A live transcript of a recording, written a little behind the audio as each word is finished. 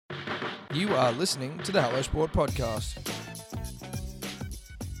You are listening to the Hello Sport Podcast.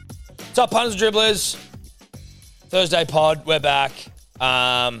 What's up, punters and dribblers? Thursday pod, we're back.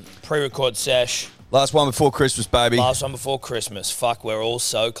 Pre-record sesh. Last one before Christmas, baby. Last one before Christmas. Fuck, we're all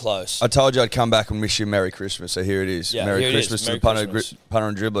so close. I told you I'd come back and wish you Merry Christmas, so here it is. Yeah, Merry here it Christmas is. to Merry the Christmas. punter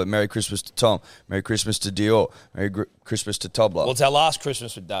and dribbler. Merry Christmas to Tom. Merry Christmas to Dior. Merry Christmas to Tobler. Well, it's our last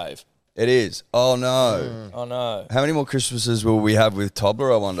Christmas with Dave. It is. Oh, no. Oh, no. How many more Christmases will we have with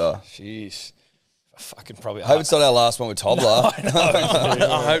Tobler, I wonder? Jeez. Fucking probably. I hope it's not our last one with Tobler.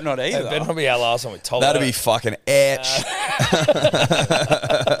 I hope not either. It better not be our last one with Tom. That'd be fucking etch.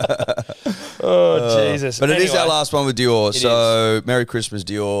 Oh, Jesus. But it is our last one with Dior, so is. Merry Christmas,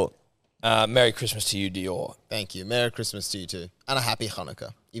 Dior. Merry Christmas to you, Dior. Thank you. Merry Christmas to you too. And a happy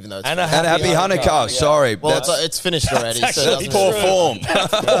Hanukkah, even though it's And a And Happy Hanukkah. Yeah. Sorry. well, that's it's finished already. So it actually doesn't poor really- form.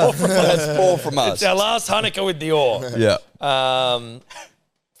 That's poor from us. It's our last Hanukkah with Dior. Yeah.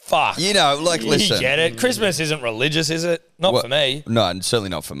 Fuck. You know, like, listen. You get it. Christmas isn't religious, is it? Not Well, for me. No, certainly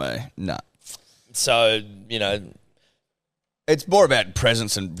not for me. No. So, you know, It's more about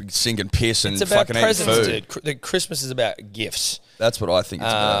presents and singing piss and it's about fucking eating presents, food. dude. The Christmas is about gifts. That's what I think it's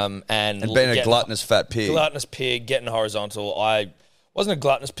about. And And being a getting- gluttonous fat pig. Gluttonous pig, getting horizontal. I wasn't a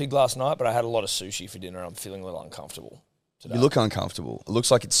gluttonous pig last night, but I had a lot of sushi for dinner. I'm feeling a little uncomfortable today. You look uncomfortable. It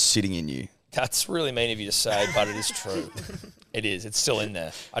looks like it's sitting in you. That's really mean of you to say, but it is true. It is. It's still in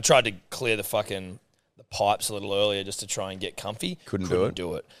there. I tried to clear the pipes a little earlier just to try and get comfy. Couldn't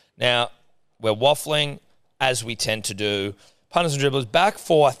do it. Now, we're waffling, as we tend to do. Punters and dribblers back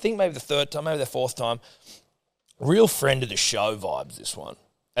for, I think, maybe the third time, maybe the fourth time. Real friend of the show vibes, this one.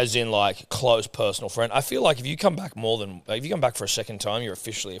 As in, like, close personal friend. I feel like if you come back for a second time, you're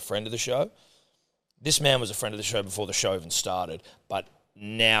officially a friend of the show. This man was a friend of the show before the show even started, but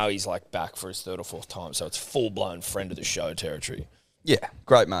now he's, like, back for his third or fourth time, so it's full-blown friend of the show territory. Yeah,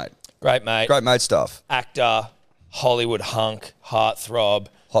 great mate. Great mate. Great mate stuff. Actor, Hollywood hunk, heartthrob,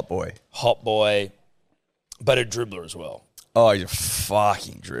 Hot boy. hot boy, but a dribbler as well. Oh, he's a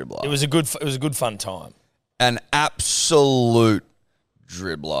fucking dribbler. It was a good fun time. An absolute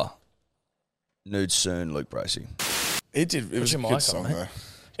dribbler. Nudes Soon, Luke Bracey. It was a your good mic song, on, though.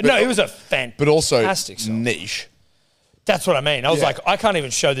 No, it was a fantastic But also song. niche. That's what I mean. I was Yeah. like, I can't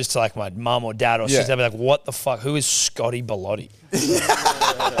even show this to like my mum or dad or Yeah. sister. They'd be like, what the fuck? Who is Scotty Bellotti?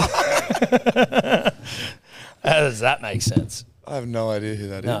 How does that make sense? I have no idea who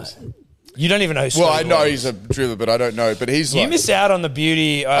that is. No. You don't even know who Well, Scotty I know Bellotti he's is. a dribbler, but I don't know. But he's You like... miss out on the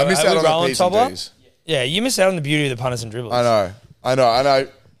beauty. I miss out on the Rolling P's and Tobler? D's. Yeah, you miss out on the beauty of the punters and dribblers. I know.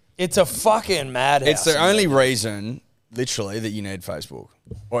 It's a fucking madhouse. It's the only reason, literally, that you need Facebook.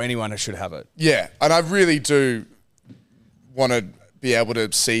 Or anyone who should have it. Yeah, and I really do want to be able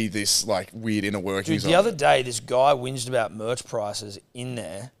to see this like weird inner Dude, workings. the other day, this guy whinged about merch prices in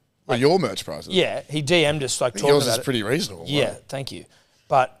there. well, your merch prices. Yeah, he DM'd us like talking yours about is it. pretty reasonable. Yeah, right? thank you.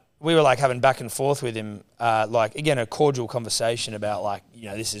 But we were like having back and forth with him, like again a cordial conversation about like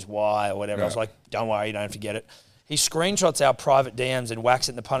this is why or whatever. I was Yeah. like, don't worry, don't forget it. He screenshots our private DMs and whacks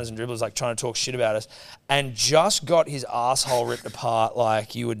it in the punters and dribblers, like trying to talk shit about us, and just got his asshole ripped apart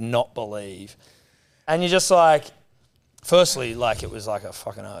like you would not believe. And you're just like, firstly, like it was like a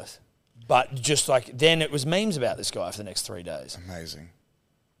fucking oath, but just like then it was memes about this guy for the next 3 days.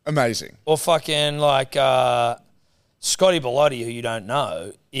 Amazing. Or fucking like Scotty Bellotti, who you don't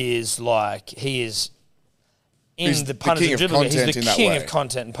know, is like he is in He's the the punters king and of dribblers. content He's in the that king way. of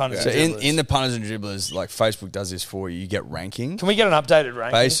content and punters So and dribblers. in the punters and dribblers, like Facebook does this for you. You get ranking Can we get an updated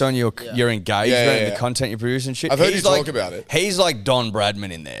ranking? based on your engagement and the content you produce and shit. I've heard He's you like, talk about it. He's like Don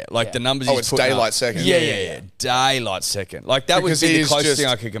Bradman in there. Like the numbers Oh, he's it's putting daylight up. second. Yeah. Daylight second. Like that Because would be he the is closest just- thing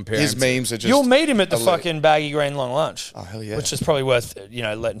I could compare His him to. memes are just. You'll meet him at the elite. fucking baggy green long lunch. Oh hell yeah! Which is probably worth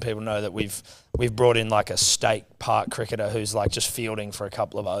letting people know that we've brought in like a state park cricketer who's like just fielding for a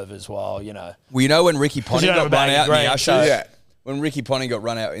couple of overs while Well, you know when Ricky Ponting you don't got have a run baggy out in the green, Ashes? so- Yeah. When Ricky Ponting got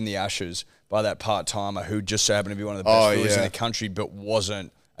run out in the Ashes by that part-timer who just so happened to be one of the best fielders in the country but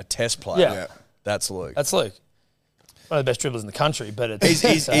wasn't a test player. Yeah. That's Luke. That's Luke. One of the best dribblers in the country, but it's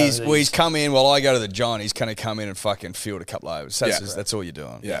He's come in while I go to the John. He's going to come in and fucking field a couple of overs. That's all you're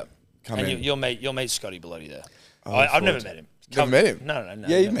doing. Yeah. Come and in. you'll meet Scotty Bellotti there. Oh, I've never met him. Never met him? No.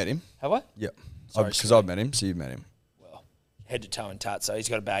 Yeah, you've met him. Have I? Yep. Sorry, Because Scotty. I've met him, so you've met him. Well, head to toe and tat. So he's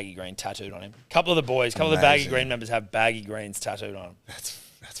got a baggy green tattooed on him. Couple of the baggy green members have baggy greens tattooed on them.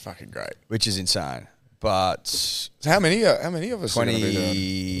 That's fucking great. Which is insane. But So how many of us are gonna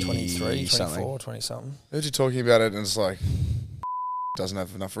be there? 23, something. 24, 20 something. I heard you talking about it, and it's like doesn't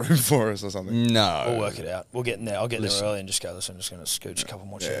have enough room for us or something. No. We'll work it out. We'll get in there. I'll get there early and just go, listen, I'm just going to scooch a couple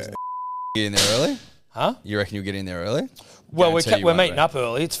more chairs. Get in there early? Huh? You reckon you'll get in there early? Well, Guarantee you we're won't, meeting mate. up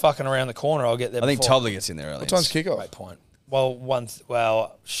early. It's fucking around the corner. I'll get there. I think before. Toddler gets in there early. What time's kickoff? Great point.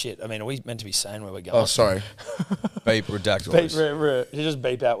 Well, shit. I mean, are we meant to be saying where we're going? Oh, sorry. Beep, redact Beep, voice. you just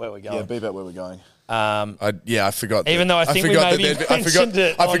beep out where we're going. Yeah, beep out where we're going. I forgot. Even though I think we maybe mentioned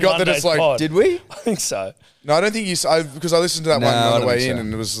it I on forgot that Monday's it's like. pod. Did we? I think so. No, I don't think you. Because I listened to that No, one I on the don't way think in, so.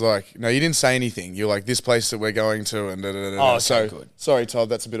 and it was like, no, you didn't say anything. You're like, this place that we're going to, and da, da, da, da. Oh, okay, so good. sorry, Todd.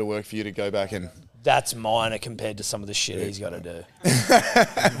 That's a bit of work for you to go back and. That's minor compared to some of the shit he's got to do.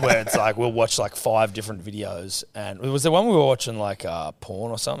 Where it's like we'll watch like 5 different videos, and was there one we were watching like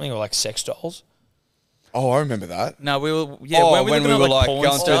porn or something, or like sex dolls? Oh, I remember that. No, we were. Yeah, when we were like porn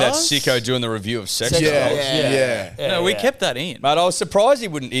going through that stars? sicko doing the review of sex Sex dolls. dolls. Yeah. No, we kept that in. Mate, I was surprised he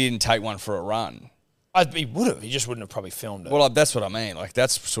didn't take one for a run. He would have. He just wouldn't have probably filmed it. Well, that's what I mean. Like,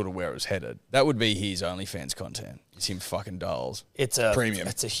 that's sort of where it was headed. That would be his OnlyFans content. It's him fucking dolls. It's a Premium.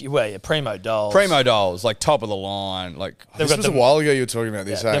 It's a primo dolls. Primo dolls, like top of the line. Like, They've This got was a the- while ago you were talking about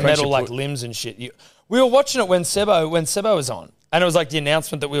this. the eh? metal like limbs and shit. We were watching it when Sebo was on, and it was like the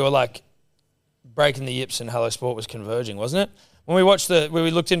announcement that we were like breaking the yips and Hello Sport was converging, wasn't it? When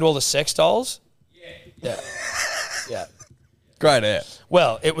we looked into all the sex dolls. Yeah. great air.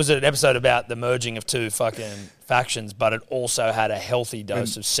 Well, it was an episode about the merging of 2 fucking factions, but it also had a healthy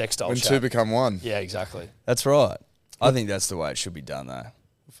dose of sex doll when chat. 2 become 1. Yeah, exactly. That's right. I think that's the way it should be done, though.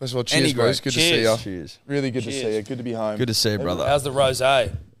 First of all, Any cheers, boys. great- Good to see you. Cheers. Really good to see you. Good to be home. Good to see you, brother. How's the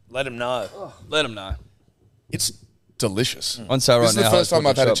rosé? Let him know. Let him know. It's delicious. On sale right This is now. the first time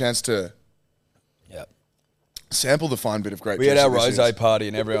I've had a shop. chance to Yeah. sample the fine bit of grape We had juice our that this rosé is. party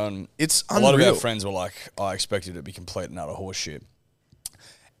and everyone. It's A lot of our unreal. friends were like, I expected it to be complete and utter horseshit.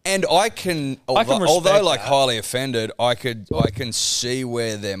 And I can respect although like that. highly offended, I can see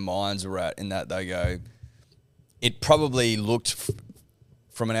where their minds were at in that they go, it probably looked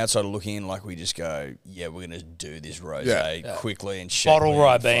from an outsider looking in like we just go, yeah, we're going to do this rosé quickly and shake Bottle it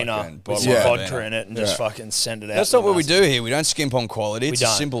and Ribena fucking with bottle some Ribena. vodka in it and just fucking send it out. That's to not the what we masses. do here. We don't skimp on quality. It's as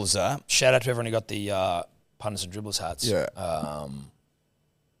don't. simple as that. Shout out to everyone who got the punters and dribblers hats. Yeah.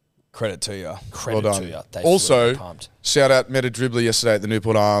 Credit to you. Credit Well to done. you. They Also, flew pumped. shout out, met a dribbler yesterday at the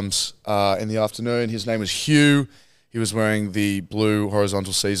Newport Arms in the afternoon. His name was Hugh. He was wearing the blue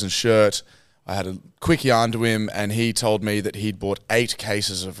horizontal season shirt. I had a quick yarn to him, and he told me that he'd bought 8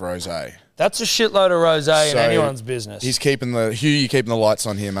 cases of rosé. That's a shitload of rosé in So, anyone's business. He's keeping the Hugh. You keeping the lights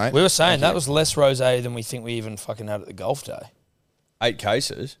on here, mate? We were saying that was less rosé than we think we even fucking had at the golf day. 8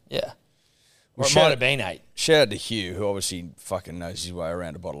 cases. Yeah. Or it shout- might have been 8, Shout out to Hugh, who obviously fucking knows his way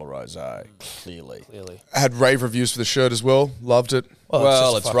around a bottle of rosé. Clearly. clearly. Had rave reviews for the shirt as well. Loved it. Well,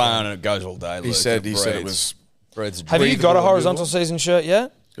 just it's fucking- rain and it goes all day. He Luke. said it was. breeds Have you breathable got a and horizontal beautiful. season shirt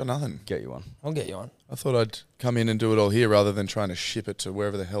yet? Got nothing. get you one. I'll get you one. I thought I'd come in and do it all here rather than trying to ship it to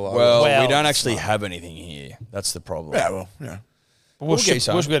wherever the hell I Well, Well, we don't it's actually have anything here. That's the problem. Yeah, well, yeah. But we'll get ship. you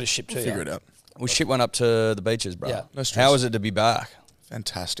some. We'll get it shipped to you. Figure it out. We'll ship one up to the beaches, bro. Yeah. No stress. How is it to be back?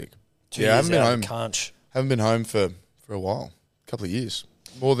 Fantastic. 2 I years haven't been out home. of Conch. Haven't been home for a while. A couple of years.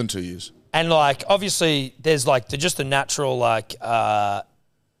 More than 2 years. And like, obviously, there's like just the natural like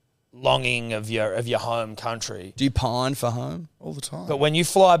longing of your home country. Do you pine for home? All the time. But when you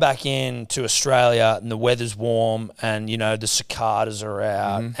fly back in to Australia and the weather's warm and, you know, the cicadas are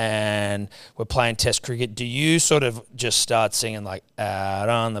out and we're playing test cricket, do you sort of just start singing like, out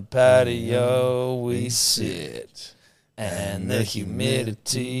on the patio we sit and the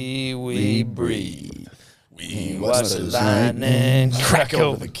humidity we breathe. We watch the lightning crack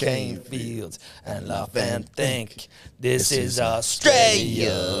over the cane fields and laugh and think this is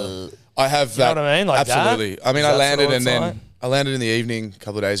Australia. I have know that. what I mean? Like that? absolutely. I mean, Is I that landed sort of and what then it's like? I landed in the evening a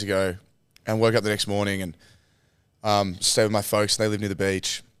couple of days ago and woke up the next morning and stayed with my folks. They live near the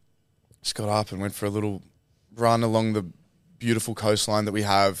beach. Just got up and went for a little run along the beautiful coastline that we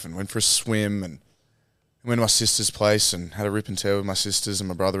have and went for a swim and went to my sister's place and had a rip and tear with my sisters and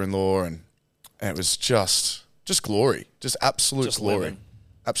my brother-in-law and it was just glory. Just absolute Just glory. living.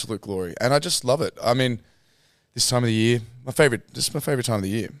 Absolute glory. And I just love it. I mean, this time of the year, this is my favorite time of the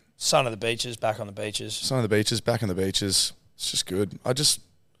year. Sun of the beaches, back on the beaches. Sun on the beaches, back on the beaches. It's just good.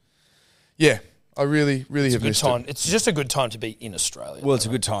 I really, really It's a have good missed time. it. It's just a good time to be in Australia. Well, it's a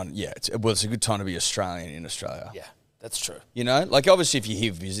good time. Yeah. It's a good time to be Australian in Australia. Yeah, that's true. You know, like obviously if you're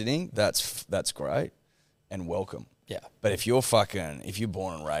here visiting, that's great and welcome. Yeah. But if you're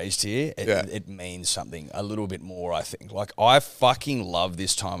born and raised here, Yeah. it means something a little bit more, I think. Like, I fucking love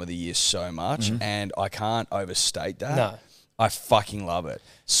this time of the year so much, and I can't overstate that. No. I fucking love it.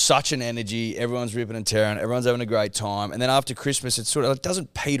 Such an energy. Everyone's ripping and tearing. Everyone's having a great time. And then after Christmas, it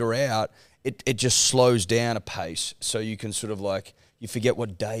doesn't peter out. It just slows down a pace. So you can sort of like, you forget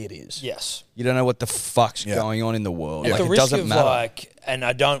what day it is. Yes. You don't know what the fuck's going on in the world. At Like, the it risk doesn't of matter. and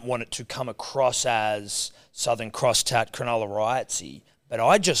I don't want it to come across as Southern Crosstat Cronulla riotsy, but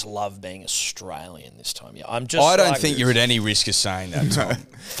I just love being Australian this time. Yeah, I'm just. I don't like, think you're at any risk of saying that, Tom.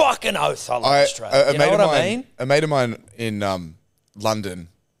 fucking oath. I love Australia. You know what I mean? A mate of mine in London,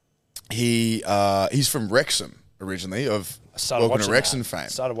 he's from Wrexham originally, of Welcome to Wrexham fame.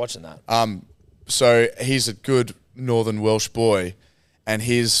 Started watching that. So he's a good Northern Welsh boy, and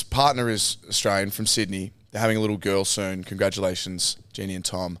his partner is Australian from Sydney. They're having a little girl soon. Congratulations, Jeannie and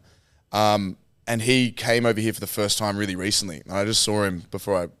Tom. And he came over here for the first time really recently. And I just saw him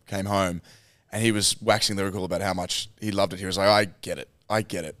before I came home, and he was waxing lyrical about how much he loved it. He was like, I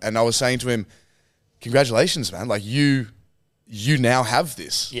get it. And I was saying to him, congratulations, man. Like, you now have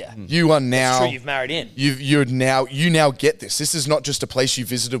this. Yeah. You are now... It's true, you've married in. You now get this. This is not just a place you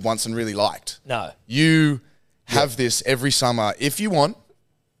visited once and really liked. No. You have this every summer if you want.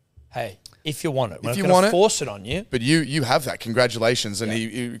 Hey, if you want it. We're If not you going want to it. force it on you. But you have that. Congratulations. And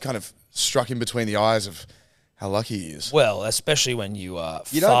he kind of struck him between the eyes of how lucky he is. Well, especially when you are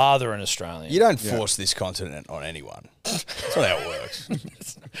don't- father an Australian. You don't force this continent on anyone. That's not how it works.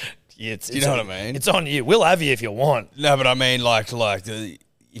 It's you know what I mean? It's on you. We'll have you if you want. No, but I mean,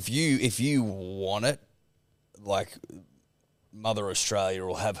 if you want it, like, Mother Australia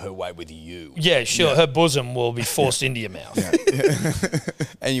will have her way with you. Yeah, sure. Her bosom will be forced into your mouth.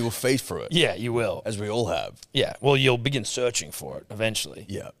 And you will feast for it. Yeah, you will. As we all have. Yeah. Well, you'll begin searching for it eventually.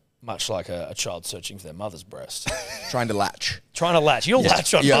 Yeah. Much like a child searching for their mother's breast. Trying to latch. Trying to latch. You'll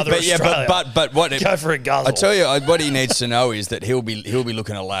latch on Mother Australia. But what Go for a guzzle. I tell you, what he needs to know is that he'll be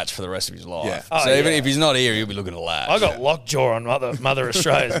looking to latch for the rest of his life. Yeah. Oh, So even yeah. if he's not here, he'll be looking to latch. I got lockjaw on Mother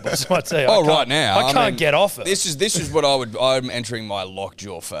Australia's bosom. I tell you. Oh, right now. I can't get off it. This is what I'm entering my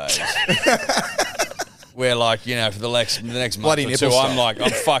lockjaw phase. Where, like, you know, for the next month Bloody or nipple two, I'm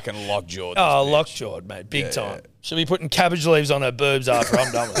stuff. fucking lockjawed. Oh, lockjawed, mate. Big time. She'll be putting cabbage leaves on her boobs after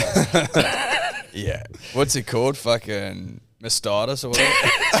I'm done with that. Yeah. What's it called? Fucking mastitis or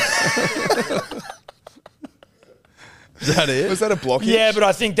whatever? Is that it? Was that a blockage? Yeah, but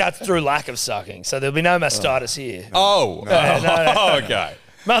I think that's through lack of sucking. So there'll be no mastitis here. Oh. No. Okay.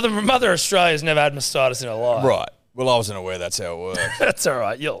 Mother Australia's never had mastitis in her life. Right. Well, I wasn't aware that's how it works. That's all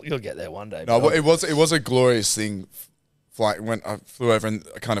right. You'll get there one day. No, bro. it was a glorious thing. When I flew over and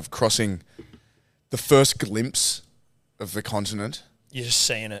kind of crossing the first glimpse of the continent You're just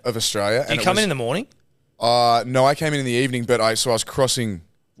seeing it. of Australia. Do you come in the morning? No, I came in the evening, but I was crossing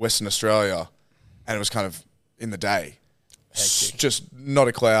Western Australia, and it was kind of in the day. Just not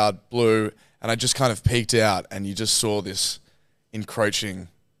a cloud, blue, and I just kind of peeked out, and you just saw this encroaching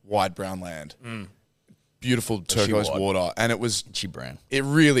wide brown land. Beautiful turquoise wide? water, and it was Itchy brown. it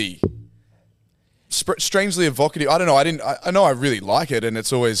really strangely evocative. I don't know. I know I really like it, and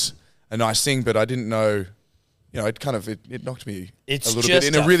it's always a nice thing. But I didn't know. You know, it knocked me It's a little just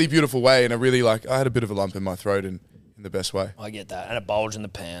bit in a really beautiful way, and I had a bit of a lump in my throat in the best way. I get that. And a bulge in the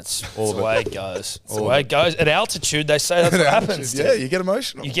pants. That's the way it goes. It's the way it goes. At altitude, they say that's what happens. Yeah, you get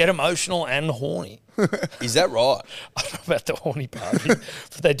emotional. You get emotional and horny. Is that right? I don't know about the horny part. But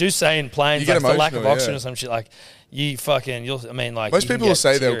they do say in planes, You get like, the lack of emotional, oxygen yeah. or some shit, like, Most people will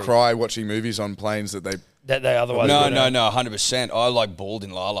say they'll cry watching movies on planes that they otherwise No, wouldn't. 100%. I like bawled in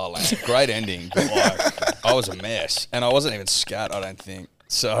La La Land. Great ending, but like I was a mess, and I wasn't even scat. I don't think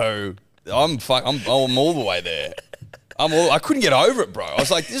so. I'm all the way there. I couldn't get over it, bro. I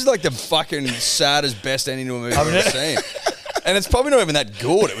was like, this is like the fucking saddest, best ending to a movie I've ever seen. And it's probably not even that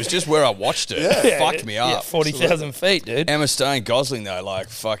good. It was just where I watched it. It fucked me up. 40,000 feet, dude. Emma Stone, Gosling though, like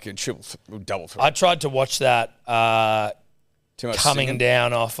fucking double threat. I tried to watch that Too much coming singing?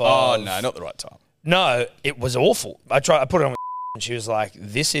 down off of... Oh no, not the right time. No, it was awful. I put it on with and she was like,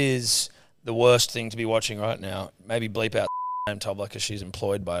 this is the worst thing to be watching right now. Maybe bleep out name Tobler because she's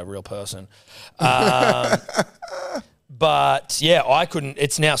employed by a real person. But yeah, I couldn't.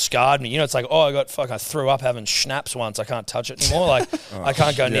 It's now scarred me. You know, it's like, I threw up having schnapps once. I can't touch it anymore. Like, I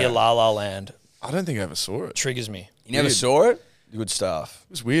can't go near La La Land. I don't think I ever saw it. Triggers me. You never saw it? Good stuff.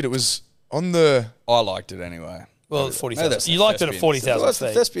 It was weird. It was on the... I liked it anyway. Well, Maybe 40,000. that's You the liked it at thespian. 40,000 That's the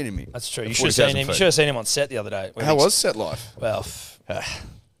feet. thespian in me. That's true. You At should have seen 40,000 him. You feet. should have seen him on set the other day. How was Set Life? Well,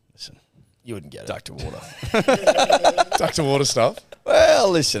 Listen, you wouldn't get it. duck to water. Duck to water stuff. Well,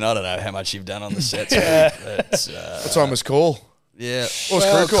 listen, I don't know how much you've done on the set. But, What time was call? yeah. What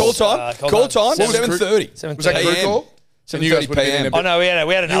was crew call? time? Call Call time. time? What was crew- 7:30. Was that crew PM. call? And you guys 7:30 would have been in a PM. bit, Oh, no, we had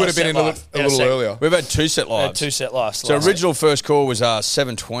another you would have been set in a live. little earlier. We've had two set We had lives. 2 set lives. So last original first call was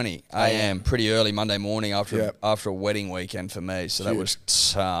 7:20 a.m. Pretty early Monday morning after Yeah. after a wedding weekend for me. So that Huge. was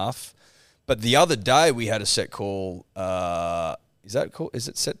tough. But the other day we had a set call Is that call? Is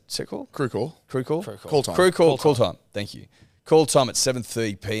it set call? Crew call. Crew call? Call time. Call time. Thank you. Call time at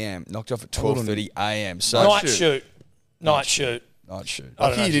 7:30 p.m. Knocked off at 12:30 a.m. So Night shoot. Night shoot. Lucky know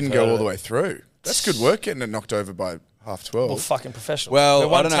you if didn't you've go heard all of the it. way through. That's good work getting it knocked over by 12:30. Well, fucking professional. Well,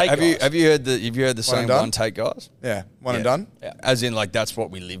 We're I don't know. one-take Have you guys. heard the saying done? one take, guys? Yeah, one and done. Yeah. As in, like, that's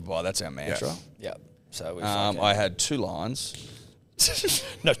what we live by. That's our mantra. Yeah. So we I had 2 lines.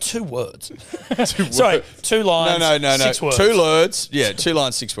 No, 2 words. Sorry, 2 lines. No. 6 words. 2 words. Yeah, 2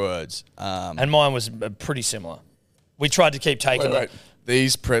 lines, 6 words. And mine was pretty similar. We tried to keep taking Wait.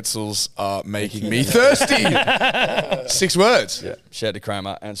 These pretzels are making me thirsty. 6 words. Yeah. Shout out to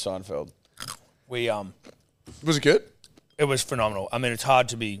Kramer and Seinfeld. We Was it good? It was phenomenal. I mean, it's hard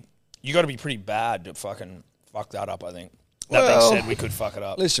to be. You got to be pretty bad to fucking fuck that up. I think. That Well, being said, we could fuck it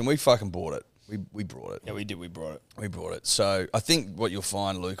up. Listen, we fucking bought it. We brought it. Yeah, we did. We brought it. We brought it. So I think what you'll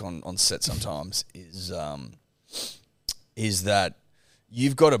find, Luke, on set sometimes is that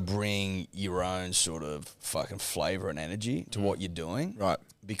you've got to bring your own sort of fucking flavour and energy to what you're doing. Right.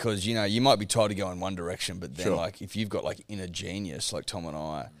 Because, you know, you might be told to go in one direction, but then, Sure. like, if you've got, like, inner genius, like Tom and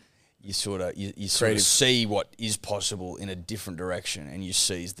I, you sort of Creative. see what is possible in a different direction and you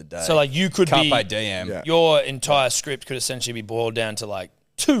seize the day. So, like, you could Carpe be. diem. Yeah. Your entire script could essentially be boiled down to like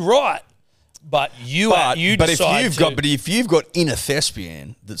 2 right, but you But decide if you've got inner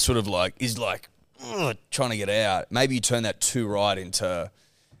thespian that sort of like is like trying to get out, maybe you turn that 2 right into,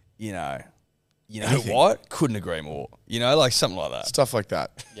 you know Anything. what? Couldn't agree more. You know, like something like that. Stuff like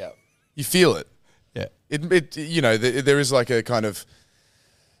that. Yeah. You feel it. Yeah. It you know, there is like a kind of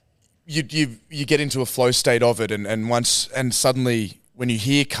you get into a flow state of it, and suddenly when you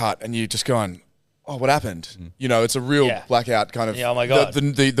hear cut and you're just going, oh, what happened? You know, it's a real Yeah. blackout kind of. Yeah, oh my God.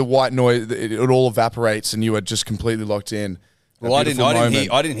 The white noise, it all evaporates, and you are just completely locked in. Well, I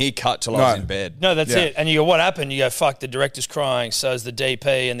didn't hear cut till I was No. in bed. No, that's Yeah. it. And you go, what happened? You go, fuck, the director's crying. So's the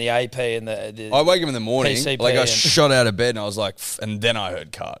DP and the AP and the I wake up in the morning, PCP like I and- shot out of bed and I was like, and then I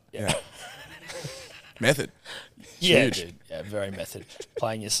heard cut. Yeah. Method. yeah, huge. dude. Yeah, very method.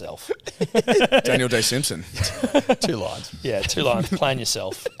 Playing yourself. Daniel Day Simpson. 2 lines. Yeah, 2 lines. Playing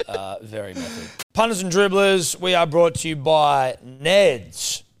yourself. Very method. Punters and dribblers, we are brought to you by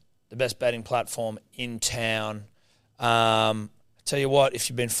Neds, the best betting platform in town. Tell you what, if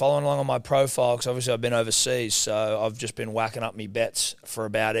you've been following along on my profile, because obviously I've been overseas, so I've just been whacking up me bets for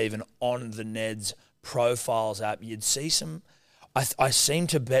about even on the Neds profiles app. You'd see some. I seem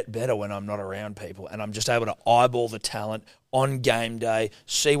to bet better when I'm not around people, and I'm just able to eyeball the talent on game day,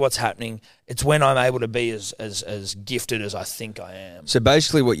 see what's happening. It's when I'm able to be as gifted as I think I am. So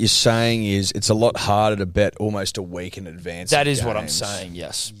basically what you're saying is it's a lot harder to bet almost a week in advance. That of is what I'm games. saying.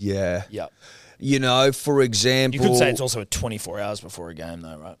 Yes. Yeah. Yeah. You know, for example... You could say it's also 24 hours before a game,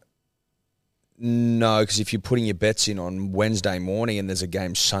 though, right? No, because if you're putting your bets in on Wednesday morning and there's a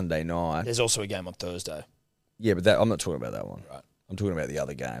game Sunday night... There's also a game on Thursday. Yeah, but I'm not talking about that one. Right. I'm talking about the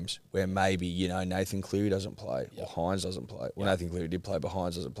other games where maybe, you know, Nathan Cleary doesn't play or Hines doesn't play. Well, Nathan Cleary did play, but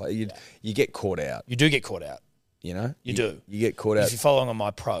Hines doesn't play. You get caught out, You do get caught out. you know? You do. You get caught If out. you're following on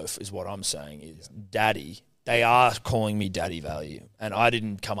my prof, is what I'm saying is daddy. They are calling me daddy value, and I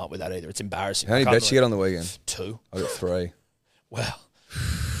didn't come up with that either. It's embarrassing. How many I can't bets you get believe- on the weekend? 2. I got 3. Well,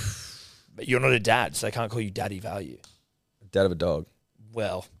 but you're not a dad, so they can't call you daddy value. Dad of a dog.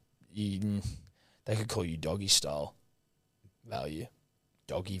 Well, they could call you doggy style value,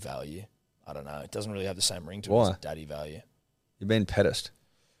 doggy value. I don't know. It doesn't really have the same ring to it Why? as daddy value. You've been pedest.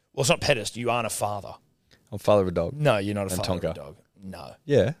 Well, it's not pedest. You aren't a father. I'm father of a dog. No, you're not a And father of a Tonka. dog. No,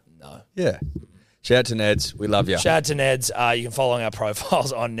 Yeah. no. Yeah. Shout out to Neds. We love you. Shout out to Neds. You can follow our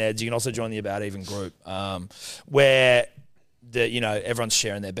profiles on Neds. You can also join the About Even group, where everyone's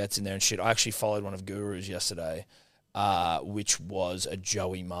sharing their bets in there and shit. I actually followed one of Guru's yesterday, which was a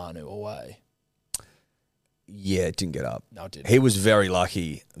Joey Manu away. Yeah, it didn't get up. No, it didn't. He was very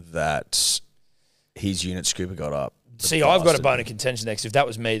lucky that his unit scooper got up. The See, I've got a bastard. bone of contention next. If that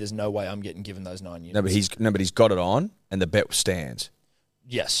was me, there's no way I'm getting given those 9 units. No, but he's got it on, and the bet stands.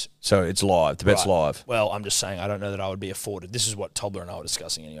 Yes. So it's live. The bet's Right. live. Well, I'm just saying I don't know that I would be afforded. This is what Tobler and I were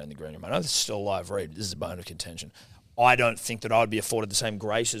discussing anyway in the green room. I know this is still a live read, but this is a bone of contention. I don't think that I would be afforded the same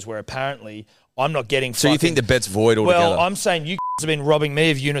graces where apparently I'm not getting So you think the bet's void altogether? Well, I'm saying you have been robbing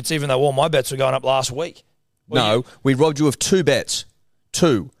me of units even though all my bets were going up last week. Well, No, we robbed you of 2 bets.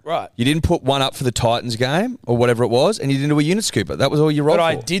 2. Right. You didn't put one up for the Titans game or whatever it was, and you didn't do a unit scooper. That was all you robbed But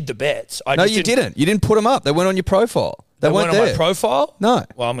I for. did the bets. No, you didn't. You didn't put them up. They weren't on your profile. They weren't went on there. my profile? No.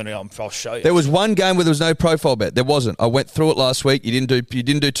 Well, I'll show you. There was one game where there was no profile bet. There wasn't. I went through it last week. You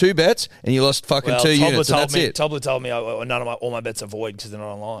didn't do 2 bets, and you lost fucking 2 units. And that's it. Tobler told me all my bets are void because they're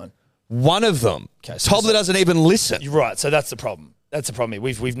not online. One of them. Okay, so Tobler doesn't even listen. You're right. So that's the problem. That's the problem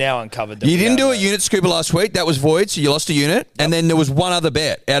here. We've now uncovered that. You didn't do a unit scooper last week. That was void, so you lost a unit. Yep. And then there was one other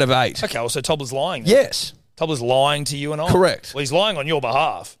bet out of 8. Okay, well, so Tobler's lying then. Yes. Tobler's lying to you and I. Correct. Well, he's lying on your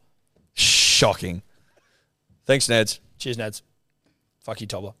behalf. Shocking. Thanks, Neds. Cheers, Neds. Fuck you,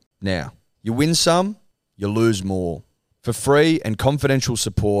 Tobler. Now, you win some, you lose more. For free and confidential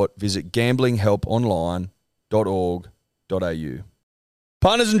support, visit gamblinghelponline.org.au.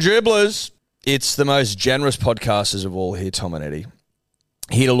 Punters and dribblers, it's the most generous podcasters of all here, Tom and Eddie.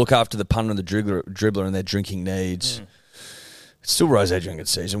 Here to look after the punter and the dribbler and their drinking needs. It's still rosé drinking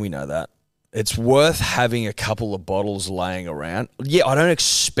season, we know that. It's worth having a couple of bottles laying around. Yeah, I don't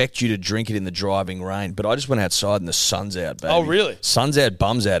expect you to drink it in the driving rain, but I just went outside and the sun's out, baby. Oh, really? Sun's out,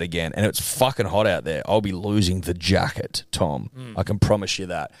 bum's out again, and it's fucking hot out there. I'll be losing the jacket, Tom. I can promise you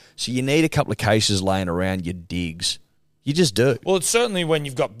that. So you need a couple of cases laying around your digs. You just do. Well, it's certainly when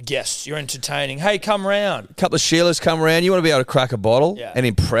you've got guests, you're entertaining. Hey, come round. A couple of Sheilas come around. You want to be able to crack a bottle and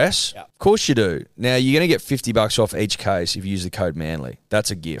impress? Yeah. Of course you do. Now, you're going to get $50 off each case if you use the code MANLY.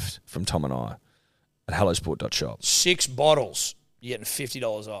 That's a gift from Tom and I at hellosport.shop. 6 bottles. You're getting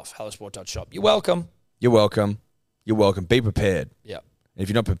 $50 off. hellosport.shop. You're welcome. You're welcome. You're welcome. Be prepared. Yeah. And if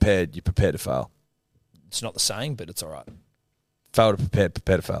you're not prepared, you're prepared to fail. It's not the saying, but it's all right. Fail to prepare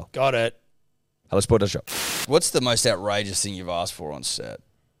to fail. Got it. hellosport.shop. What's the most outrageous thing you've asked for on set?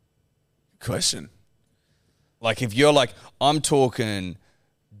 Question. Like, if you're like, I'm talking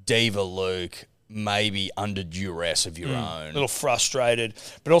Diva Luke, maybe under duress of your own. A little frustrated,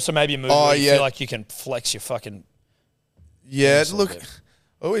 but also maybe a movie where you feel like you can flex your fucking... Yeah, look, I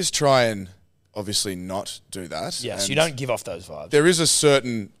always try and obviously not do that. Yes, and you don't give off those vibes. there is a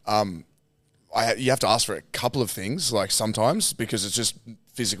certain... you have to ask for a couple of things, like sometimes, because it's just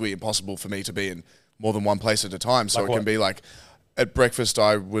physically impossible for me to be in more than one place at a time. So Like it what? can be like, at breakfast,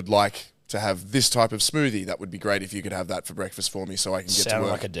 I would like to have this type of smoothie. That would be great if you could have that for breakfast for me so I can get to Sounded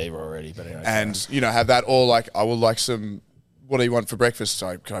work. like a diva already, but anyway. And, have that, or like, I would like some, what do you want for breakfast?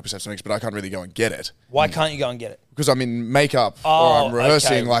 So can I please have some eggs? But I can't really go and get it. Why can't you go and get it? Because I'm in makeup or Oh, I'm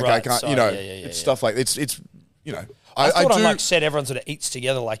rehearsing, okay, like I right, can't, sorry, it's stuff like, it's I thought do, on like set everyone sort of eats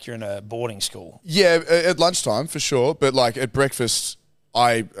together like you're in a boarding school. yeah, at lunchtime for sure, but like at breakfast,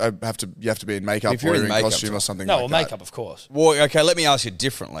 you have to be in makeup If you're or in in makeup, costume or something No, like well, that. makeup, of course. Well, okay, let me ask you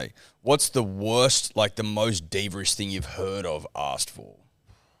differently. What's the worst, like the most diva-ish thing you've heard of asked for?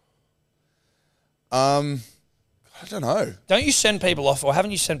 I don't know. Don't you send people off, or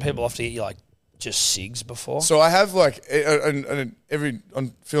haven't you sent people off to get you like just cigs before? So I have like,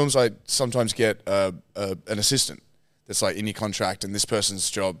 on films I sometimes get an assistant that's like in your contract, and this person's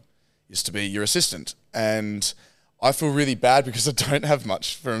job is to be your assistant. And I feel really bad because I don't have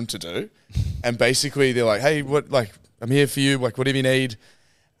much for them to do. And basically they're like, hey, I'm here for you. Like, whatever you need.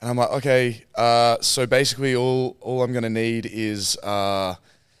 And I'm like, okay. So basically all I'm going to need is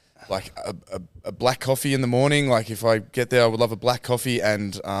like a black coffee in the morning. Like if I get there, I would love a black coffee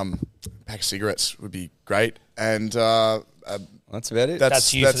and a pack of cigarettes would be great. And That's about it.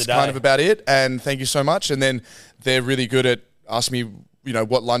 That's you for the kind day. of about it. And thank you so much. And then they're really good at asking me,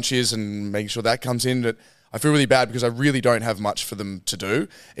 what lunch is and making sure that comes in. But I feel really bad because I really don't have much for them to do,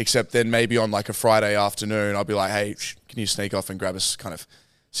 except then maybe on like a Friday afternoon, I'll be like, hey, can you sneak off and grab us kind of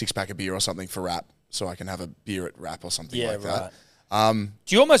 6-pack of beer or something for wrap so I can have a beer at wrap or something like that.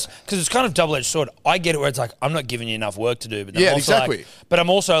 Do you almost, because it's kind of double-edged sword, I get it where it's like, I'm not giving you enough work to do, but then Yeah, I'm also exactly. like, but I'm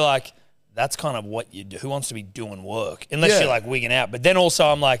also like, that's kind of what you do. Who wants to be doing work? Unless Yeah. you're like wigging out. But then also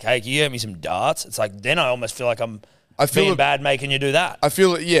I'm like, hey, can you get me some darts? It's like, then I almost feel like I'm being bad making you do that. I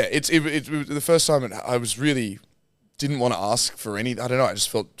feel, yeah, it the first time I was really didn't want to ask for any, I don't know, I just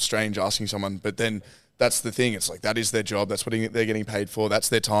felt strange asking someone, but then that's the thing. It's like, that is their job. That's what they're getting paid for. That's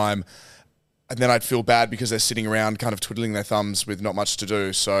their time. And then I'd feel bad because they're sitting around kind of twiddling their thumbs with not much to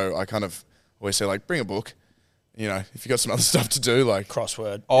do. So I kind of always say, like, bring a book. If you got some other stuff to do, like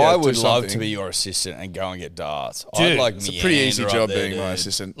Crossword. I do would love something. to be your assistant and go and get darts. Dude, I'd like It's a pretty easy meander job up there, being my dude.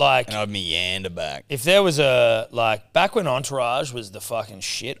 assistant. Like, And I'd meander back. if there was a, like, back when Entourage was the fucking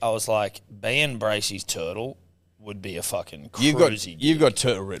shit, I was like, being Bracey's turtle would be a fucking cruisy You've got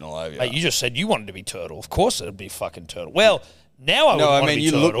turtle written all over you. Mate, you just said you wanted to be Turtle. Of course it'd be fucking Turtle. Well, now I would no, I want to mean be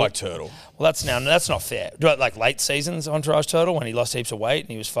you Turtle. look like Turtle. Well, that's not fair. Do it like late seasons Entourage Turtle when he lost heaps of weight and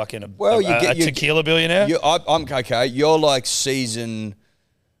he was fucking a tequila billionaire? I'm okay. You're like season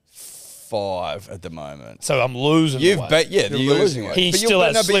 5 at the moment. So I'm losing You're weight. losing weight. He But still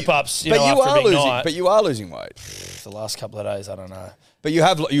has but you- slip-ups, but after a big losing. night. But you are losing weight. The last couple of days, I don't know. But you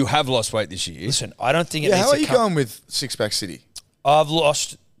have lost weight this year. Listen, I don't think it Yeah, needs how are to you come. going with Six Pack City? I've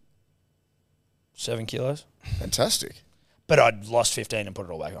lost 7 kilos. Fantastic. But I'd lost 15 and put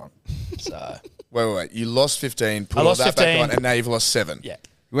it all back on. So Wait. You lost 15, put I all lost that back 15. on, and now you've lost 7. yeah,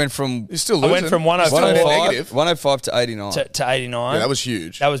 You went from You're still I losing. went from You're still 105 net negative. 105 to 89. to 89. Yeah, that was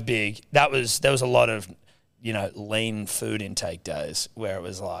huge. That was big. There was a lot of, lean food intake days where it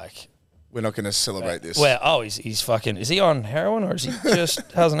was like, We're not going to celebrate this. he's fucking, is he on heroin or is he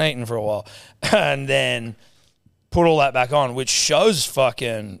just hasn't eaten for a while? And then put all that back on, which shows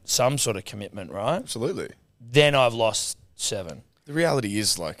fucking some sort of commitment, right? Absolutely. Then I've lost 7. The reality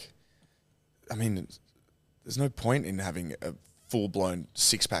is, there's no point in having a full-blown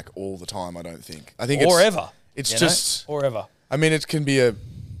six-pack all the time, I don't think. I think Or it's, ever. It's you just... know? Or ever. I mean, it can be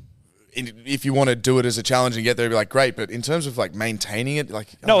if you want to do it as a challenge and get there, it'd be like, great. But in terms of, maintaining it, No,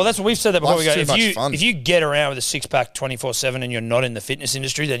 well, that's what we've said that before. We life's go, too much fun. if you get around with a 6-pack 24/7 and you're not in the fitness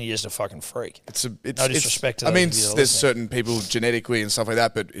industry, then you're just a fucking freak. It's No disrespect to I those mean, of you that are there's listening. certain people genetically and stuff like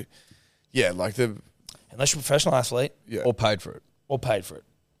that, but Unless you're a professional athlete Or paid for it. or paid for it.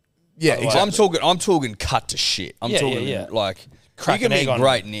 yeah, Otherwise- exactly. I'm talking cut to shit. I'm Yeah, talking yeah. you Crack can an be egg on-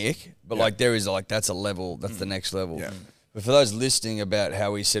 great, Nick, but Yeah. there is that's a level. That's the next level. Yeah. But for those listening about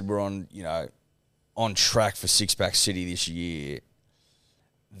how we said we're on track for Six-Pack City this year,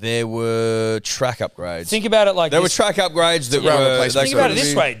 there were track upgrades. Think about it like there were this. track upgrades that Ground were. replacement. Think about it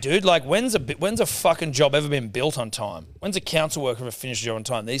this way, dude. Like, when's a fucking job ever been built on time? When's a council worker ever finished a job on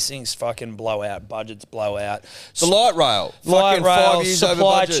time? These things fucking blow out. Budgets blow out. The light rail. Light Fucking rail, 5 years over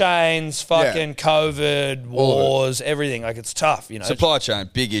supply budget. chains, fucking COVID, wars, everything. Like, it's tough, Supply chain,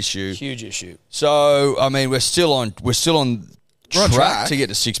 big issue. Huge issue. So I mean, we're still on We're on track track. to get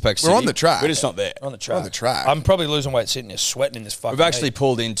to Six-Pack City. We're on the track. We're just not there. We're on the track. on the track. I'm probably losing weight sitting here sweating in this fucking We've actually heat.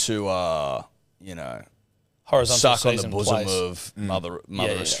 pulled into Horizontal stuck on the season bosom place. of Mother Yeah,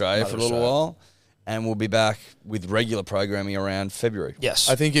 Australia Mother for a little Australia. while, and we'll be back with regular programming around February. Yes.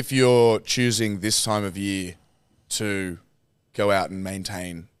 I think if you're choosing this time of year to go out and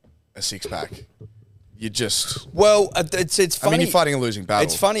maintain a six-pack, you just... Well, it's funny. I mean, you're fighting a losing battle.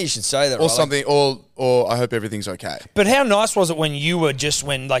 It's funny you should say that. Or right? something, or I hope everything's okay. But how nice was it when you were just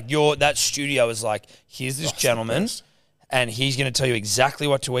that studio was like, here's this gentleman, best. and he's going to tell you exactly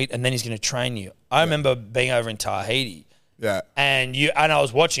what to eat, and then he's going to train you. I remember being over in Tahiti, Yeah. and I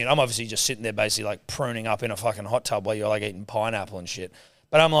was watching it. I'm obviously just sitting there, basically like pruning up in a fucking hot tub while you're like eating pineapple and shit.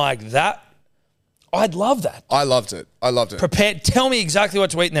 But I'm like, I'd love that. I loved it. Tell me exactly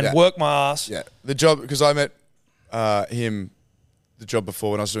what to eat, and then Yeah. work my ass. Yeah. The job, because I met him the job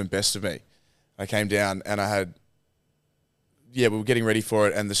before when I was doing Best of Me. I came down and we were getting ready for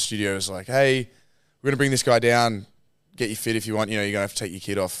it, and the studio was like, hey, we're going to bring this guy down, get you fit if you want. You're going to have to take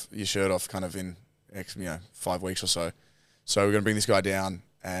your shirt off kind of in 5 weeks or so. So we're going to bring this guy down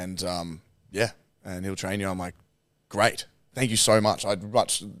and, and he'll train you. I'm like, great. Thank you so much.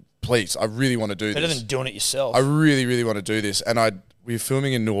 Please, I really want to do Better this. than doing it yourself. I really, really want to do this. And we were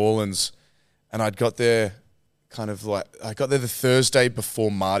filming in New Orleans, and I got there the Thursday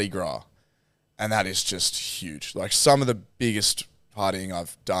before Mardi Gras, and that is just huge. Like some of the biggest partying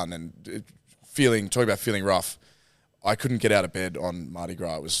I've done, and talking about feeling rough. I couldn't get out of bed on Mardi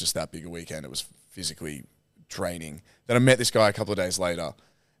Gras. It was just that big a weekend. It was physically draining. Then I met this guy a couple of days later,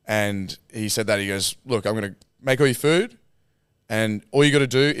 and he said that he goes, look, I'm going to make all your food, and all you got to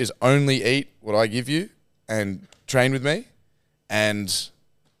do is only eat what I give you and train with me, and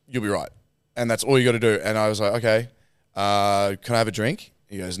you'll be right. And that's all you got to do. And I was like, okay, can I have a drink?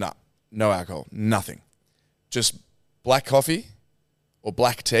 He goes, nah, no alcohol, nothing. Just black coffee or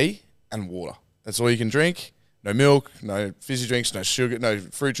black tea and water. That's all you can drink. No milk, no fizzy drinks, no sugar, no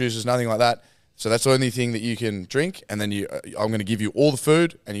fruit juices, nothing like that. So that's the only thing that you can drink. And then I'm going to give you all the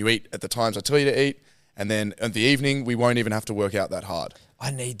food, and you eat at the times I tell you to eat. And then at the evening, we won't even have to work out that hard.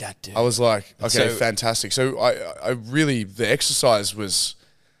 I need that, dude. I was like, okay, So- fantastic. So I really, the exercise was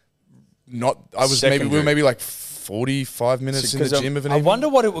not, we Secondary. were maybe like 45 minutes in the Because gym of an I evening. wonder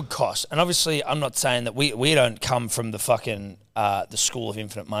what it would cost. And obviously, I'm not saying that we don't come from the fucking the school of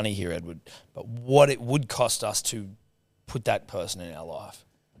infinite money here, Edward. But what it would cost us to put that person in our life.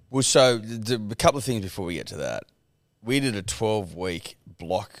 Well, so a couple of things before we get to that. We did a 12-week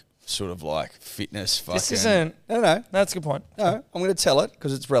block sort of like fitness fucking... This isn't... No. That's a good point. No, I'm going to tell it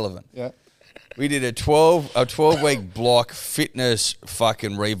because it's relevant. Yeah. We did a 12-week block fitness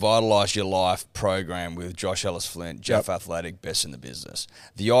fucking revitalise your life program with Josh Ellis Flint, Jeff Athletic, best in the business.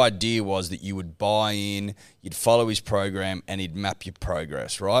 The idea was that you would buy in, you'd follow his program, and he'd map your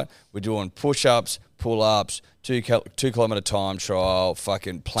progress, right? We're doing push-ups, pull-ups, 2 kilometre time trial,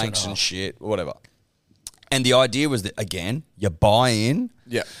 fucking planks and shit, whatever. And the idea was that, again, you buy in.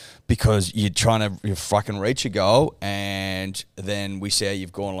 Yeah. Because you're you fucking reach a goal, and then we see how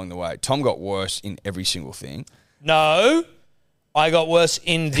you've gone along the way. Tom got worse in every single thing. No. I got worse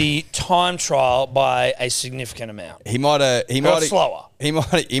in the time trial by a significant amount. He might have slower. He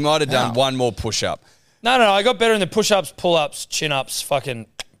might have done one more push up. No, I got better in the push-ups, pull-ups, chin-ups, fucking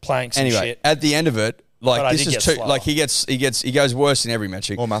planks and Anyway, shit. at the end of it, But I this did is get too, slower. he goes worse in every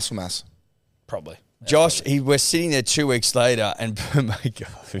metric. More muscle mass. Probably. Josh, we're sitting there 2 weeks later, and mate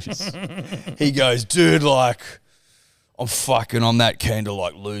goes, he goes, dude, like, I'm that keen to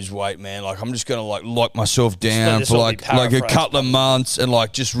like lose weight, man. Like, I'm just gonna like lock myself down this for will be like a paraphrased, couple of months and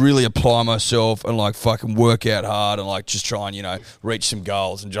like just really apply myself and like fucking work out hard and like just try and reach some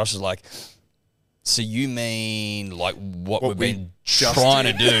goals. And Josh is like, so you mean like what we've we been just trying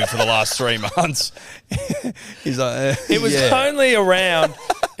did. to do for the last 3 months? He's like, It was yeah. only around.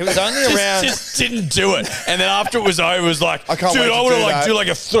 It was only around. Just didn't do it. And then after it was over, it was like, I can't dude, wait to I want to do like that. do like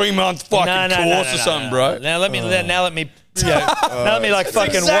a 3-month fucking course or something, bro. Now let me like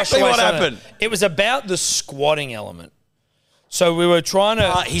fucking exactly wash away what some of happened. it. It was about the squatting element. So we were trying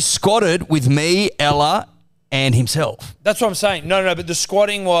to. He squatted with me, Ella, and himself. That's what I'm saying. No. But the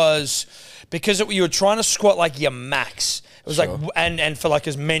squatting was because you were trying to squat like your max. It was like and for like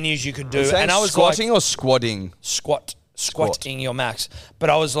as many as you could do. And I was squatting like, or squatting? squatting your max. But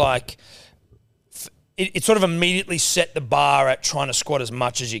I was like, it sort of immediately set the bar at trying to squat as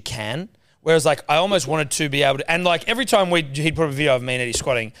much as you can. Whereas like I almost wanted to be able to, and like every time he'd put a video of me and Eddie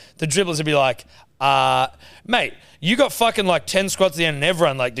squatting, the dribblers would be like, mate, you got fucking like 10 squats at the end, and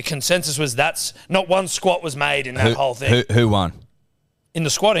everyone like the consensus was that's not one squat was made in that whole thing. Who won? In the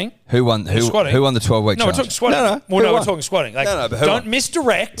squatting. Who won? Who won the 12-week No, we're challenge? talking squatting. No. We're talking squatting. Like, No, but who don't won?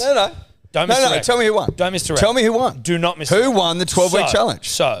 misdirect. No. Don't misdirect. No, tell me who won. Don't misdirect. Tell me who won. Do not misdirect. Who won the 12-week challenge?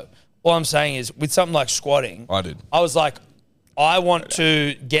 So, all I'm saying is, with something like squatting, I did. I was like, I want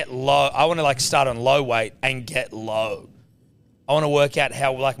to get low. I want to like start on low weight and get low. I want to work out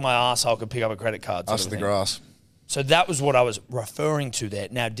how like my asshole could pick up a credit card. Us the grass. So that was what I was referring to there.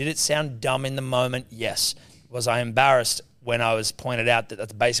 Now, did it sound dumb in the moment? Yes. Was I embarrassed when I was pointed out that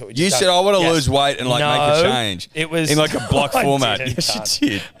that's basically what You said I want to lose weight and like make a change. It was in like a block I format. didn't, Yes, cunt. you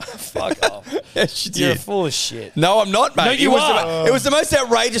did. Fuck off. Yes, you You're did. full of shit. No, I'm not, mate. No, you are. It was the most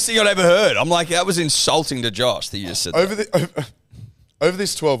outrageous thing I'd ever heard. I'm like, that was insulting to Josh that you just said that. Over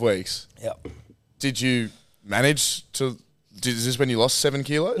this 12 weeks, Yep. did you manage to? Is this when you lost 7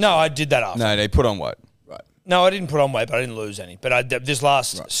 kilos? No, I did that after. No, they put on weight. Right. No, I didn't put on weight, but I didn't lose any. But this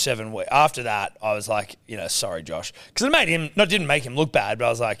last 7 weeks, after that, I was like, sorry, Josh. Because it made him, didn't make him look bad, but I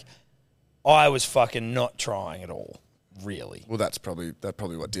was like, I was fucking not trying at all, really. Well, that's probably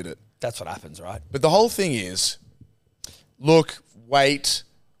what did it. That's what happens, right? But the whole thing is, look, weight,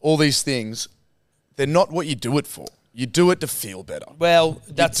 all these things, they're not what you do it for. You do it to feel better. Well,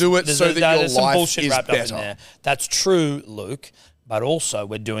 that's do it there's so that your there's some life bullshit is wrapped up better. in there. That's true, Luke. But also,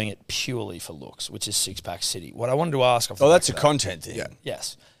 we're doing it purely for looks, which is Six Pack City. What I wanted to ask, Oh, that's a content thing. Yeah.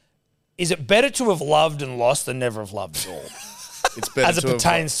 yes, is it better to have loved and lost than never have loved at all, It's better as it to have-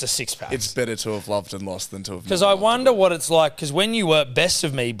 pertains to six packs? It's better to have loved and lost than to have. Because never I loved. wonder what it's like. Because when you were best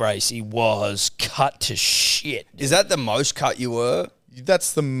of me, Bracey was cut to shit. Is that the most cut you were?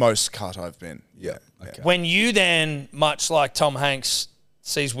 That's the most cut I've been. Yeah. Okay. When you then, much like Tom Hanks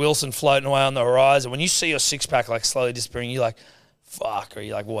sees Wilson floating away on the horizon, when you see your six pack like slowly disappearing, you're like, "Fuck," or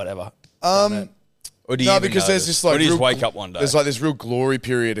you're like, "Whatever." Or do you No, even because there's notice? this like Or do you just real- wake up one day? There's like this real glory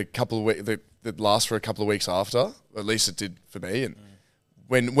period a couple of weeks that lasts for a couple of weeks after. At least it did for me. And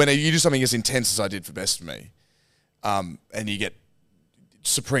when you do something as intense as I did for Best of Me, and you get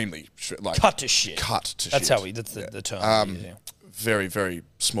supremely like Cut to shit. cut to That's shit. how we. That's the term. we're using. Very, very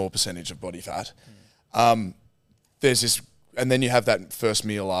small percentage of body fat. There's this, and then you have that first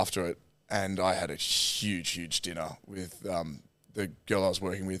meal after it, and I had a huge dinner with the girl I was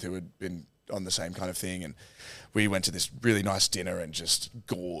working with who had been on the same kind of thing, and we went to this really nice dinner and just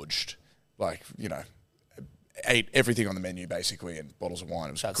gorged, like, ate everything on the menu basically, and bottles of wine.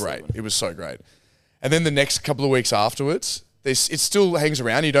 It was That's great. the one. It was so great. And then the next couple of weeks afterwards, it still hangs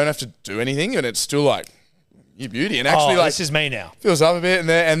around. You don't have to do anything, and it's still like, you beauty. And actually, like, this is me now. fills up a bit,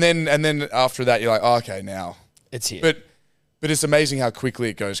 and then after that, you're like, oh, okay, now. It's here. But it's amazing how quickly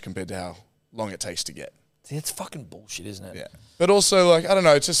it goes compared to how long it takes to get. See, it's fucking bullshit, isn't it? Yeah. But also, like, I don't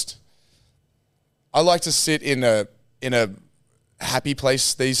know, it's just, I like to sit in a happy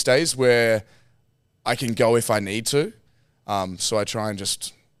place these days where I can go if I need to. So I try and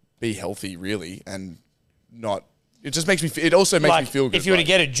just be healthy, really, and not. It just makes me. It also makes me feel good. If you were to like-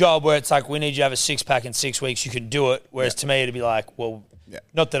 get a job where it's like, we need you to have a six pack in 6 weeks, you can do it. Whereas to me, it'd be like, well,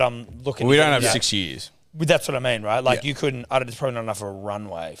 not that I'm looking. we to don't get have it. 6 years. But that's what I mean, right? Like, Yeah. you couldn't. There's probably not enough of a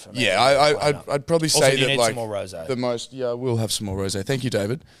runway for me. Yeah, I'd probably Also, say you that need like some more rosé. the most. Yeah, we'll have some more rosé. Thank you,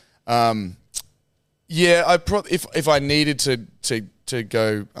 David. Yeah, if I needed to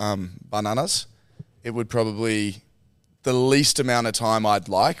go bananas, it would probably the least amount of time I'd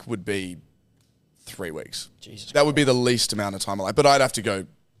like would be 3 weeks. Jesus that would be the least amount of time I like, but I'd have to go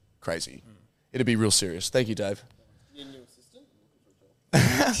crazy. It'd be real serious. Thank you, Dave.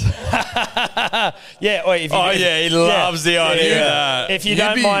 Yeah. Or if you he loves the idea of that. If you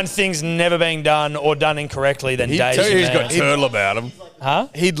don't mind things never being done or done incorrectly, then Dave's your He's man. got turtle about him. Huh?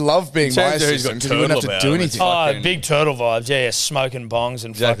 He'd love being my Turns out he's got assistant because he wouldn't have turtle to do about him. anything. Oh, Fucking- big turtle vibes. Yeah, smoking bongs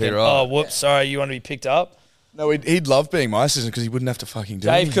and Exactly fucking. right. Oh, whoops. Sorry, you want to be picked up? No, he'd love being my assistant because he wouldn't have to fucking do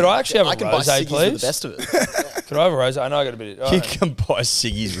Dave, anything. could I actually have I a can buy rosé, ciggies please? with the best of it. Could I have a rosé? I know I got a bit. He can buy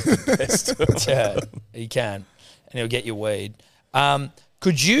ciggies with the best of them. Yeah, he can, and he'll get you weed.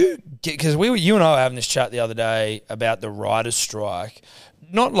 Could you? Because you and I were having this chat the other day about the writers' strike.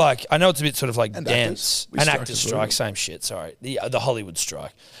 Not like I know it's a bit sort of like And dense, actors. We an strike actors' as strike, well. same shit. Sorry, the Hollywood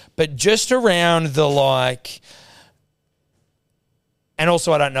strike, but just around the like. And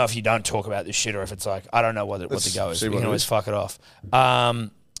also, I don't know if you don't talk about this shit or if it's like I don't know what the go is. see We what can it always is. fuck it off.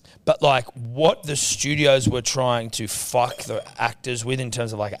 But like what the studios were trying to fuck the actors with in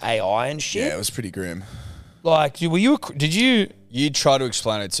terms of like AI and shit. Yeah, it was pretty grim. Like, did you? You'd try to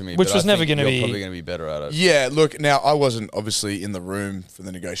explain it to me, Which but was I never think gonna you're be- probably going to be better at it. Yeah, look, now I wasn't obviously in the room for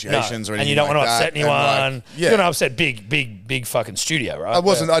the negotiations or anything and you don't like want to that, upset and, like, anyone. yeah. You don't want to upset big fucking studio, right? I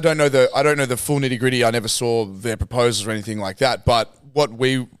wasn't. I don't know the full nitty gritty. I never saw their proposals or anything like that. But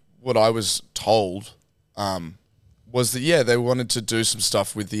what I was told was that they wanted to do some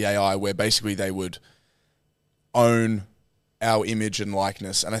stuff with the AI where basically they would own our image and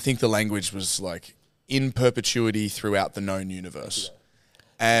likeness, and I think the language was like in perpetuity throughout the known universe.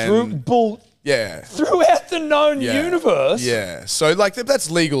 And yeah. Throughout the known Yeah. universe. Yeah, so like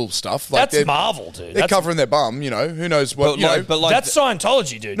that's legal stuff. Like That's Marvel, dude. They're That's, covering their bum. Who knows what? that's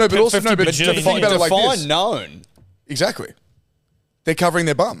Scientology, dude. No, but also- 50 no, but bajillion think about it years. like define this. known. Exactly. They're covering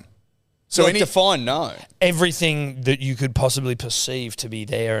their bum. So So define known. Everything that you could possibly perceive to be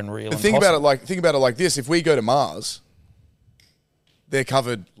there and real. But and think about it possible. like this: if we go to Mars, they're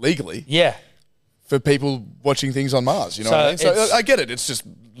covered legally Yeah. for people watching things on Mars. You know So what I mean? So it's- I get it. It's just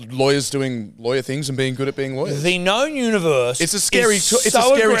lawyers doing lawyer things and being good at being lawyers. The known universe. It's a scary. Is It's a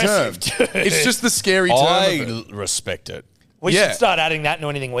so scary term. aggressive, dude. It's just the scary term. of it. respect it. We Yeah. should start adding that into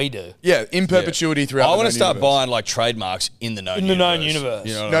anything we do. Yeah, in perpetuity throughout. I the want known to start universe. buying like trademarks in the known In the universe. known universe.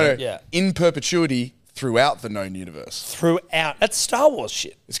 You know what No, I no, mean? Yeah. in perpetuity throughout the known universe. Throughout. That's Star Wars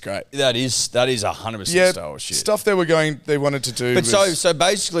shit. It's great. That is 100% Yeah, Star Wars shit. stuff they wanted to do. But was, so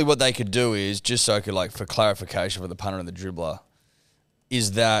basically what they could do is, just so I could like, for clarification for the punter and the dribbler,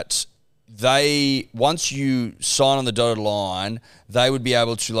 is that once you sign on the dotted line, they would be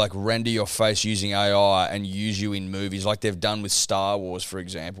able to like render your face using AI and use you in movies like they've done with Star Wars, for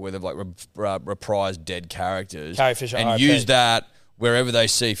example, where they've like reprised dead characters Carrie Fisher, and RIP. use that wherever they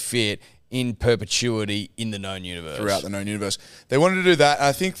see fit in perpetuity in the known universe. throughout the known universe. They wanted to do that.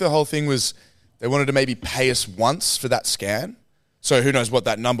 I think the whole thing was they wanted to maybe pay us once for that scan. So who knows what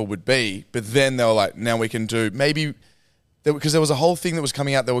that number would be. But then they were like, now we can do maybe... Because there was a whole thing that was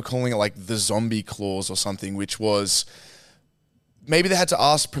coming out, they were calling it like the zombie clause or something, which was maybe they had to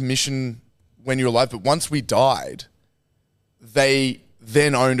ask permission when you were alive, but once we died, they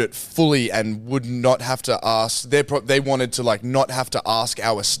then owned it fully and would not have to ask. They wanted to like not have to ask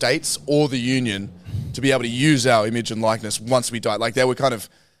our estates or the union to be able to use our image and likeness once we died. Like they were kind of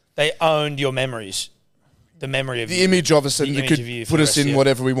They owned your memories. The memory of the you. image of us The and they image could of you for put the us rest in of your-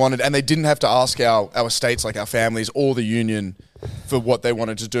 whatever we wanted, and they didn't have to ask our estates, like our families or the union, for what they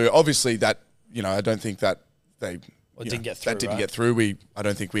wanted to do. Obviously, that I don't think that they didn't get through, That didn't right? get through. I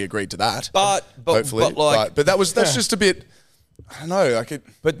don't think we agreed to that. But hopefully, like, but that's just a bit. I don't know. Like it.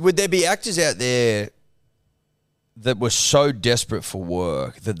 But would there be actors out there that were so desperate for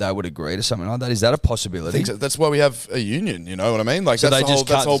work that they would agree to something like that? Is that a I possibility? think so. That's why we have a union. You know what I mean? Like So that's they the whole. just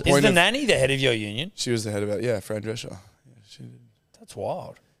That's the whole cut- Is point the of. nanny the head of your union? She was the head of it. Fran Drescher. That's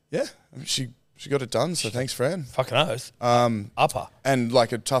wild. Yeah, I mean, she got it done. So thanks, Fran. Fucking oath. Upper. And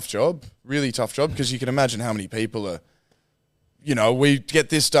like a tough job, really tough job, because you can imagine how many people are, we get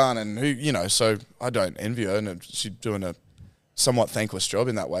this done and who, so I don't envy her, and she's doing a somewhat thankless job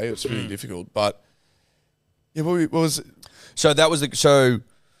in that way. It's really difficult, but yeah, what was So that was the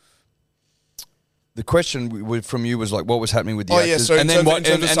question from you was like, what was happening with the actors? so in and then terms- in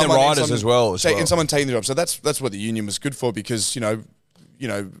terms of the someone- writers someone- as well. And someone taking the job. So that's what the union was good for, because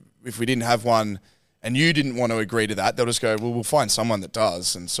if we didn't have one and you didn't want to agree to that, they'll just go, well, we'll find someone that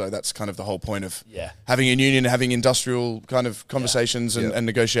does. And so that's kind of the whole point of having a union, having industrial kind of conversations and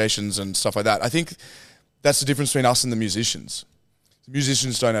negotiations and stuff like that. I think that's the difference between us and the musicians.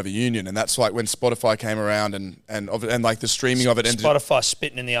 musicians don't have a union, and that's like when Spotify came around and like the streaming of it. And Spotify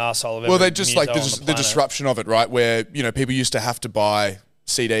spitting in the arsehole of every well, they just like muso the disruption of it, right? Where people used to have to buy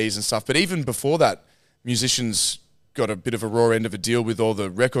CDs and stuff, but even before that, musicians got a bit of a raw end of a deal with all the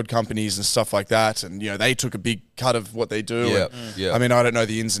record companies and stuff like that, and they took a big cut of what they do. Yeah. I mean, I don't know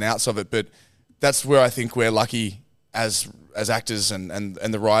the ins and outs of it, but that's where I think we're lucky as actors and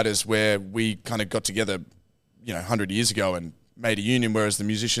the writers, where we kind of got together, 100 years ago and made a union, whereas the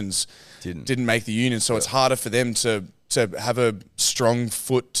musicians didn't make the union. So it's harder for them to have a strong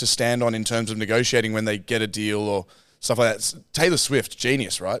foot to stand on in terms of negotiating when they get a deal or stuff like that. Taylor Swift,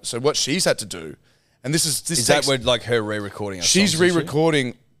 genius, right? So what she's had to do, and this is that where like her re-recording? She's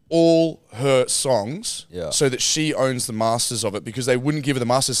re-recording all her songs, Yeah. so that she owns the masters of it, because they wouldn't give her the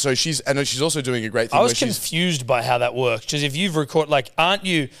masters. So she's also doing a great thing. I was confused by how that works, because if you've recorded, aren't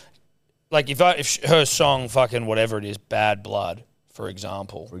you, if her song fucking whatever it is, Bad Blood, for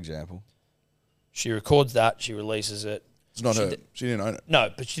example, she records that, she releases it. It's not her. She didn't own it. No,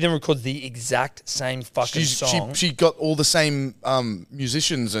 but she then records the exact same fucking song. She got all the same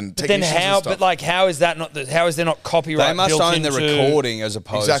musicians and but then technicians how? and stuff. But how is that not? How is there not copyright? They must built own the into recording as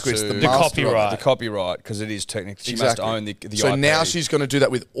opposed Exactly, it's to the the master of it. copyright. the copyright, because it is technically she Exactly. must own the So IP. now she's going to do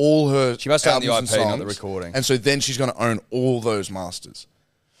that with all her. She must own the albums IP, and not the songs. recording. And so then she's going to own all those masters.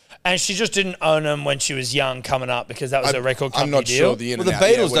 And she just didn't own them when she was young, coming up, because that was a record company I'm not deal. sure the Well, in the and out, Beatles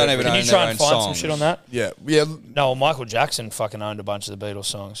yeah, don't whatever. even Can own you their try own and find some songs. shit on that? Yeah. No, well, Michael Jackson fucking owned a bunch of the Beatles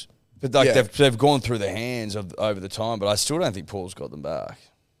songs. But like Yeah. they've gone through the hands of over the time, but I still don't think Paul's got them back.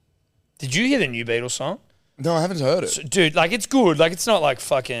 Did you hear the new Beatles song? No, I haven't heard it. So, dude, it's good. It's not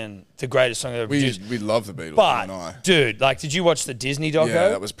fucking the greatest song ever produced. We love the Beatles, But, you and I. dude, did you watch the Disney doco? Yeah,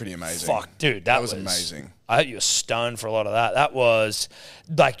 that was pretty amazing. Fuck, dude, that was amazing. I hope you were stoned for a lot of that. That was,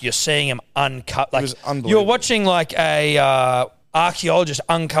 you're seeing him uncut. It was unbelievable. You're watching, a archaeologist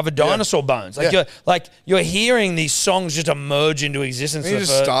uncover dinosaur bones. You're hearing these songs just emerge into existence. We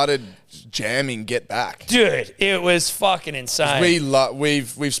just started jamming Get Back. Dude, it was fucking insane.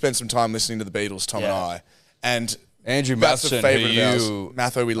 We've spent some time listening to the Beatles, Tom and I, and Andrew that's a Matheson, favourite who of ours. you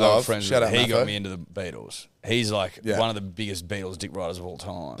Matho we are love. friends Shout with, out he Matho. got me into the Beatles. He's Yeah. one of the biggest Beatles dick writers of all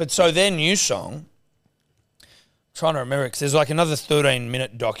time. But so their new song, I'm trying to remember, because there's another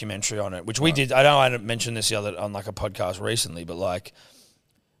 13-minute documentary on it, which we did. I know I mentioned this the other on a podcast recently, but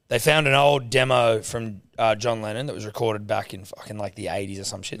they found an old demo from John Lennon that was recorded back in fucking the 80s or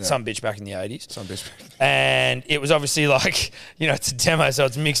some shit. Some bitch back in the 80s. Some bitch. And it was obviously it's a demo, so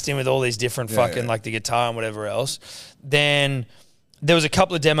it's mixed in with all these different fucking the guitar and whatever else. Then there was a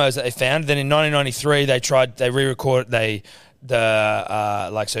couple of demos that they found. Then in 1993 they re-recorded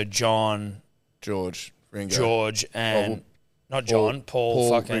so John, George, Ringo. George and not John, Paul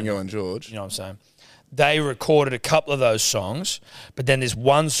fucking Ringo and George. You know what I'm saying? They recorded a couple of those songs, but then this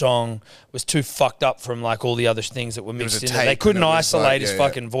one song was too fucked up from all the other things that were mixed a in. tape They couldn't and it was isolate yeah, his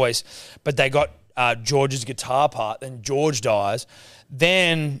fucking voice, but they got George's guitar part. Then George dies.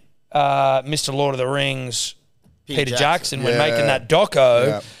 Then Mr. Lord of the Rings, Peter Jackson, when Yeah. making that doco,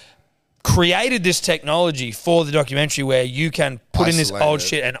 Yeah. created this technology for the documentary where you can put in this Isolate old it.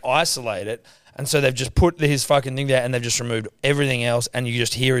 shit and isolate it. And so they've just put his fucking thing there and they've just removed everything else and you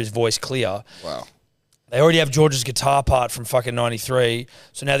just hear his voice clear. Wow. They already have George's guitar part from fucking 93,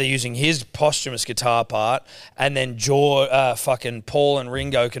 so now they're using his posthumous guitar part, and then fucking Paul and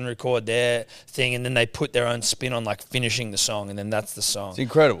Ringo can record their thing, and then they put their own spin on finishing the song, and then that's the song. It's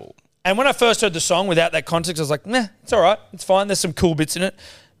incredible. And when I first heard the song without that context, I was like, meh, it's all right, it's fine, there's some cool bits in it.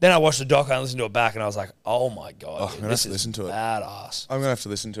 Then I watched the doc and I listened to it back, and I was like, oh my God, dude, I'm this gonna have to is listen to it. badass. I'm going to have to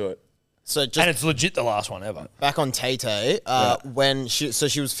listen to it. So just And it's legit the last one ever. back on Tay-Tay, when she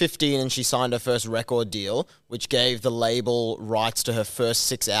was 15 and she signed her first record deal, which gave the label rights to her first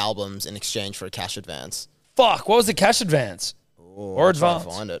 6 albums in exchange for a cash advance. Fuck, what was the cash advance? Or I'm trying advance? to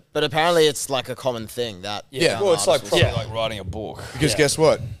find it, but apparently it's a common thing that Yeah. Well, it's artists will- probably like writing a book. Because guess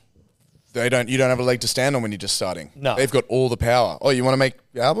what? You don't have a leg to stand on when you're just starting. No. They've got all the power. Oh, you want to make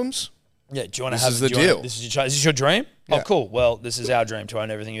albums? Yeah, do you want to This have is the do you wanna- deal. Is this your dream? Yeah. Oh, cool. Well, this is our dream to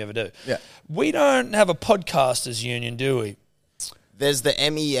own everything you ever do. Yeah. We don't have a podcasters union, do we? There's the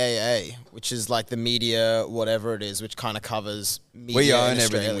MEAA, which is the media, whatever it is, which kind of covers media We in own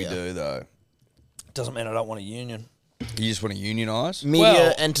everything we Australia. do, though. Doesn't mean I don't want a union. You just want to unionise? Media,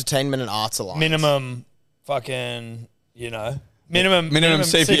 Well, Entertainment and Arts Alliance. Minimum fucking, minimum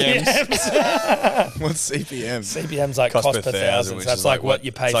CPMs. What's CPM? CPM's like cost per thousand. which That's is what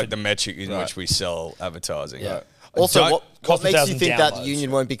you pay It's for. like the metric in which we sell advertising. Yeah. Right. Also, Don't- what cost makes you 1,000 think that the downloads.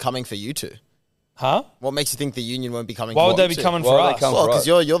 union won't be coming for you two? Huh? What makes you think the union won't be coming Why for would they you be two? coming Why for would they us? come Well, for because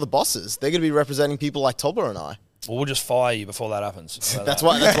us? you're the bosses. They're going to be representing people like Tobler and I. Well, we'll just fire you before that happens. That's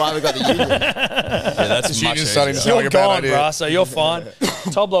why we got the union. Yeah, that's This much union's starting to easier. sound You're like a bad gone, idea. bruh, so you're fine.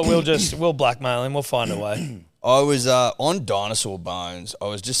 Tobler, we'll blackmail him. We'll find a way. I was on Dinosaur Bones. I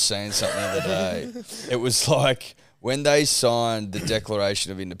was just saying something the other day. It was like when they signed the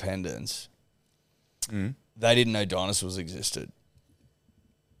Declaration of Independence, they didn't know dinosaurs existed.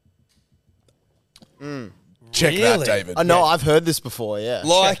 Check Really? that, David. I know, I've heard this before, yeah.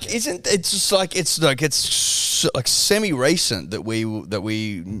 Like, it's like semi-recent that we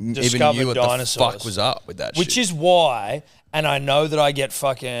even Discovered knew what dinosaurs. the fuck was up with that Which shit. is why, and I know that I get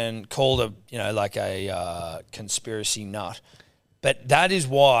fucking called a conspiracy nut, but that is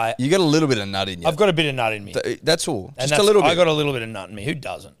why You got a little bit of nut in you. I've got a bit of nut in me. That's all. And Just a little bit. I got a little bit of nut in me. Who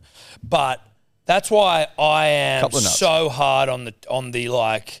doesn't? But that's why I am Couple of nuts. so hard on the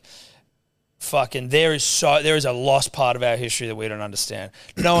like fucking there is a lost part of our history that we don't understand.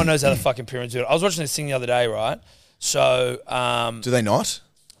 No one knows how the fucking pyramids do it. I was watching this thing the other day, right? So Do they not?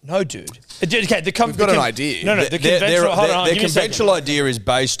 no, dude. Okay, We've got an idea. No, the conventional. Hold on, their give me a second. conventional idea is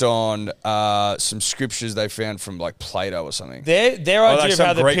based on some scriptures they found from like Plato or something. Their Or like idea of some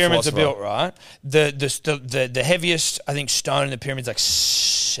how the Greek pyramids are philosopher. built, right? The heaviest, I think, stone in the pyramid's like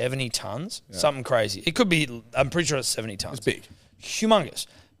 70 tons, something crazy. It could be. I'm pretty sure it's 70 tons. It's big. Humongous,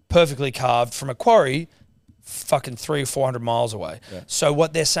 perfectly carved from a quarry, fucking 300 or 400 miles away. So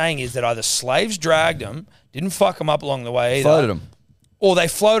what they're saying is that either slaves dragged them, didn't fuck them up along the way either, Floated them. or they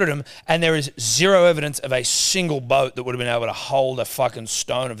floated them, and there is zero evidence of a single boat that would have been able to hold a fucking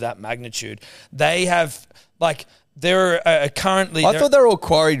stone of that magnitude. They have, like, there are currently... I thought they were all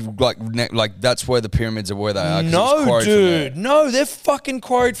quarried like that's where the pyramids are where they are. 'cause it's No, quarried from there. dude. No, they're fucking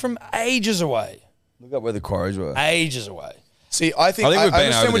quarried from ages away. Look up where the quarries were. Ages away. See, I think I think I we've been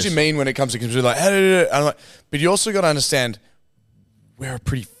understand over what you this. mean when it comes to conspiracy. Like, I'm like, but you also got to understand we're a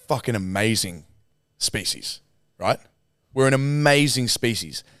pretty fucking amazing species, right? We're an amazing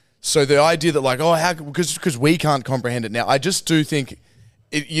species. So the idea that like, oh, how because we can't comprehend it now, I just do think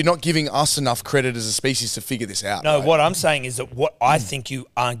you're not giving us enough credit as a species to figure this out. No, right? what I'm saying is that what I think you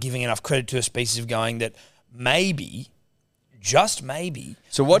aren't giving enough credit to a species of going that maybe, just maybe,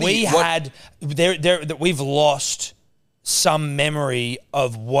 So what do we you- what- had that we've lost some memory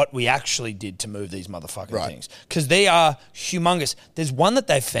of what we actually did to move these motherfucking Right. things, because they are humongous. There's one that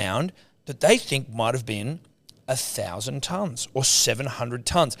they found that they think might have been 1,000 tons or 700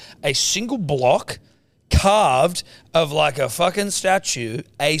 tons. A single block carved of like a fucking statue,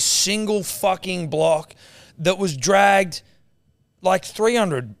 a single fucking block that was dragged like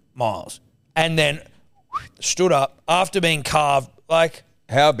 300 miles and then stood up after being carved like,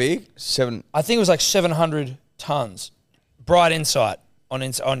 How big? 7. I think it was like 700 tons. Bright Insight on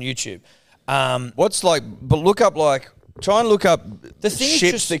YouTube. What's like? But look up like. Try and look up The thing is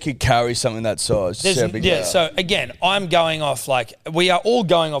ships just- that could carry something that size. See how big they are. So again, I'm going off like we are all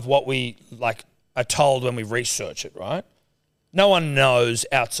going off what we like are told when we research it, right? No one knows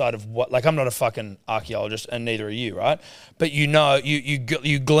outside of what. Like I'm not a fucking archaeologist, and neither are you, right? But you know,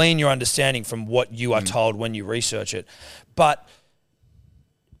 you glean your understanding from what you are told when you research it. But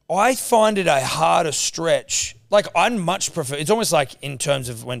I find it a harder stretch. Like, I'd much prefer, it's almost like in terms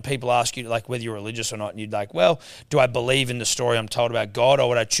of when people ask you, like, whether you're religious or not, and you'd like, well, do I believe in the story I'm told about God, or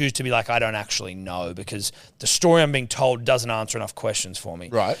would I choose to be like, I don't actually know, because the story I'm being told doesn't answer enough questions for me.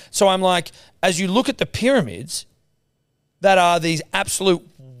 Right. So I'm like, as you look at the pyramids, that are these absolute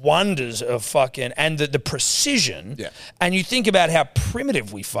wonders of fucking, and the precision, Yeah. and you think about how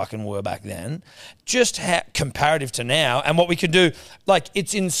primitive we fucking were back then, just how comparative to now, and what we could do, like,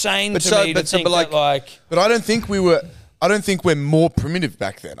 it's insane But to so- me but to so- think but like- that, like, But I don't think we're more primitive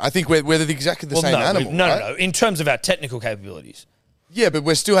back then. I think we're exactly the same animal. no, right? no, in terms of our technical capabilities. Yeah, but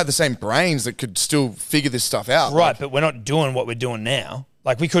we still had the same brains that could still figure this stuff out. Right, Like, but we're not doing what we're doing now.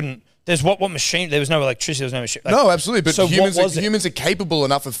 Like, we couldn't, there's what machine, there was no electricity, there was no machine. Like, no, absolutely. But so humans, what was it? humans are capable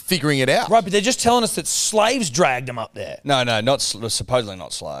enough of figuring it out. Right, but they're just telling us that slaves dragged them up there. No, not supposedly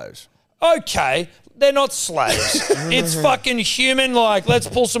not slaves. Okay, they're not slaves. It's fucking human, like, let's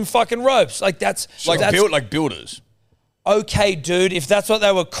pull some fucking ropes. Like, that's... Like builders. Okay, dude, if that's what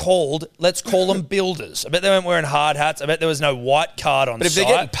they were called, let's call them builders. I bet they weren't wearing hard hats. I bet there was no white card on But if site.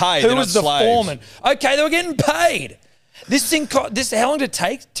 they're getting paid, who they're was not the slaves. foreman? Okay, they were getting paid. This thing, how long did it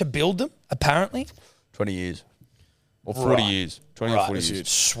take to build them, apparently? 20 years. Or 40 Right. years. 20 or Right. 40 years.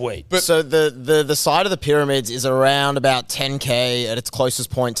 Sweet. So the side of the pyramids is around about 10K at its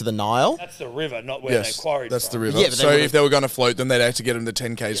closest point to the Nile. That's the river, not where Yes, they quarried that's from. the river. Yeah, but they so would've- if they were going to float them, they'd have to get them to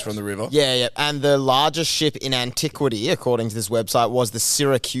 10 k's from the river. Yeah, yeah. And the largest ship in antiquity, according to this website, was the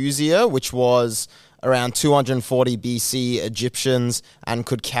Syracusia, which was around 240 BC Egyptians and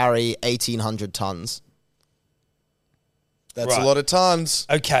could carry 1,800 tons. That's Right. a lot of tons.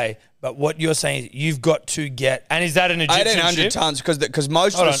 Okay, but what you're saying is you've got to get, and is that an Egyptian 1,800 ship? tons because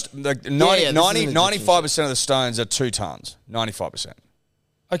most Hold of the this is an Egyptian 95% of the stones are 2 tons. 95%.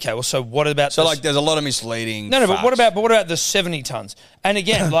 Okay, well, so what about So this- like, there's a lot of misleading. No, but what facts. about the 70 tons? And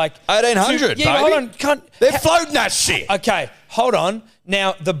again, like 1,800, Yeah, baby. hold on, can't, They're floating that shit. Okay, hold on.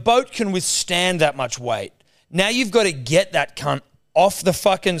 Now the boat can withstand that much weight. Now you've got to get that cunt off the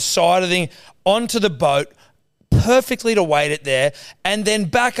fucking side of the thing onto the boat perfectly to weight it there, and then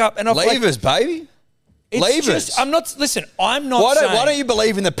back up and off. Levers, baby. It's Levers. just, I'm not. Listen, I'm not. Why saying, don't you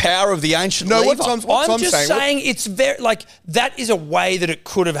believe in the power of the ancient No, lever? I'm just saying it's very like that is a way that it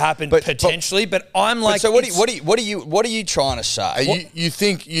could have happened potentially, but I'm like. so what are you trying to say? You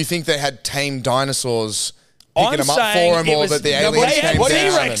think they had tame dinosaurs picking I'm them up saying for him, it or was, that the no, aliens they had came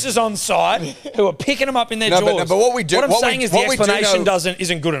down? T-Rexes on site who are picking them up in their No, jaws. but what we do- What I'm what we- saying is the what we do explanation know-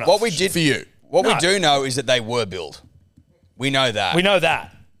 isn't good enough. What we did For you. What we No. do know is that they were built. We know that. We know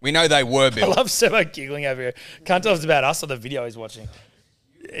that. We know they were I built. love Sebo giggling over here. Can't tell if it's about us or the video he's watching.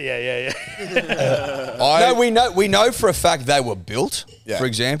 Yeah. No, we know for a fact they were built. Yeah. For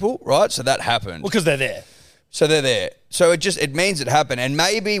example, right? So that happened. Well, because they're there. So they're there. So it means it happened, and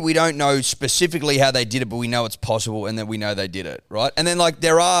maybe we don't know specifically how they did it, but we know it's possible, and then we know they did it, right? And then like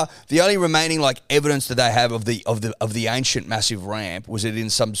there are the only remaining like evidence that they have of the ancient massive ramp was it in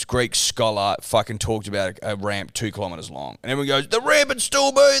some Greek scholar fucking talked about a ramp 2 kilometers long, and everyone goes the ramp would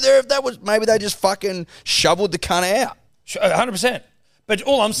still be there if that was maybe they just fucking shoveled the cunt out. 100%. But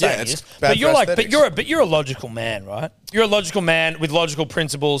all I'm saying it's is, bad but you're for like, aesthetics. but you're a logical man, right? You're a logical man with logical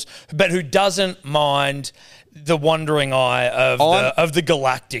principles, but who doesn't mind the wandering eye of the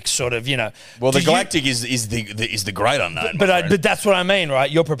galactic sort of, you know. Well, the Do you- galactic is the great unknown. But that's what I mean, right?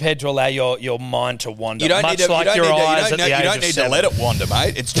 You're prepared to allow your mind to wander, You don't much need to, like you don't your need to, eyes you at don't, the know- age you don't of need 7. to let it wander,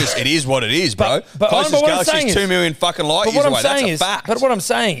 mate. It's just it is what it is, bro. But Closest what I'm saying galaxy's is- 2 million fucking light But years what I'm away. saying That's is, a fact. but what I'm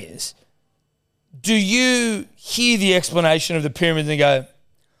saying is, do you hear the explanation of the pyramids and go,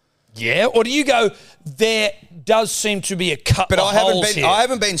 yeah, or do you go, there does seem to be a cut? But I here.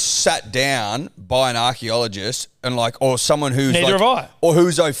 haven't been sat down by an archaeologist and or someone who's Neither have I. or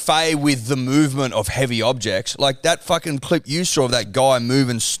who's au fait with the movement of heavy objects. Like that fucking clip you saw of that guy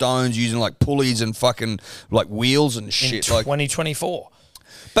moving stones using like pulleys and fucking like wheels and in shit. Like, 2024.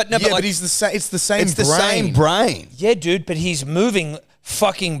 but no, Yeah, but, like, but he's the same. It's the same. it's the brain. same brain. Yeah, dude, but he's moving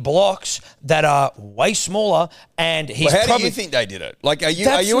fucking blocks that are way smaller, and he's Well, how probably. do you think they did it? Like, are you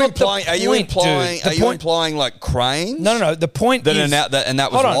That's not the implying? Are you point, implying? dude. The Are you point- implying like cranes? No. The point That is, and that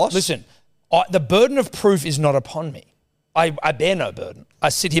was hold on, lost? listen, the burden of proof is not upon me. I bear no burden. I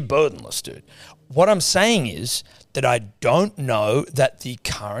sit here burdenless, dude. What I'm saying is that I don't know that the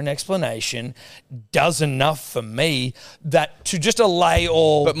current explanation does enough for me that to just allay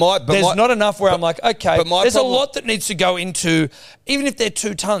all. There's not enough where I'm like, okay, but my there's problem- a lot that needs to go into, even if they're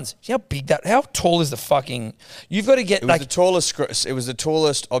 2 tons. See how big how tall is the fucking? You've got to get It was the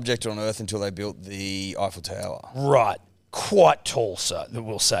tallest object on Earth until they built the Eiffel Tower. right, quite tall, so that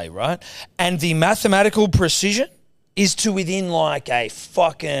we'll say, right, and the mathematical precision is to within like a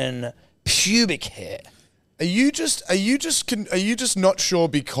fucking pubic hair. Are you just not sure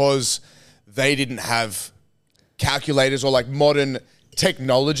because they didn't have calculators or like modern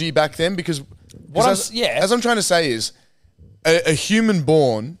technology back then? Because as I'm trying to say is a human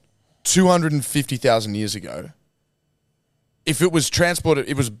born 250,000 years ago, if it was transported,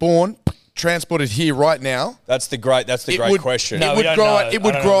 it was born, transported here right now. That's the great question. No, It we would don't grow know. up. It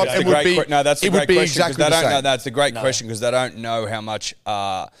would I don't grow know up. if It that's would be. that's the It would great be question exactly because the they don't know. same. That's the great question because they don't know how much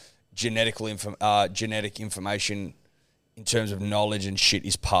genetic information in terms of knowledge and shit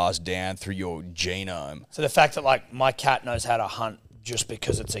is passed down through your genome. So the fact that like my cat knows how to hunt just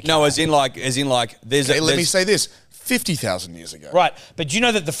because it's a cat. No, as in like there's. Okay, let me say this: 50,000 years ago. Right, but do you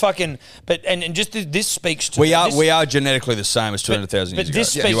know that the fucking and just this speaks to we this, are genetically the same as 200,000 years But ago. this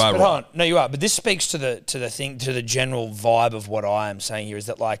speaks. you are But right. hold on, no, you are. But this speaks to the general vibe of what I am saying here is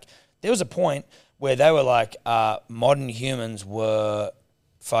that like there was a point where they were like modern humans were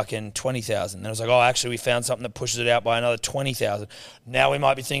fucking 20,000. And it was like, oh, actually, we found something that pushes it out by another 20,000. Now we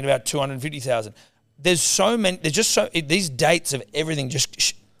might be thinking about 250,000. There's so many. There's just these dates of everything.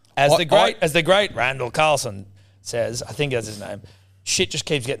 Just as the great Randall Carlson says, I think that's his name. Shit just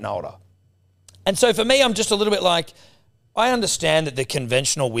keeps getting older. And so for me, I'm just a little bit like, I understand that the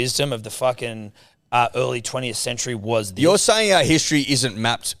conventional wisdom of the fucking early 20th century was this. You're saying our history isn't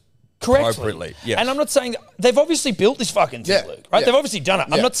mapped correctly. appropriately. Yes. And I'm not saying they've obviously built this fucking thing, Yeah, Luke. Right? yeah. They've obviously done it.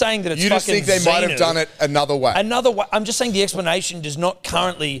 I'm Yeah. not saying that it's You just fucking think they might have Xenu. done it another way. Another way. I'm just saying the explanation does not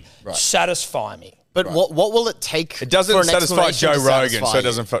currently Right. satisfy me. But what will it take? It doesn't for an satisfy explanation Joe to Rogan, satisfy so it you?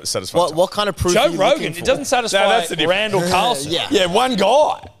 doesn't satisfy. What kind of proof? Joe are you Rogan, looking it for? doesn't satisfy that's the difference. Randall Carlson. Yeah. Yeah, one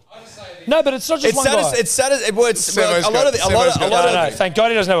guy. No, but it's not just one guy. It's a lot of Semo's got- No, thank God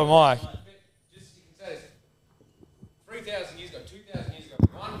he doesn't have a mic. Just you can say this. 3,000 years ago, 2,000 years ago,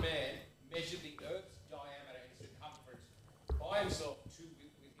 one man measured the Earth's diameter and circumference by himself within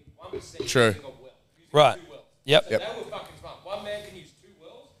 1% True. using a well. Using Right. 2 wells. Yep. So they were fucking smart. One man can use 2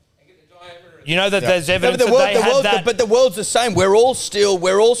 wells and get the diameter of You know that there's No, evidence but that they had that. but the world's the same. We're all still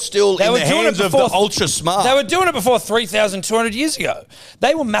They in were the doing it hands of the before- ultra smart. They were doing it before 3,200 years ago.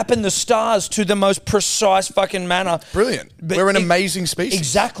 They were mapping the stars to the most precise fucking manner. Brilliant. But We're an it- amazing species.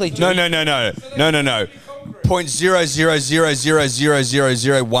 Exactly, dude. No.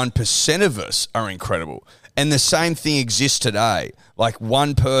 0.0000001% of us are incredible. And the same thing exists today. Like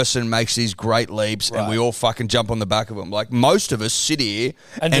one person makes these great leaps and we all fucking jump on the back of them. Like most of us sit here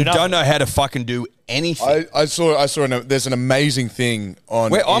And and, do don't nothing. know how to fucking do anything. I saw. There's an amazing thing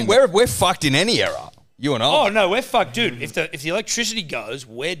on. We're fucked in any era. You and I. Oh, no, we're fucked, dude. If the electricity goes,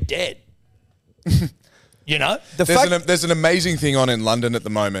 we're dead. You know? There's an amazing thing on in London at the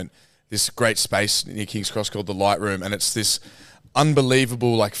moment. This great space near King's Cross called the Light Room, and it's this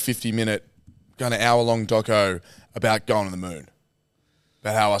unbelievable 50-minute, kind of hour-long doco about going to the moon,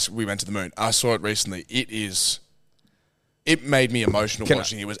 about how we went to the moon. I saw it recently. It made me emotional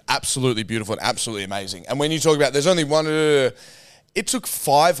watching it. It was absolutely beautiful and absolutely amazing. And when you talk about, there's only one. It took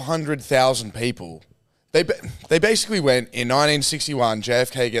 500,000 people. They basically went in 1961.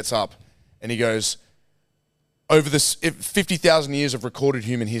 JFK gets up and he goes, over this 50,000 years of recorded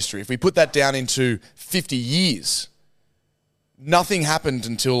human history, if we put that down into 50 years, nothing happened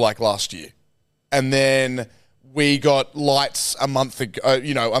until last year. And then we got lights a month ago, and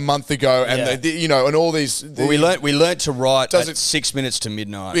and all these. Well, we learnt to write Does at it- 6 minutes to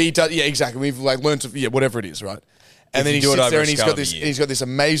midnight. Yeah, exactly. We've learned to whatever it is, right? And then you he do it sits over there a and he's scale got of a this. year. He's got this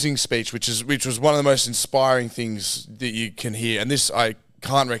amazing speech, which was one of the most inspiring things that you can hear. And this I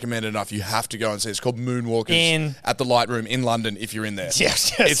can't recommend it enough. You have to go and see. It's called Moonwalkers at the Light Room in London. If you're in there,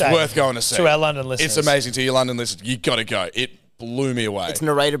 Yes, it's worth going to see. To our London listeners. It's amazing. To your London listeners, you got to go. It blew me away. It's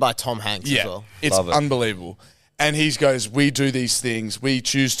narrated by Tom Hanks as well. It's unbelievable. And he goes, we do these things. We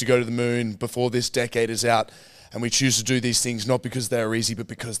choose to go to the moon before this decade is out. And we choose to do these things not because they are easy, but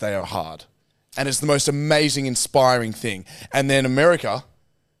because they are hard. And it's the most amazing, inspiring thing. And then America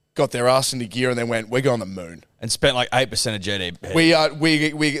got their ass into gear and they went, we're going to the moon. And spent 8% of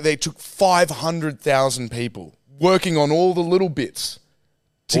GDP. They took 500,000 people working on all the little bits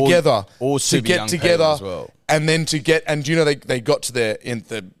together all to super get young together people as well. and then they got to there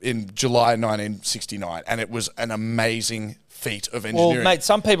in July 1969 and it was an amazing feat of engineering. Well, mate,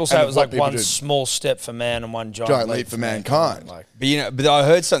 some people say And it was what like people one did. small step for man and one giant leap for mankind. But I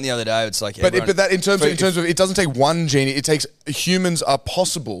heard something the other day. It's like, But that in terms of it doesn't take one genie. It takes humans are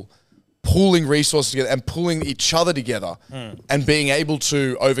possible pooling resources together and pulling each other together and being able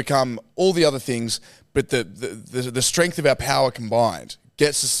to overcome all the other things. But the strength of our power combined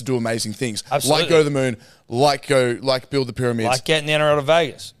gets us to do amazing things. Absolutely. Like go to the moon, like build the pyramids, Like getting the NRL to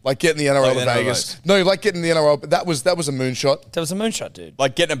Vegas. like getting the NRL Like to the NRL Vegas. No, like getting the NRL. But that was a moonshot. That was a moonshot, dude.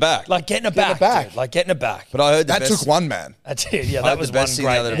 like getting it back. Like getting it Getting back, it back. dude. Like getting it back. But I heard That took one man, That's it. Yeah, I that heard was the one best thing the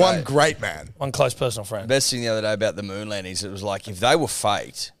great other man. day. one great man. One close personal friend. Best thing the other day about the moon landings, it was like if they were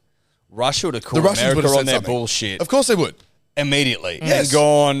faked, Russia would have called The Russians America would have on said their something. bullshit Of course they would. immediately Yes. and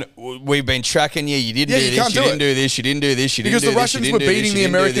gone, we've been tracking you, you didn't Yeah, do you this, can't you do didn't it. do this, you didn't do this, you didn't Because do the this, Russians you were didn't do beating this, the you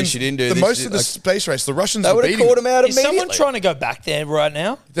didn't do Americans. this, you didn't do The this. most of the Like, space race, the Russians they were would have beating called them. them out Is immediately. someone trying to go back there right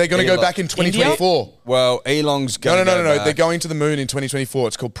now? They're going to go Elon. back in 2024. Well, Elon's going No, to go no. back. They're going to the moon in 2024.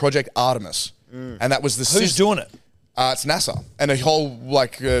 It's called Project Artemis, and that was the Who's doing it? It's NASA, and a whole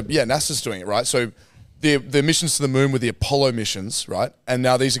NASA's doing it, right? So the missions to the moon were the Apollo missions, right? And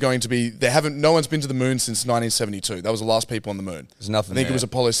now these are going to be. No one's been to the moon since 1972. That was the last people on the moon. There's nothing I think there. it was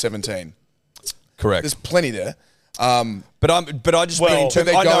Apollo 17. Correct. There's plenty there. But I just Well, mean in terms.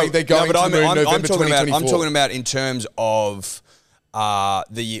 they're I know, going- they're going no, but to the moon I'm November talking about. I'm 2024. talking about in terms of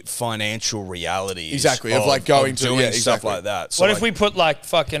the financial realities. Exactly, of going to- doing yeah, stuff exactly. like that. So What like, if we put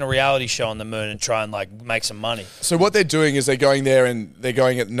fucking a reality show on the moon and try and make some money? So what they're doing is they're going there, and they're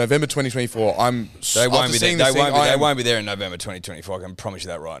going at November 2024. They won't be there. They won't be. be there in November 2024. I can promise you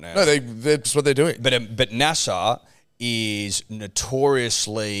that right now. No, that's what they're doing. But NASA is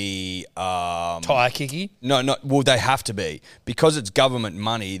notoriously Tire kicky? well, they have to be because it's government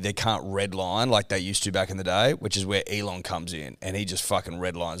money. They can't redline like they used to back in the day, which is where Elon comes in, and he just fucking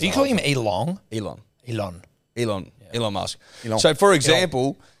redlines. Do you call him Elon? Elon Musk. Elon. So, for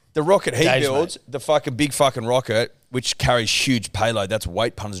example, the rocket he Dave's builds, the fucking big fucking rocket, which carries huge payload. That's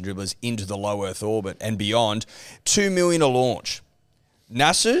weight punters and dribblers into the low Earth orbit and beyond. $2 million a launch.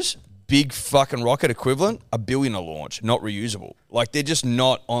 NASA's big fucking rocket equivalent, $1 billion a launch, not reusable. Like, they're just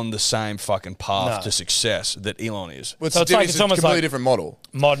not on the same fucking path to success that Elon is. Well, it's, So a, it's like- it's it's a almost completely like- different model.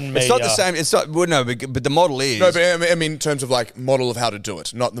 Modern media. It's not the same. It's not. Well, no, but the model is. No, but I mean in terms of like model of how to do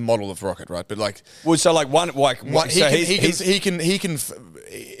it, not the model of rocket, right? But like, well, so like one, so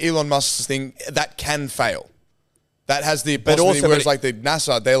Elon Musk's thing that can fail. That has the But possibility. also- Whereas but like the NASA,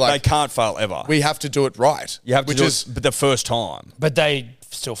 they're they like, can't fail ever. we have to do it right. You have to which do is it, but the first time. But they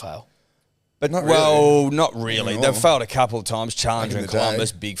still fail. But Not well, really. not really. No. They've failed a couple of times. Challenger Back in and the day.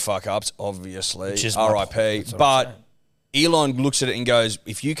 Columbus, big fuck ups, obviously. Which is RIP. that's what I'm But Elon looks at it and goes,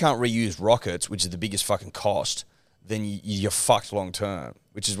 if you can't reuse rockets, which is the biggest fucking cost, then you're fucked long term.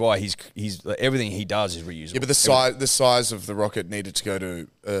 Which is why he's everything he does is reusable. yeah, but the size of the rocket needed to go to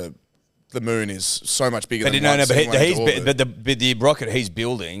the moon is so much bigger. But than no, one but going to orbit. but the rocket he's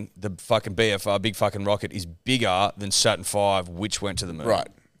building, the fucking BFR, big fucking rocket, is bigger than Saturn V, which went to the moon. Right.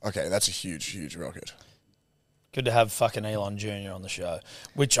 Okay, that's a huge rocket. Good to have fucking Elon Jr. on the show,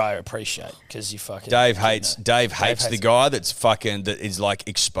 which I appreciate because you fucking Dave hates the hates guy that is like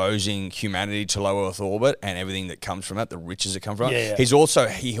exposing humanity to low Earth orbit and everything that comes from it, the riches that come from it. Yeah.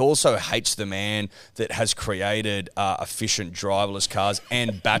 He also hates the man that has created efficient driverless cars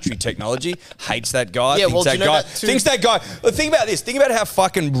and battery technology. Hates that guy. Yeah, thinks well, do that you know guy that too- thinks that guy. Think about this. Think about how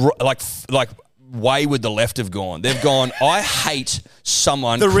fucking like wayward the left have gone. They've gone, I hate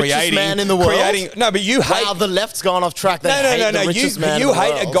someone The creating richest man in the world? No, but you hate Wow, the left's gone off track. They hate the richest man in You the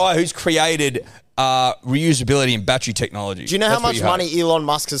hate world. a guy who's created reusability in battery technology. Do you know how That's what much you hate. money Elon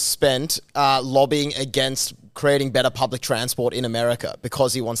Musk has spent lobbying against creating better public transport in America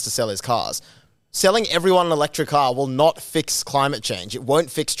because he wants to sell his cars? Selling everyone an electric car will not fix climate change. It won't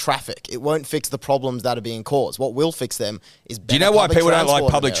fix traffic. It won't fix the problems that are being caused. What will fix them is better Do you know why public people don't like transport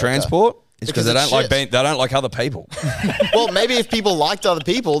in public America. transport? It's because they it's don't like shit. they don't like other people. Well, maybe if people liked other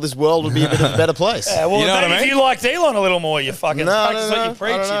people, this world would be a bit of a better place. Yeah, well, You know what maybe I mean? if you liked Elon a little more, you fucking No, practice no, what no, you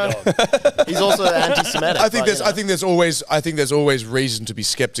preach, I you don't dog. He's also anti-Semitic. I think but, you know. I think there's always reason to be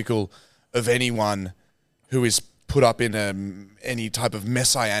skeptical of anyone who is put up in any type of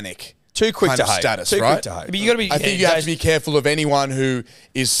messianic Too quick kind to of hate. status, Too right? quick to hate. But you got to be. I think you have to be careful of anyone who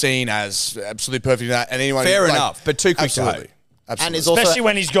is seen as absolutely perfect in that, and anyone Fair like, enough, but too quick to absolutely, hate. absolutely. And it's also Especially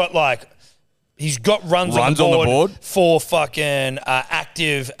when he's got like. He's got runs on the board for fucking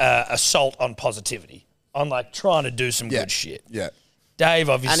active assault on positivity. On like trying to do some good shit. Yeah. Dave,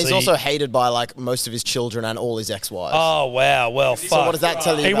 obviously. and he's also hated by like most of his children and all his ex-wives. Oh, wow. Well, fuck. So what does that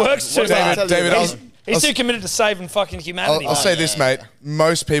tell you? He about- works what too does that hard. tell you David, about- He's too committed to saving fucking humanity. I'll mate. say this, mate.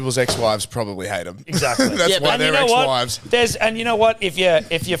 Most people's ex-wives probably hate him. Exactly. That's Yeah, why but they're you know what? ex-wives. And you know what? If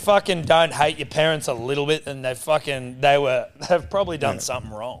you fucking don't hate your parents a little bit, then they've probably done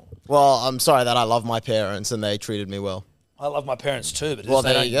something wrong. Well, I'm sorry that I love my parents and they treated me well. I love my parents too, but Well, they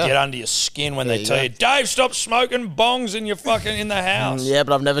there don't you go. get under your skin when There they you tell go. you, Dave, stop smoking bongs in your fucking in the house. Yeah,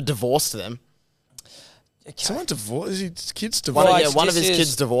 but I've never divorced them. Someone divorced his kids One, divorced. Like, one of this his is-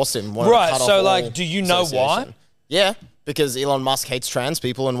 kids divorced him. wanted to Right, cut so, off like, all do you know why? association. Yeah, because Elon Musk hates trans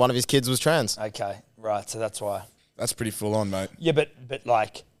people and one of his kids was trans. Okay, right, so that's why. That's pretty full on, mate. Yeah, but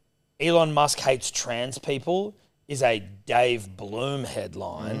like, Elon Musk hates trans people is a Dave Bloom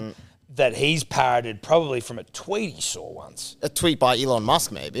headline that he's parroted probably from a tweet he saw once. A tweet by Elon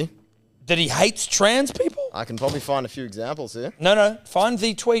Musk, maybe. That he hates trans people? I can probably find a few examples here. No, find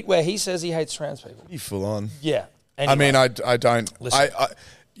the tweet where he says he hates trans people. Pretty full on. Yeah. I mean, I don't. Listen.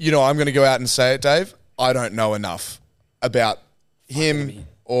 I'm going to go out and say it, Dave. I don't know enough about him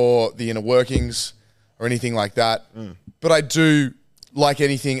or the inner workings or anything like that. But I do, like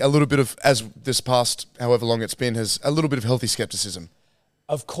anything, a little bit of, as this past however long it's been, has a little bit of healthy skepticism.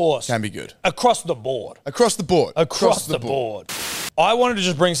 Of course. Can be good. Across the board. Across the board. Across the board. I wanted to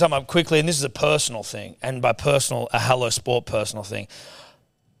just bring something up quickly, and this is a personal thing, and by personal, a Hello Sport personal thing.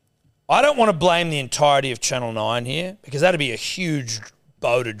 I don't want to blame the entirety of Channel 9 here, because that'd be a huge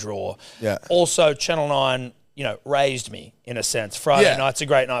bow to draw. Yeah. Also, Channel 9, raised me, in a sense. Friday night's a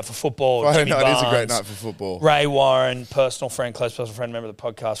great night for football. Friday Jimmy night is a great Barnes, night for football. Ray Warren, personal friend, close personal friend, member of the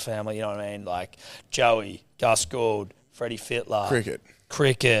podcast family, you know what I mean? Like Joey, Gus Gould, Freddie Fitler.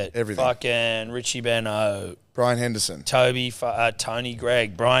 Cricket. Everything. Fucking Richie Beno. Brian Henderson. Tony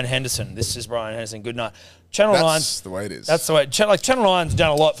Gregg. Brian Henderson. This is Brian Henderson. Good night. Channel 9. That's the way it is. That's the way. Channel 9's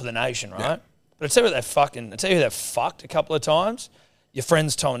done a lot for the nation, right? Yeah. But I tell you who they've fucked a couple of times. Your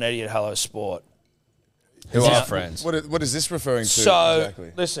friends Tom and Eddie at Hello Sport. Who are friends? What is this referring to So,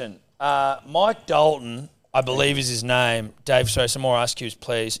 exactly? listen, Mike Dalton, I believe is his name. Dave, sorry, some more ice cubes,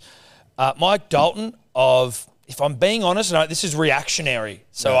 please. Mike Dalton of if I'm being honest, no, this is reactionary.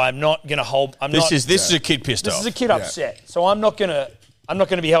 So I'm not going to hold. This is a kid pissed This off. is a kid upset. So I'm not going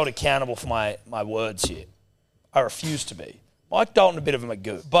to be held accountable for my words here. I refuse to be. Mike Dalton, a bit of a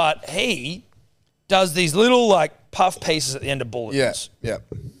magoo, but he does these little like puff pieces at the end of bulletins. Yeah.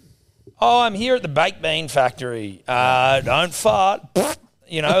 Oh, I'm here at the baked bean factory. Don't fart.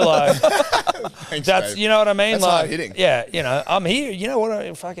 You know, like Thanks, that's Dave. you know what I mean. That's like, hard hitting. yeah, you know, I'm here. You know what?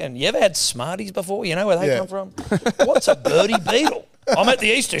 You ever had Smarties before? You know where they Yeah. come from? What's a birdie beetle? I'm at the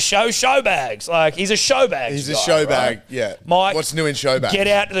Easter show bags. Like he's a show bags. He's a guy, show bag. right? Yeah. Mike, what's new in show bags? Get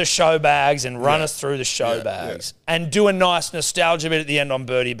out to the show bags and run Yeah. us through the show Yeah, bags and do a nice nostalgia bit at the end on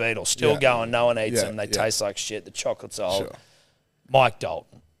birdie beetle. Still Yeah. going. No one eats Yeah, them. They yeah. taste like shit. The chocolate's old. Sure. Mike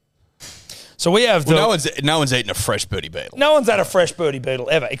Dalton. So we have Well, no one's eating a fresh birdie beetle. no one's had a fresh birdie beetle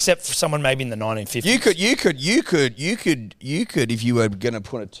ever, except for someone maybe in the 1950s. You could, if you were going to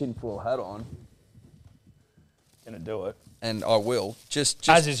put a tinfoil hat on, Gonna do it. and I will, just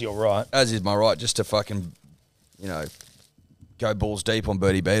As is your right. as is my right, just to fucking, go balls deep on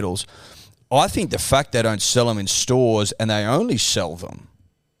birdie beetles. I think the fact they don't sell them in stores and they only sell them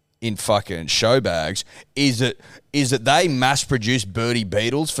in fucking show bags is that they mass produce birdie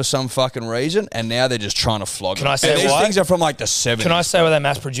beetles for some fucking reason, and now they're just trying to flog Can them. I say and these why? things are from like the 70s. Can I say where they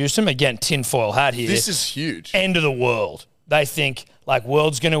mass produced them? Again, tinfoil hat here. This is huge. End of the world. They think, like,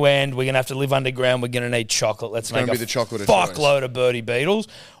 world's going to end. We're going to have to live underground. We're going to need chocolate. Let's make gonna a be the chocolate of choice. fuckload of birdie beetles.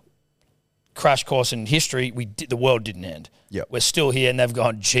 Crash course in history, the world didn't end. Yep. We're still here, and they've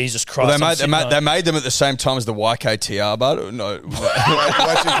gone, Jesus Christ. Well, I'm they sitting on- made them at the same time as the YKTR, but no.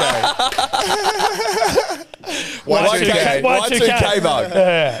 Y2K. Y2K bug.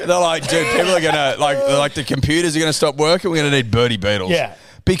 They're like, dude, people are gonna like the computers are gonna stop working. We're gonna need birdie beetles. Yeah.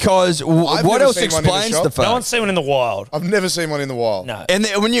 Because what never else seen one in the explains shop. the fact? No one's seen one in the wild. I've never seen one in the wild. No. And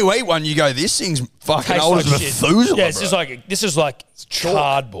then when you eat one, you go, "This thing's fucking Tastes old like as shit. Methuselah." Yeah, bro. this is like chalk.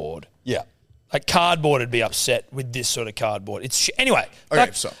 cardboard. Yeah. Like cardboard would be upset with this sort of cardboard. Anyway.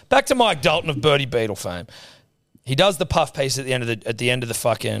 Okay, back to Mike Dalton of Birdie Beetle fame. He does the puff piece at the end of the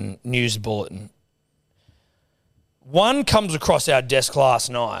fucking news bulletin. One comes across our desk last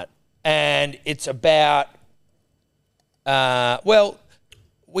night, and it's about.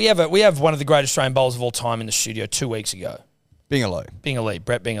 We have one of the great Australian bowlers of all time in the studio 2 weeks ago. Bingaloo.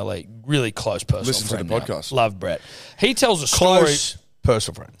 Brett Bingaloo, really close personal Listen to friend the now. podcast. Love Brett. He tells a story. Close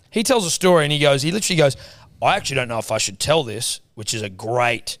personal friend. He tells a story and he literally goes, I actually don't know if I should tell this, which is a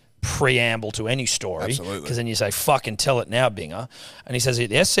great preamble to any story. Absolutely. Because then you say, fucking tell it now, Binger. And he says, at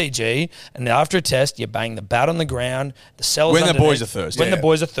the SCG, and after a test, you bang the bat on the ground, the cellar's When the underneath. boys are thirsty. When the Yeah.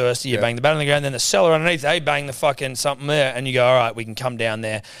 boys are thirsty, you Yeah. bang the bat on the ground, then the cellar underneath, they bang the fucking something there, and you go, all right, we can come down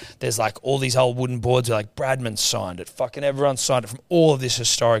there. There's like all these old wooden boards, like Bradman signed it, fucking everyone signed it from all of these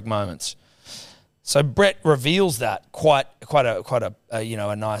historic moments. So Brett reveals that quite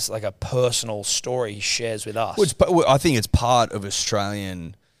a nice, like a personal story he shares with us. I think it's part of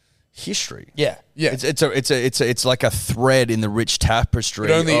Australian history. Yeah. Yeah. It's like a thread in the rich tapestry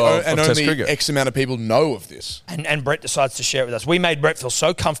But only of Test only cricket. X amount of people know of this. And Brett decides to share it with us. We made Brett feel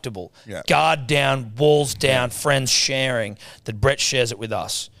so comfortable, Yeah. guard down, walls down, friends sharing, that Brett shares it with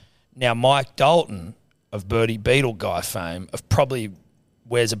us. Now, Mike Dalton of Birdie Beetle guy fame, of probably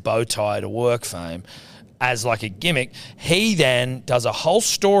wears a bow tie to work fame, as like a gimmick, he then does a whole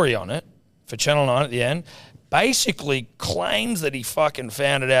story on it for Channel 9 at the end, basically claims that he fucking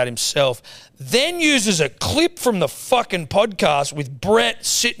found it out himself, then uses a clip from the fucking podcast with Brett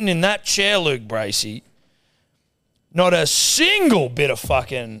sitting in that chair, Luke Bracey. Not a single bit of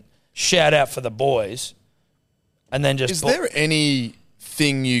fucking shout out for the boys. And then just... Is there anything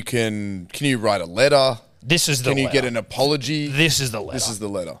can you write a letter? This is the Can you letter. get an apology? This is the letter. This is the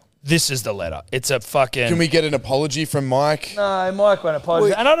letter. This is the letter. It's a fucking... Can we get an apology from Mike? No, Mike won't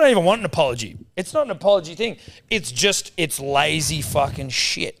apologize. And I don't even want an apology. It's not an apology thing. It's just, it's lazy fucking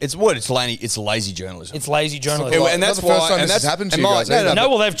shit. It's lazy journalism. It's lazy journalism. And that's not the first why- time and this has that's- happened to and you Mike- guys. no, either. No,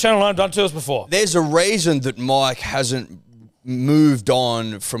 well, they've Channel 9 done to us before. There's a reason that Mike hasn't moved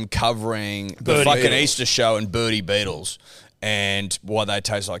on from covering the Birdie fucking Beetles. Easter show and Birdie Beetles and why they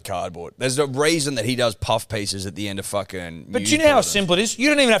taste like cardboard. There's a reason that he does puff pieces at the end of fucking But news you know how bulletins. simple it is? You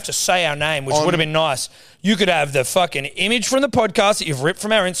don't even have to say our name, which would have been nice. You could have the fucking image from the podcast that you've ripped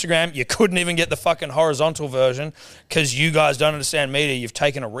from our Instagram. You couldn't even get the fucking horizontal version because you guys don't understand media. You've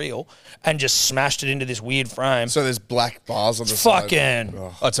taken a reel and just smashed it into this weird frame. So there's black bars on the side. Fucking...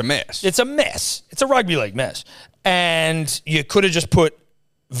 Oh, it's a mess. It's a mess. It's a rugby league mess. And you could have just put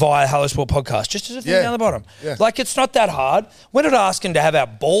via Hello Sport Podcast, just as a thing Yeah. down the bottom. Yeah. Like, it's not that hard. We're not asking to have our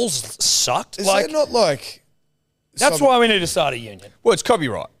balls sucked. Is like, that not like... that's why we need to start a union. Well, it's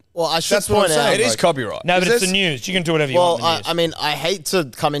copyright. Well, I should That's what I'm point out. saying. It is Like- copyright. No, but Is it's this- the news. You can do whatever you Well, want. I mean, I hate to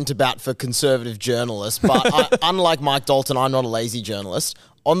come into bat for conservative journalists, but unlike Mike Dalton, I'm not a lazy journalist.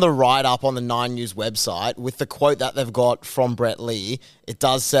 On the write-up on the 9 News website, with the quote that they've got from Brett Lee, it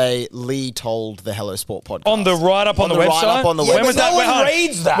does say Lee told the Hello Sport podcast. On the write-up on the website? write-up on the When website. was that? no one hold on.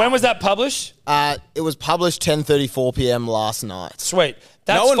 reads that. When was that published? It was published 10:34 p.m. last night. Sweet.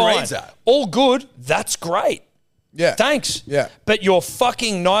 That's No one fine. reads that. All good. That's great. Yeah. Thanks. Yeah. But your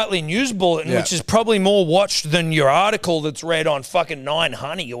fucking nightly news bulletin, Yeah. which is probably more watched than your article that's read on fucking 9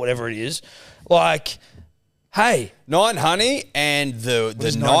 Honey or whatever it is, like, hey, 9 Honey and the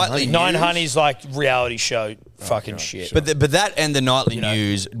is 9 nightly Honey? news. 9 Honey's like reality show fucking shit. But that and the nightly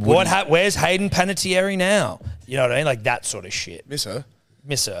news. Where's Hayden Panettiere now? You know what I mean? Like that sort of shit. Miss her.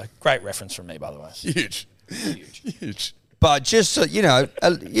 Miss her. Great reference from me, by the way. Huge. Huge. But just so you know,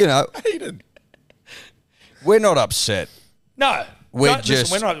 Hayden. we're not upset. No. We're Listen,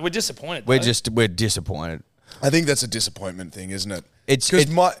 just- we're disappointed. We're though. we're disappointed. I think that's a disappointment thing, isn't it? It 'Cause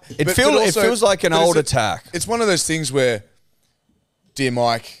feels like an but old it's attack. It's one of those things where, dear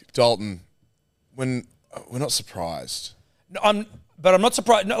Mike Dalton, when we're not surprised. But I'm not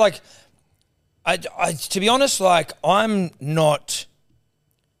surprised. No, like, I, to be honest, like, I'm not.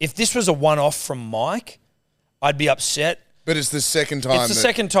 If this was a one-off from Mike, I'd be upset. But it's the second time. It's the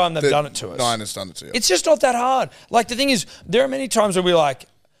second time they've done it to us. Nine has done it to you. It's just not that hard. Like, the thing is, there are many times where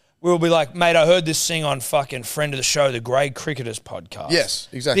we'll be like, mate, I heard this thing on fucking friend of the show, the Grade Cricketers podcast. Yes,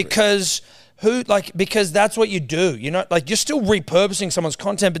 exactly. Because that's what you do. You know, like, you're still repurposing someone's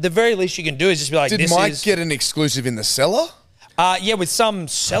content, but the very least you can do is just be like, Did this Mike is. get an exclusive in the cellar? Yeah, with some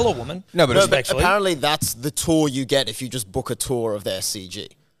cellar woman. No, but respectfully. Apparently, that's the tour you get if you just book a tour of their CG.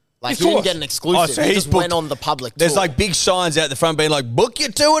 Like, Of he didn't course. get an exclusive. Oh, so he he's just went booked- on the public There's tour. like big signs out the front being like, "Book your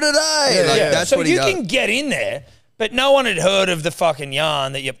tour today." Like, that's so what he you does. can get in there, but no one had heard of the fucking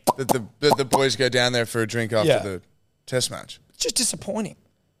yarn that you. That the boys go down there for a drink after Yeah. the test match. It's just disappointing.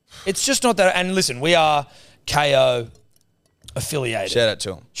 It's just not that. And listen, we are KO affiliated. Shout out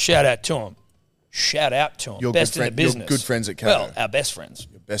to him. Shout out to him. Shout out to him. You're Best good in the friend- you're business. good friends at KO. Well, our best friends.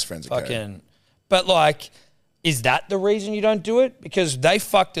 Your best friends at KO. Fucking. But like, is that the reason you don't do it? Because they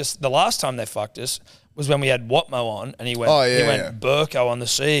fucked us. The last time they fucked us was when we had Watmo on, and he went. Oh, yeah, he went yeah. Burko on the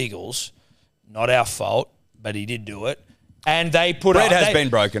Sea Eagles. Not our fault, but he did do it. And they put Bread up, has they- been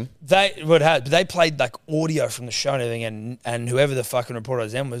broken. They played like audio from the show and everything, and whoever the fucking reporter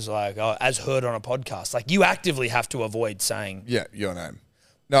was then was like, oh, as heard on a podcast. Like, you actively have to avoid saying. Yeah, your name.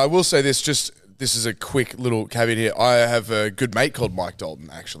 Now, I will say this, this is a quick little caveat here. I have a good mate called Mike Dalton,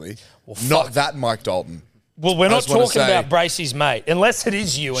 actually. Not fuck. that Mike Dalton. Well, we're I not just wanna talking say- about Bracey's mate, unless it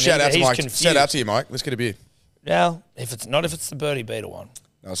is you and Shout out to he's Mike. confused. Shout out to you, Mike. Let's get a beer. Well, if it's the Birdie Beater one.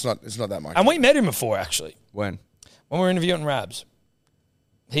 No, it's not that Mike. And we met him before, actually, When? when we were interviewing Rabs.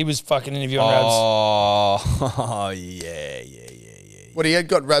 He was fucking interviewing Rabs. Oh, yeah. What, he had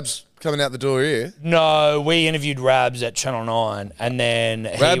got Rabs coming out the door here? No, we interviewed Rabs at Channel 9, and then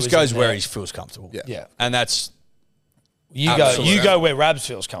he Rabs was goes in where there. he feels comfortable. Yeah. Yeah. And that's You Absolutely. go where Rabs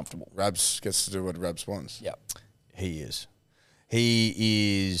feels comfortable. Rabs gets to do what Rabs wants. Yeah. he is.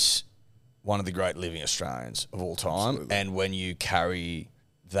 He is one of the great living Australians of all time. Absolutely. And when you carry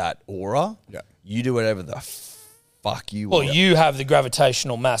that aura, Yeah. you do whatever the fuck you Well, want. you have the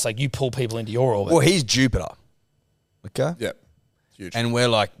gravitational mass, like you pull people into your orbit. Well, he's Jupiter. Okay? Yeah. Huge. And we're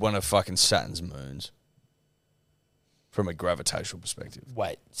like one of fucking Saturn's moons from a gravitational perspective.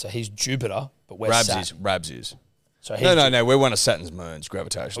 Wait, so he's Jupiter, but we're Rabs is. So he's No. We're one of Saturn's moons, Are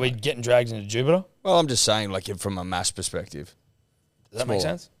gravitational. we getting dragged into Jupiter? Well, I'm just saying, like, from a mass perspective, Does that make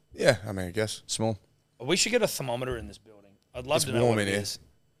Smaller. sense? Yeah, I mean, I guess. small. We should get a thermometer in this building. I'd love It's to know warm what it in here. is.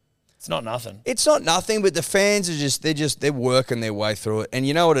 It's not nothing. It's not nothing, but the fans are they're working their way through it. And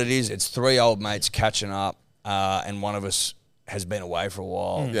you know what it is? It's three old mates catching up, and one of us has been away for a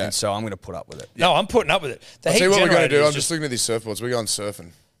while. Yeah. And so I'm going to put up with it. No, I'm putting up with it. The I'll heat tell you what we're going to generator do. is I'm just looking at these surfboards. We're going surfing.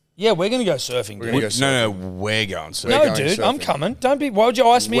 Yeah, we're going to go surfing, We're dude. gonna go No, surfing. we're going surfing. We're No, going dude, I'm surfing. coming. Don't be. Why would you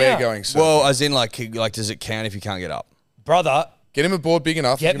ask me We're out? going surfing. Well, as in, like, does it count if you can't get up? Brother, Get him a board big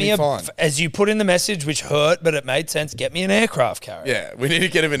enough. get Get me me a. fine. As you put in the message, which hurt, but it made sense. Get me an aircraft carrier. Yeah, we need to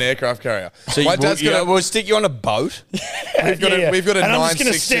get him an aircraft carrier. So My dad's got we'll stick you on a boat. we've got a And I'm just gonna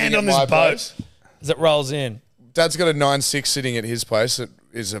 9.6 sitting stand at on this my boat place. as it rolls in. Dad's got a 9.6 sitting at his place that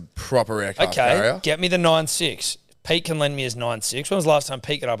is a proper aircraft Okay, carrier. get me the 9.6. Pete can lend me his 9.6. When was the last time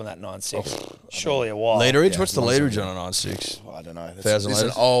Pete got up on that 9.6? Surely a while. Literage? What's the literage on a 9.6? I don't know. It's 1,000 an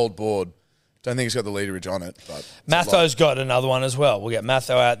litres? old board. Don't think it's got the literage on it. But it's a lot. Matho's got another one as well. We'll get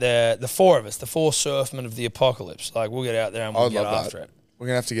Matho out there. The four of us, the four surfmen of the apocalypse. Like, we'll get out there and I we'll would get love after that. it. We're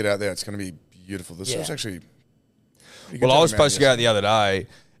going to have to get out there. It's going to be beautiful. The surf's Yeah. actually... Well, I was supposed to go out the other day,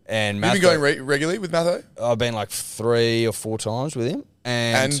 And You've been Matho- going regularly with Matho I've been like 3 or 4 times with him.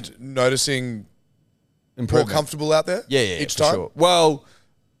 and noticing more improvement. comfortable out there. Yeah, each for time. sure. Well,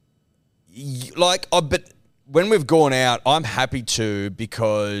 but when we've gone out, I'm happy to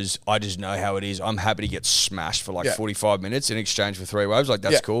because I just know how it is. I'm happy to get smashed for like Yeah. 45 minutes in exchange for 3 waves. Like,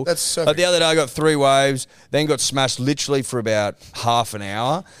 that's Yeah, cool. that's so But the good. other day I got 3 waves, then got smashed literally for about half an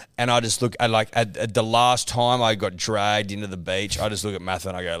hour. And I just look at the last time I got dragged into the beach, I just look at Matthew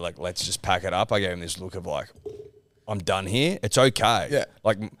and I go, like, let's just pack it up. I gave him this look of like, I'm done here. It's okay. Yeah.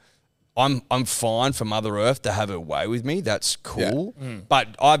 Like, I'm fine for Mother Earth to have her way with me. That's cool.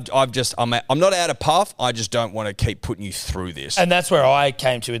 But I'm not out of puff. I just don't want to keep putting you through this. And that's where I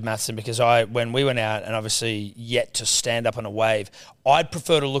came to with Matheson because when we went out and obviously yet to stand up on a wave, I'd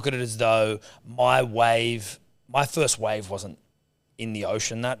prefer to look at it as though my first wave wasn't in the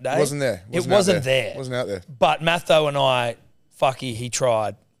ocean that day. It wasn't there. It wasn't there. It wasn't out there. But Matho and I, he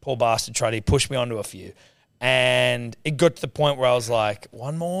tried. Poor bastard tried. He pushed me onto a few. And it got to the point where I was like,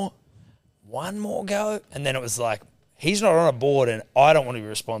 one more go. And then it was like, he's not on a board and I don't want to be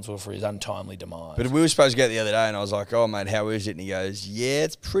responsible for his untimely demise. But we were supposed to go the other day, and I was like, "Oh, mate, how is it?" And he goes, "Yeah,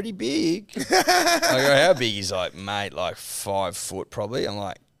 it's pretty big." I go, "How big?" He's like, "Mate, like 5 foot probably." I'm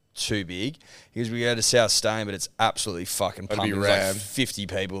like, "Too big." He goes, "We go to South Stain, but it's absolutely fucking That'd pumped. be There's like rad. 50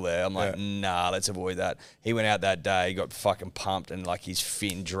 people there." I'm like, "Nah, let's avoid that." He went out that day, got fucking pumped, and like his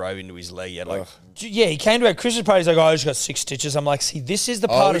fin drove into his leg. He had like, yeah, he came to our Christmas party. He's like, I just got 6 stitches. I'm like, see, this is the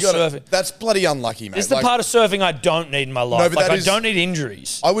part of surfing. That's bloody unlucky, mate. This is the part of surfing I don't need in my life. but Like, that I is- don't need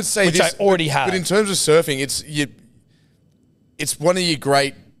injuries. I would say which this, I already but, have. But in terms of surfing, it's one of your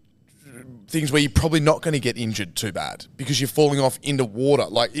great things where you're probably not going to get injured too bad because you're falling off into water.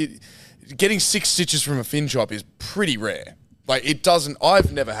 Like getting 6 stitches from a fin chop is pretty rare. Like it doesn't.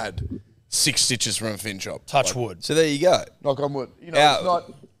 I've never had 6 stitches from a fin chop. Touch wood. so there you go. Knock on wood. You know, Yeah. it's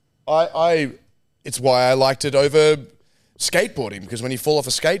not. It's why I liked it over skateboarding because when you fall off a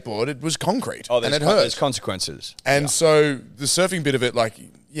skateboard, it was concrete and it There's hurts. consequences. And so the surfing bit of it, like,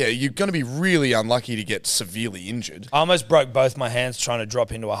 yeah, you're going to be really unlucky to get severely injured. I almost broke both my hands trying to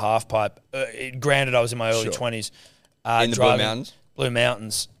drop into a half pipe. Granted, I was in my early Sure. 20s. In the Blue Mountains? Blue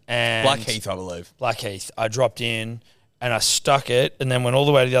Mountains. And Blackheath, I believe. Blackheath. I dropped in and I stuck it and then went all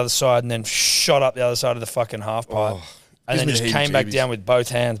the way to the other side and then shot up the other side of the fucking half pipe. And then gives just me came back heebie-jeebies. down with both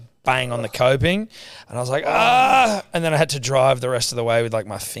hands, bang on the coping. And I was like, ah. And then I had to drive the rest of the way with like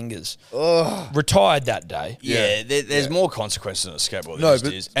my fingers. Retired that day. Yeah, there's more consequences on a skateboard than No, just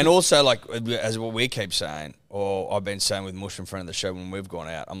but- is. And also, like, as what we keep saying, or I've been saying with Mush in front of the show when we've gone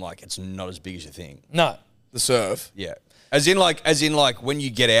out, I'm like, it's not as big as you think. No. The surf. Yeah. As in, like, when you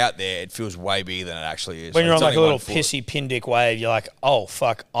get out there, it feels way bigger than it actually is. When you're on it's like a only little 1 foot. pissy pin dick wave, you're like, oh,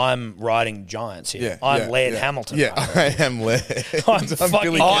 fuck, I'm riding giants here. Yeah, I'm yeah, Laird yeah. Hamilton. Yeah, mate. I am Laird. I'm fucking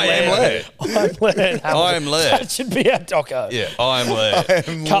Billy I am Laird. I'm Laird Hamilton. I am Laird. That should be our doco. Yeah, I am Laird.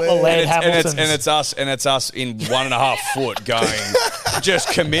 Couple of Laird Hamiltons. And it's us in 1.5 foot going,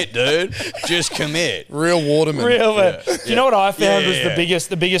 just commit, dude. Just commit. Real waterman. Real. Do you know what I found Yeah, was yeah. the biggest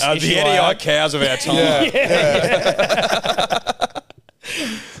The issue Eddie I Eye had? cows of our time.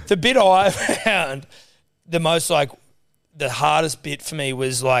 The bit I found the most like the hardest bit for me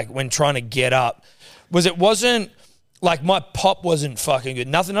was like when trying to get up was it wasn't like my pop wasn't fucking good.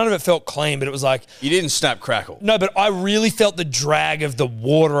 None of it felt clean, but it was like You didn't snap crackle. no, but I really felt the drag of the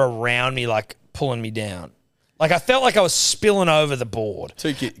water around me like pulling me down. Like I felt like I was spilling over the board.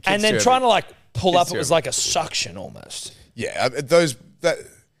 Kids And then terrible. trying to like pull Kids up, it was terrible. like a suction almost. Yeah, You they're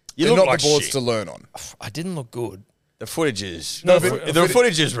look not like the boards shit. to learn on. I didn't look good. The footage is No, the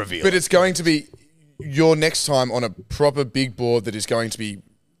footage is revealed. But it's going to be your next time on a proper big board that is going to be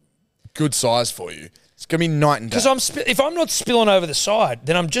good size for you. It's going to be night and day. Because if I'm not spilling over the side,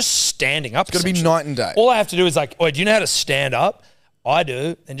 then I'm just standing up. It's going to be essentially. night and day. All I have to do is like, wait, do you know how to stand up? I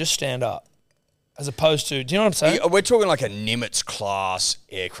do, then just stand up. As opposed to, do you know what I'm saying? We're talking like a Nimitz class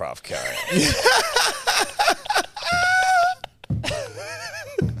aircraft carrier.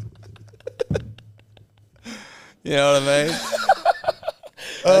 You know what I mean?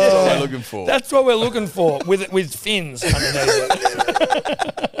 That's what we're looking for. That's what we're looking for with fins underneath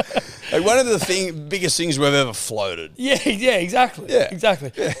it. Like one of the biggest things we've ever floated. Yeah, exactly. Yeah.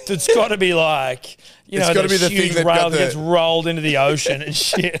 Exactly. So it's got to be like, It's know, gotta the be the thing huge that rail got that the- gets rolled into the ocean and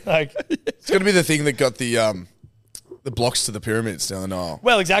shit. Like, It's going to be the thing that got the blocks to the pyramids down the Nile.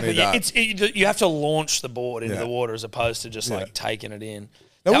 well, exactly. Need Yeah, that. you have to launch the board into Yeah. the water as opposed to just Yeah. like taking it in.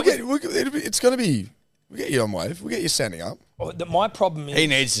 No, That was- it's going to be We'll get you on wave. We'll get you standing up. My problem is... He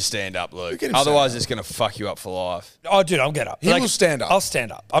needs to stand up, Luke. Get him Otherwise, stand it's going to fuck you up for life. Oh, dude, I'll get up. He will stand up. I'll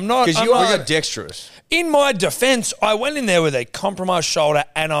stand up. I'm not... Because I'm you not- are dexterous. In my defense, I went in there with a compromised shoulder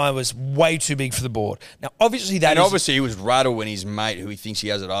and I was way too big for the board. Now, obviously, that And is... obviously, he was rattled when his mate, who he thinks he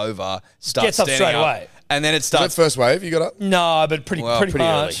has it over, starts Gets up standing straight away. And then it Is that starts... first wave you got up? No, but pretty much.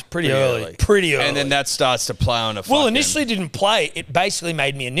 early. Pretty early. And then that starts to play on a Well, fucking- initially didn't play. It basically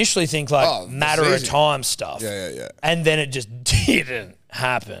made me initially think like Oh, this matter is of easy. time stuff. Yeah. And then it just didn't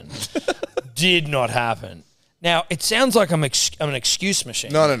happen. Did not happen. Now, it sounds like I'm an excuse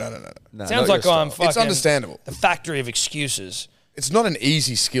machine. No. No, Sounds not like your I'm style. fucking It's understandable. the factory of excuses. It's not an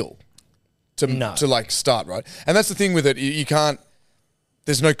easy skill to No. like start, right? And that's the thing with it. You can't.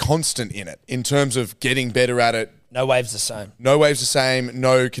 There's no constant in it in terms of getting better at it. No wave's the same. No wave's the same.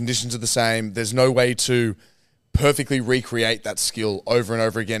 No conditions are the same. There's no way to perfectly recreate that skill over and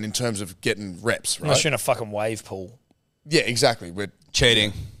over again in terms of getting reps, right? Unless you're in a fucking wave pool. Yeah, exactly. We're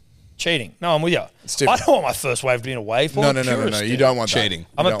Cheating. Cheating. No, I'm with you. different. I don't want my first wave to be in a wave pool. no. I'm a purist, You dude. don't want that. Cheating. You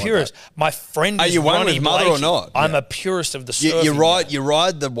I'm don't a want purist. that. My friend Are is you one Ronnie with mother or Blakey. not? I'm a purist of the surfing. You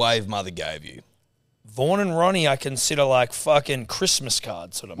ride the wave mother gave you. Vaughn and Ronnie, I consider like fucking Christmas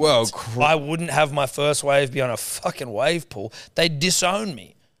cards sort of. Well, mates. I wouldn't have my first wave be on a fucking wave pool. They'd disown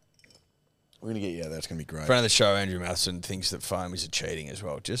me. We're gonna get you out there. It's gonna be great. Friend of the show, Andrew Matheson, thinks that foamies are cheating as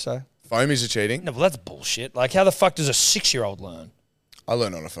well. Just so. Foamies are cheating. No, well, that's bullshit. Like, how the fuck does a 6-year-old learn? I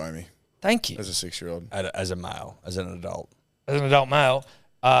learned on a foamy Thank you. as a 6-year-old. As a male, as an adult. As an adult male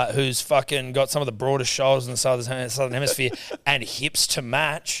who's fucking got some of the broadest shoulders in the southern hemisphere and hips to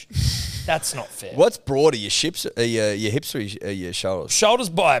match, that's not fair. What's broader, your hips, your hips or your shoulders? Shoulders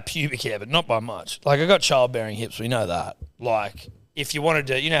by a pubic hair, but not by much. Like, I got childbearing hips. We know that. Like, if you wanted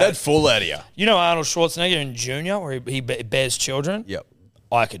to, That'd fall out of you. you know Arnold Schwarzenegger in Junior, where he bears children? Yep.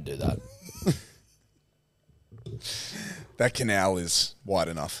 I could do that. That canal is wide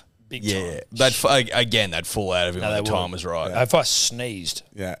enough. Big Yeah. time. That'd fall out of him No, when they the time would. was right. If I sneezed,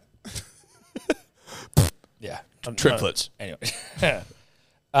 Yeah. yeah. Triplets. Anyway. No,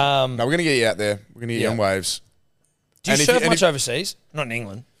 we're gonna get you out there. We're gonna get you Yeah. on waves. Do you And if surf you- much overseas? Not in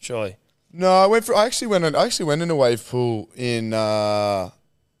England, surely. No, I actually went in a wave pool in. I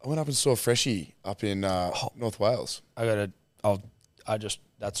went up and saw Freshie up in North Wales,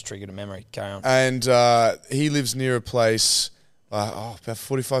 That's triggered a memory. Carry on. and he lives near a place about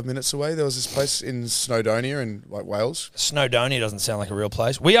 45 minutes away. There was this place in Snowdonia in like Wales. Snowdonia doesn't sound like a real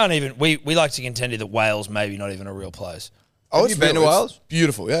place. We aren't even. We like to contend that Wales maybe not even a real place. Oh, you been to Wales?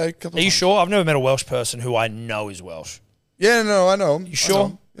 Beautiful, yeah. A couple Are of you times. sure? I've never met a Welsh person who I know is Welsh. Yeah, no, I know him. You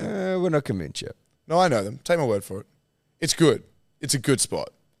sure? We're not convinced yet. No, I know them. Take my word for it. It's good. It's a good spot.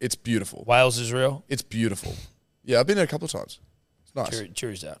 It's beautiful. Wales is real. It's beautiful. Yeah, I've been there a couple of times. It's nice.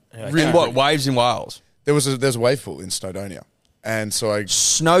 Jury's out. Anyway, Really? And what, waves in Wales? There's a wave pool in Snowdonia, and so I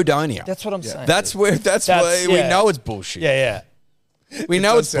Snowdonia. that's what I'm saying. That's where we yeah. know it's bullshit. Yeah. We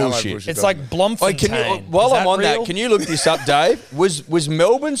know does it's sound like bullshit. bullshit. It's like Blomfontein. Wait, can you, while Is I'm on real? that, can you look this up, Dave? Was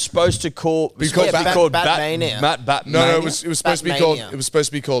Melbourne supposed to called Batmania. Batmania? No, it was supposed to be called. Batmania. It was supposed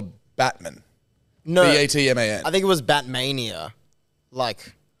to be called Batman. No, Batman. I think it was Batmania.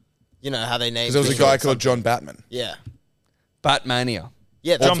 Like, you know how they named. Because there was a it guy or called something. John Batman. Yeah, Batmania.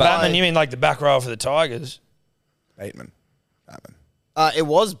 yeah. That's John Batman, why- you mean like the back row for the Tigers? Batman. It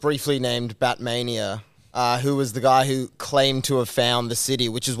was briefly named Batmania. Who was the guy who claimed to have found the city,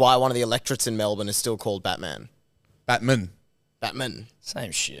 which is why one of the electorates in Melbourne is still called Batman. Batman.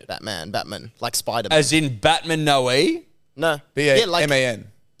 Same shit. Batman, like Spider-Man. As in Batman no E? No, B-A-M-A-N.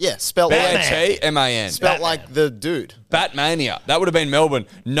 yeah, spelled Batman. like B-A-T-M-A-N. spelled like the dude. Batmania. That would have been Melbourne.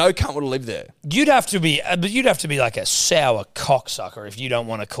 No cunt would have lived there. You'd have to be like a sour cocksucker if you don't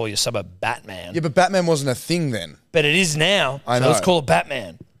want to call yourself a Batman. Yeah, but Batman wasn't a thing then. But it is now. I So let's know. call it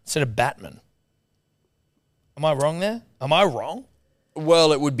Batman instead of Batman. Am I wrong there? Am I wrong?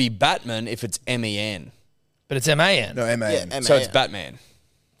 Well, it would be Batman if it's M-E-N. But it's M-A-N. No, M-A-N. Yeah, So it's Batman.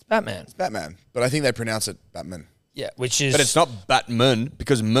 It's Batman. Batman. But I think they pronounce it Batman. Yeah, which is... But it's not Batman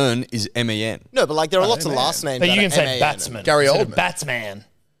because Mun is M-E-N. No, but like there are lots of man. last names. But you that can are say M-A-N. Batsman. Gary instead of Oldman. Batsman.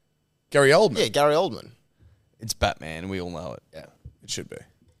 Gary Oldman. Yeah, Gary Oldman. It's Batman. We all know it. Yeah. It should be.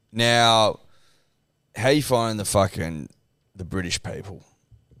 Now, how you find the British people?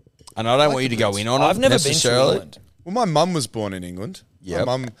 And I don't want you to go in on I've it never been to necessarily. England. Well, my mum was born in England. Yep.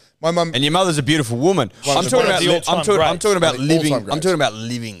 My mum. And your mother's a beautiful woman. One I'm of talking the about. all-time I'm greats. talking about One of the living. all-time I'm greats. talking about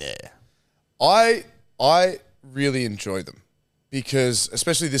living there. I really enjoy them because,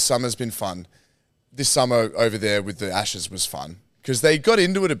 especially this summer's been fun. This summer over there with the Ashes was fun because they got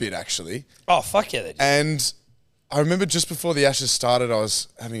into it a bit actually. Oh, fuck yeah, they did. And I remember just before the Ashes started, I was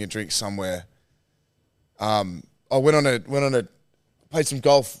having a drink somewhere, I went on a played some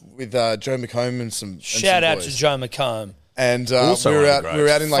golf with Joe McComb and some Shout out boys. to Joe McComb. And Also we one were of the out. We were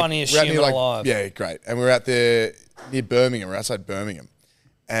out in like Funniest we were out near, human like, alive. Yeah, great. And we were out there near Birmingham. We're outside Birmingham,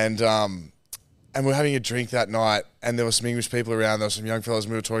 and we were having a drink that night. And there were some English people around. There were some young fellas.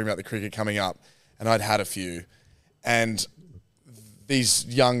 And we were talking about the cricket coming up, and I'd had a few, and these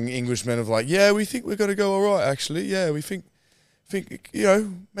young Englishmen of like, yeah, we think we're going to go all right. Actually, yeah, we think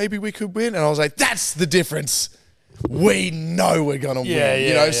maybe we could win. And I was like, that's the difference. We know we're going to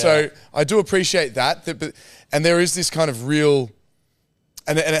win. So I do appreciate that. And there is this kind of real,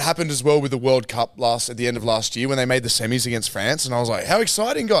 and it happened as well with the World Cup at the end of last year when they made the semis against France. And I was like, how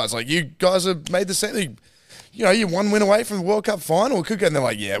exciting, guys. Like, you guys have made the semi. You're one win away from the World Cup final. It could go. And they're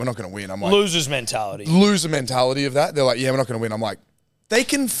like, yeah, we're not going to win. I'm like, Loser's mentality. Loser mentality of that. They're like, yeah, we're not going to win. I'm like, they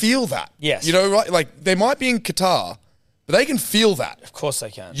can feel that. Yes. Right? Like, they might be in Qatar, but they can feel that. Of course they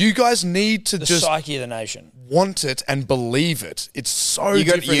can. You guys need to The just psyche of the nation. want it and believe it. It's so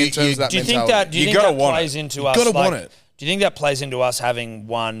different in terms of that Do you think mentality. that? Do you think gotta that want plays it. into You us? gotta want it. Do you think that plays into us having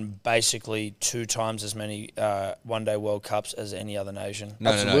won basically 2 times as many one-day World Cups as any other nation?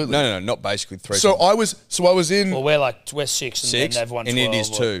 No, not basically 3 So times. I was in. Well, we're 6 and 6, then they've won 12. and it is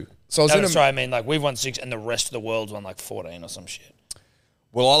 2. So I was in. Sorry, I mean like we've won 6 and the rest of the world's won like 14 or some shit.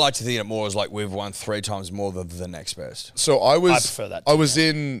 Well, I like to think it more as like we've won 3 times more than the next best. So I prefer that I was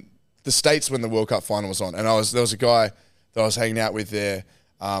in the States when the World Cup final was on, and there was a guy that I was hanging out with there,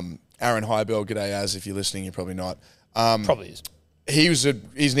 Aaron Highbell. G'day, Az. If you're listening, you're probably not. Probably is. He's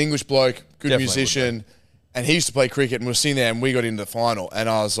an English bloke, good Definitely musician, and he used to play cricket. And we were sitting there, and we got into the final, and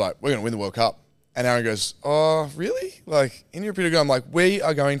I was like, "We're going to win the World Cup." And Aaron goes, "Oh, really? Like in your period ago?" I'm like, "We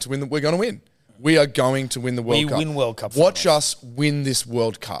are going to win. We're going to win. We are going to win the World Cup. We win World Cup Watch finals. us win this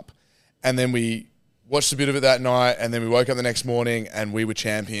World Cup." And then we watched a bit of it that night, and then we woke up the next morning, and we were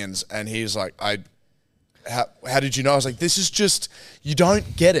champions. And he's like, How did you know?" I was like, "This is just, you don't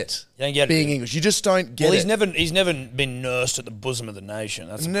get it. You don't get it, being dude. English. You just don't get Well, it." he's never been nursed at the bosom of the nation.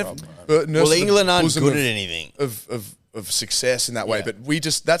 That's the problem. Well, England aren't good at anything. of success in that way. Yeah. But we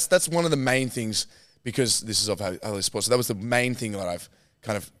just that's one of the main things, because this is of Holy Sports. So that was the main thing that I've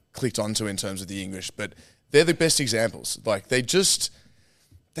kind of clicked onto in terms of the English. But they're the best examples. Like they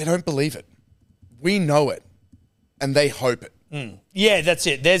don't believe it. We know it, and they hope it. Yeah, that's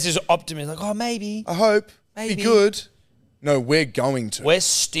it. There's this optimism, like, oh, maybe. I hope. Maybe. Be good. No, we're going to. We're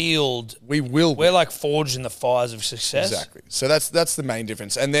steeled. We will. We're like forged in the fires of success. Exactly. So that's the main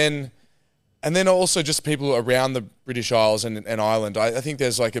difference. And then also just people around the British Isles and Ireland. I think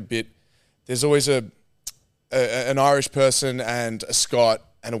there's like there's always an Irish person and a Scot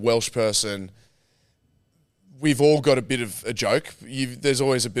and a Welsh person. We've all got a bit of a joke. There's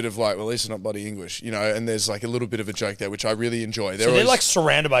always a bit of like, well, at least it's not bloody English, and there's like a little bit of a joke there, which I really enjoy. They're like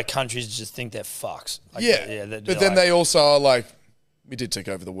surrounded by countries that just think they're fucks. Like, but then they also are like, we did take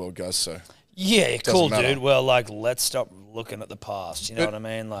over the world, guys, so. Yeah, cool, matter. dude. Well, like, let's stop looking at the past. You know what I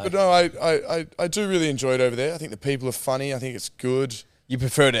mean? Like, But no, I do really enjoy it over there. I think the people are funny. I think it's good. You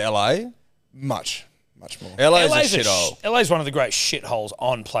prefer to LA? Much more. LA's a LA's shithole. LA's one of the great shitholes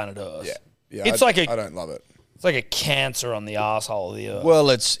on planet Earth. Yeah. It's I don't love it. It's like a cancer on the asshole of the Earth.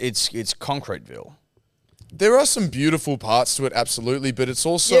 Well, it's Concreteville. There are some beautiful parts to it, absolutely, but it's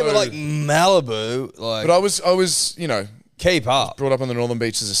also. Yeah, but like Malibu, like. But I was, keep up. brought up on the northern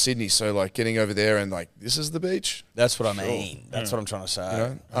beaches of Sydney, so like getting over there and like this is the beach. That's what I mean. That's what I'm trying to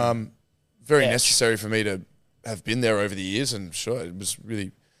say. Very Yeah. necessary for me to have been there over the years, and sure, it was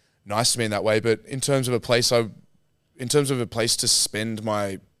really nice to me in that way. But in terms of a place to spend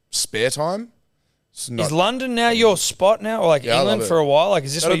my spare time, it's not. Is London now your spot now, or like Yeah, I love England it. for a while? Like,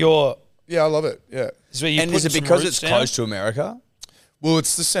 is this where you're? Yeah, I love it. Yeah. Is where you And put is it some because roots it's down? close to America? Well,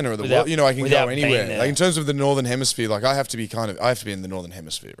 it's the center of the Without- world. I can without go being anywhere. there. Like in terms of the northern hemisphere, like I have to be in the northern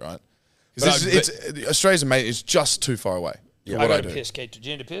hemisphere, right? Because Australia's amazing. It's just too far away. Yeah. for I what got I to do. piss, Kate. Did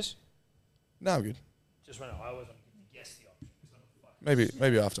you need to piss? No, I'm good. Just when I always want to guess the option.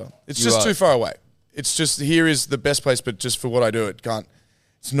 Maybe after. It's You're just right. too far away. It's just here is the best place, but just for what I do,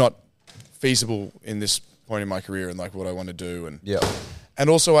 it's not feasible in this point in my career and like what I want to do. And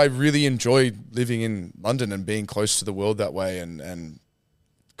also I really enjoy living in London and being close to the world that way. And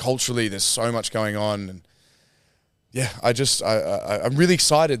culturally there's so much going on. And yeah, I'm really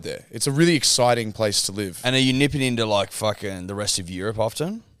excited there. It's a really exciting place to live. And are you nipping into like fucking the rest of Europe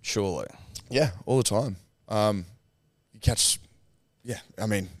often? Surely. Yeah, all the time. You catch, I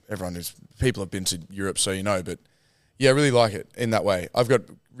mean, people have been to Europe, so but yeah, I really like it in that way. I've got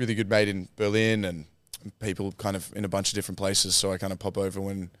really good mate in Berlin and people kind of in a bunch of different places, so I kind of pop over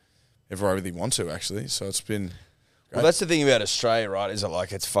whenever I really want to, actually. So it's been Well, that's the thing about Australia, right? Is that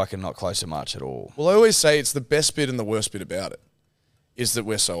like it's fucking not close to much at all. Well, I always say it's the best bit and the worst bit about it is that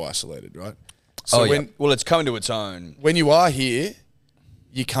we're so isolated, right? So well, it's coming to its own. when you are here,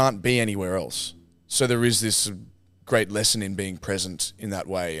 you can't be anywhere else. So there is this great lesson in being present in that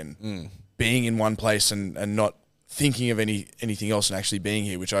way and being in one place and not thinking of anything else and actually being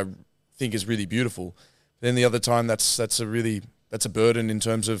here, which I think is really beautiful. Then the other time, that's a burden in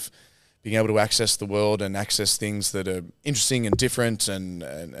terms of being able to access the world and access things that are interesting and different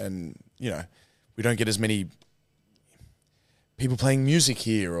and you know, we don't get as many people playing music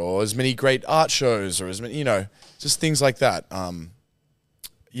here or as many great art shows or as many, you know, just things like that.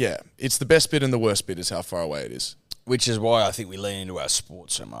 Yeah, it's the best bit and the worst bit is how far away it is. Which is why I think we lean into our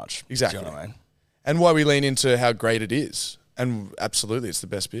sport so much. Exactly. Do you know what I mean? And why we lean into how great it is. And absolutely, it's the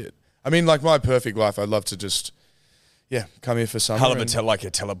best bit. I mean, like my perfect life, I'd love to just, come here for summer. Hell of a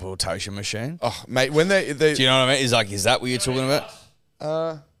teleportation machine. Oh, mate, when they Do you know what I mean? Is that what you're talking about?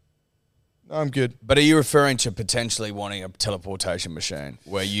 no, I'm good. But are you referring to potentially wanting a teleportation machine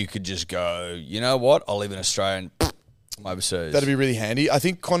where you could just go, you know what? I'll live in Australia and I'm overseas. That'd be really handy. I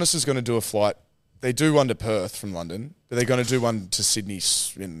think Qantas is going to do a flight. They do one to Perth from London, but they're going to do one to Sydney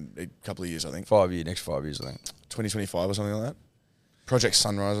in a couple of years, I think. Next 5 years, I think. 2025 or something like that. Project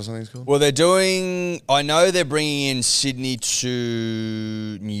Sunrise or something it's called. Well, I know they're bringing in Sydney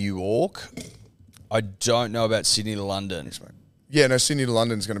to New York. I don't know about Sydney to London. Yeah, no, Sydney to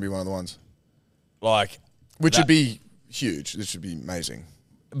London is going to be one of the ones. Which would be huge. This would be amazing.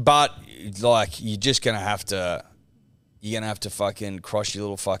 But, like, you're going to have to fucking cross your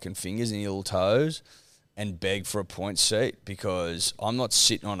little fucking fingers and your little toes and beg for a point seat because I'm not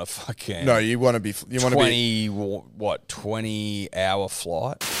sitting on a fucking... No, you want to be... 20-hour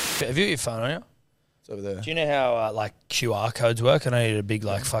flight? Have you got your phone on you? It's over there. Do you know how like QR codes work? I know you're a big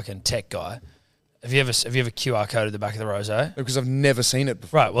like fucking tech guy. Have you ever QR code at the back of the rosé? Because I've never seen it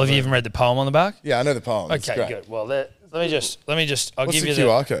before. Right. Well, have you even read the poem on the back? Yeah, I know the poem. It's Okay, great. good. Well, let me just. I'll What's give the you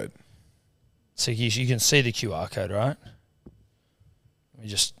QR code? So you can see the QR code, right?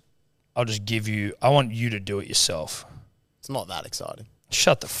 I'll just give you. I want you to do it yourself. It's not that exciting.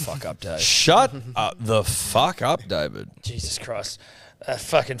 Shut the fuck up, Dave. Shut the fuck up, David. Jesus Christ.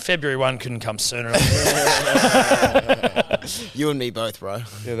 Fucking February 1 couldn't come sooner. You and me both, bro.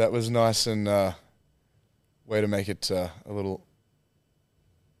 Yeah, that was nice and way to make it a little...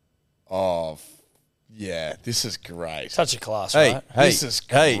 Oh, yeah, this is great. Such a class, Hey, right? This is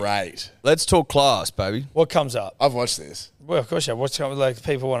great. Let's talk class, baby. What comes up? I've watched this. Well, of course, yeah. What's coming? Like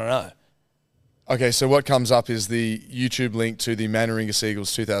people want to know. Okay, so what comes up is the YouTube link to the Manneringa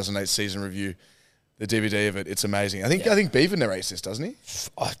Seagulls 2008 season review, the DVD of it. It's amazing. I think Beaver narrates this, doesn't he?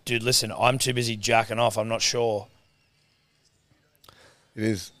 Oh, dude, listen, I'm too busy jacking off. I'm not sure. It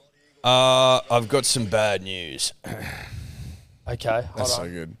is. I've got some bad news. Okay, That's hold so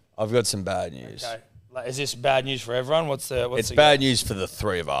on. good. I've got some bad news. Okay, like, is this bad news for everyone? It's bad news for the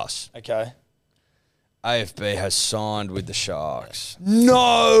three of us. Okay. AFB has signed with the Sharks.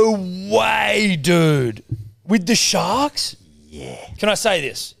 No way, dude. With the Sharks? Yeah. Can I say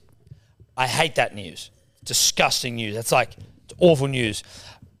this? I hate that news. Disgusting news. It's awful news.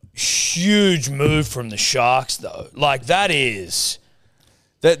 Huge move from the Sharks, though. Like, that is...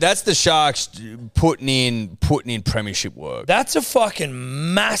 That's the Sharks putting in premiership work. That's a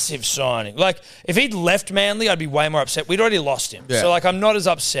fucking massive signing. Like, if he'd left Manly, I'd be way more upset. We'd already lost him. Yeah. So, like, I'm not as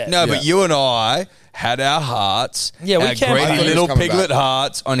upset. No, but you and I had our hearts, Yeah, we our campaigned. greedy I thought he was little coming piglet back.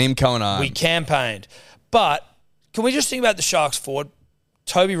 hearts on him coming home. We campaigned. But can we just think about the Sharks forward?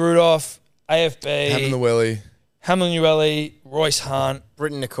 Toby Rudolph, AFB, Hamlin Ueli, Royce Hunt,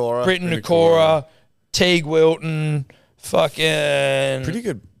 Britton Nakora. Britton Nakora, Teague Wilton, fucking... Pretty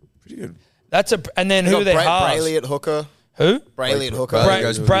good. That's and then who are they halves? Brayley at hooker. Who? Brayley at hooker. Brayley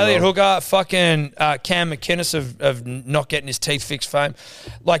goes Brayley at hooker, fucking Cam McInnes of not getting his teeth fixed fame.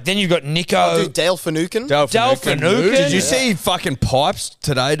 Like, then you've got Nico. Dude, Dale Finucane. Dale Finucane. Did you see fucking pipes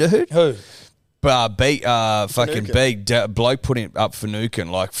today, dude? Who? Bloke putting up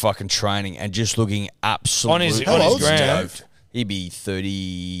Finucane, like fucking training and just looking absolutely On his gram. stoked. He'd be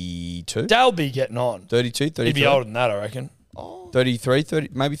 32? Dale be getting on. 32, 33? He'd be older than that, I reckon. 33, 30,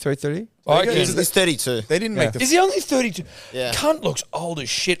 maybe 330? I reckon He's 32. They didn't make the... Is he only 32? Yeah. Cunt looks old as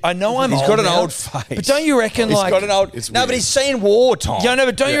shit. I know I'm He's old got an now, old face. But don't you reckon, He's like... got an old... It's No, weird. but he's seen war, Tom. Yeah, no,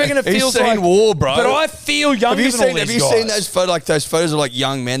 but don't you reckon it He's feels seen like... war, bro. But I feel younger than all these Have you guys. seen those photos of like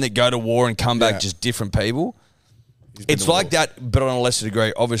young men that go to war and come back Yeah. just different people? He's been It's to like war. that, but on a lesser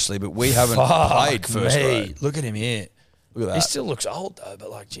degree, obviously. But we haven't Fuck played first me. grade. Look at him here. Look at He that. still looks old though, but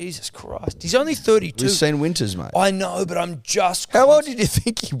like Jesus Christ, he's only 32. We've seen Winters, mate. I know, but I'm just. How old did you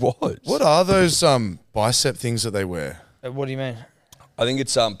think he was? What are those bicep things that they wear? What do you mean? I think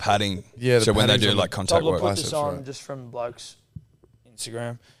it's padding. Yeah, the so when they padding's do on like the- contact Dobler work. put this biceps, on right. just from blokes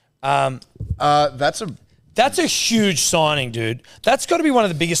Instagram. That's a That's a huge signing, dude. That's got to be one of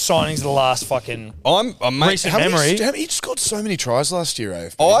the biggest signings of the last fucking Mate, recent memory. He scored so many tries last year,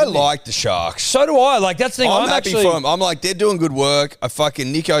 AFB. I like the Sharks. So do I. Like that's the thing. I'm I'm happy actually for them. I'm like, they're doing good work.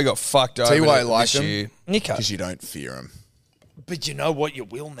 Nico got fucked over Tell you why I like this them. year. Nico. because you don't fear him. But you know what? You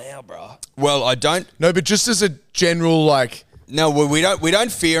will now, bro. Well, I don't. No, but just as a general No, we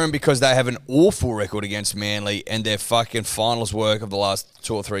don't fear them because they have an awful record against Manly, and their fucking finals work of the last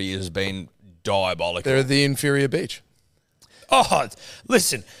 2 or 3 years has been diabolical. they're the inferior beach. Oh,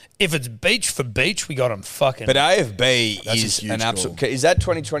 listen. If it's beach for beach, we got them fucking. But AFB That's a is huge an absolute. call. Is that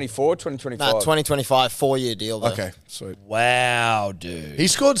 2024, 2025? Nah, 2025, 4-year deal, though. Okay, sweet. wow, dude. He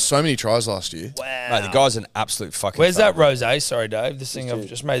scored so many tries last year. Wow. Mate, the guy's an absolute fucking. Where's that favourite. rosé? Sorry, Dave. This thing I've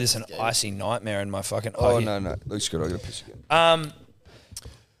just made this an icy nightmare in my fucking. Oh here. no, looks good. I got to piss again.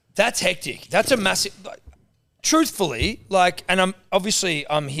 That's hectic. That's a massive. Like, truthfully, like, and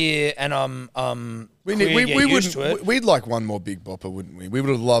I'm here, and I'm. We used to it. wouldn't. We'd like one more big bopper, wouldn't we? We would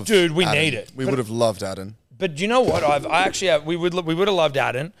have loved. Dude, we Adam. need it. We But- would have loved Adam. But you know what? I actually have, we would have loved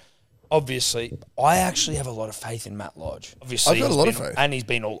Aden. Obviously, I actually have a lot of faith in Matt Lodge. Obviously, I've got a he's lot of been- faith. and he's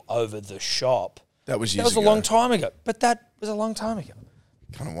been all over the shop. That was That years was a ago. long time ago. But that was a long time ago.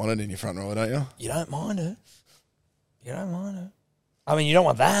 Kind of want it in your front row, don't you? You don't mind it. You don't mind it. I mean, you don't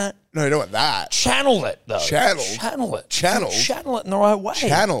want that. No, you don't want that. Channel it though. Channeled? Channel it. Channeled? Channel it in the right way.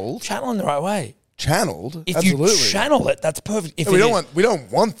 Channeled? Channel in the right way. Channeled. If Absolutely. you channel it, that's perfect. If No, we it don't is- want. We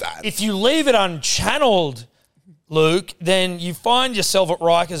don't want that. If you leave it unchanneled, Luke, then you find yourself at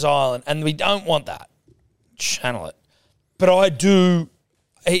Rikers Island, and we don't want that. Channel it. But I do.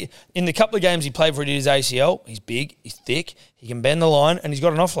 In the couple of games he played for, he did his ACL. He's big, he's thick, he can bend the line, and he's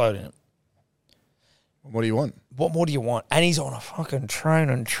got an offload in him. What do you want? What more do you want? And he's on a fucking train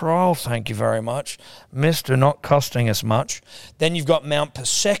and trial, thank you very much. Mr. Not costing us much. Then you've got Mount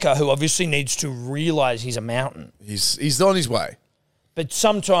Paseka, who obviously needs to realise he's a mountain. He's on his way. But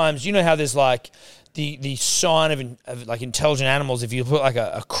sometimes, you know how there's like the sign of like intelligent animals. If you put like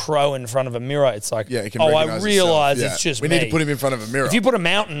a crow in front of a mirror, it's like, Yeah, he can oh, I recognise realise itself. it's Yeah. just we me. need to put him in front of a mirror. If you put a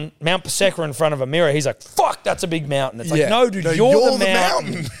mountain, Mount Paseka, in front of a mirror, he's like, fuck, that's a big mountain. It's like, Yeah. no, dude, No, you're the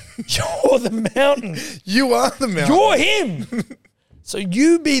mountain. You're the mountain. You are the mountain. You're him. So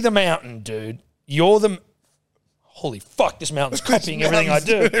you be the mountain, dude. You're the. Holy fuck, this mountain's copying everything I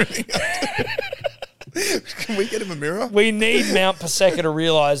do. Can we get him a mirror? We need Mount Paseka to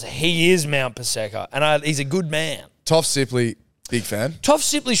realise he is Mount Paseka, and he's a good man. Toff Sipley, big fan. Toff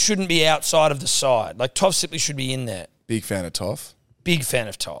Sipley shouldn't be outside of the side. Like, Toff Sipley should be in there. Big fan of Toff. Big fan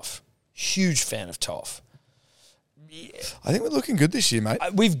of Toff. Huge fan of Toff. I think we're looking good this year, mate.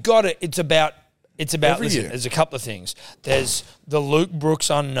 We've got it. It's about Every listen, year. there's a couple of things. There's the Luke Brooks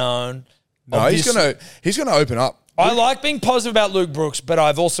unknown. No, he's gonna open up. I like being positive about Luke Brooks, but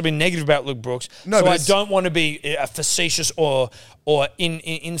I've also been negative about Luke Brooks. No, so but I it's- don't want to be facetious or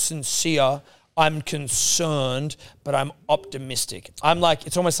insincere. I'm concerned, but I'm optimistic. I'm like,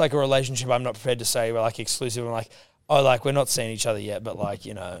 it's almost like a relationship. I'm not prepared to say we're like exclusive. I'm like, oh, like we're not seeing each other yet, but like,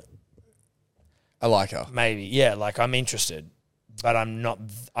 you know, I like her. maybe, yeah, like I'm interested, but I'm not.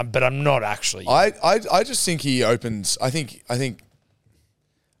 I'm not actually. I just think he opens. I think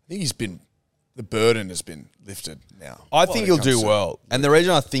he's been. The burden has been lifted now. I think he'll do well, and the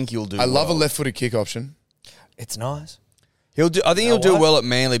reason I think he'll do, I love a well, left-footed kick option. It's nice. He'll do. I think he'll do what? well at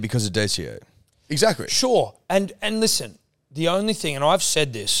Manly because of DCO. Exactly. Sure. And listen, the only thing, and I've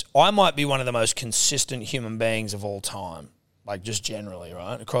said this, I might be one of the most consistent human beings of all time, like just generally,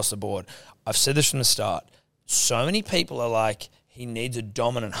 right, across the board. I've said this from the start. So many people are like, he needs a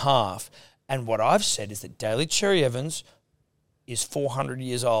dominant half. And what I've said is that Daly Cherry Evans is 400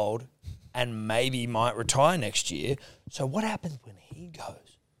 years old and maybe might retire next year. So what happens when he goes?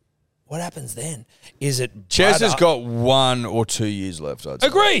 What happens then? Is it Ches Brad has got 1 or 2 years left. I'd say.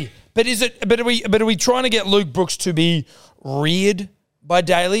 Agree, but is it? But are we trying to get Luke Brooks to be reared by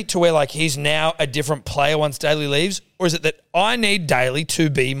Daly to where like he's now a different player once Daly leaves, or is it that I need Daly to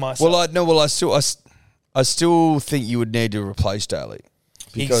be myself? I still think you would need to replace Daly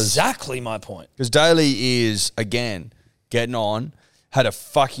because Exactly my point. Daly is again getting on. Had a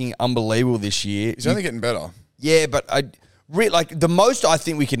fucking unbelievable this year. He's only getting better. Yeah, but like the most I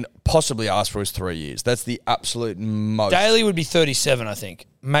think we can possibly ask for is 3 years. That's the absolute most. Daly would be 37, I think,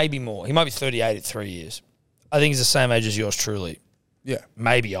 maybe more. He might be 38 at 3 years. I think he's the same age as yours truly, Yeah.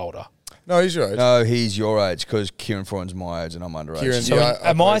 maybe older. No, he's your age. No, he's your age because Kieran Freund's my age and I'm underage. Kieran- So Yeah,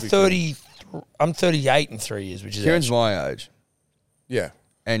 am I probably 30? I'm 38 in 3 years, which is Kieran's actually- my age Yeah.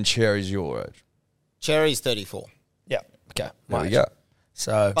 and Cherry's your age. Cherry's 34. yeah. Okay, There my we age. go.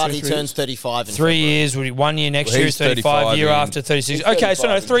 So But he turns 35 in 3 February. years would be 1 year next Well, year he's is 35, 35 year in- after 36. He's Okay, so no,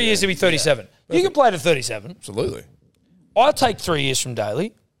 35 in 3 years to be June. 37. You can play to 37. Absolutely. I'll take 3 years from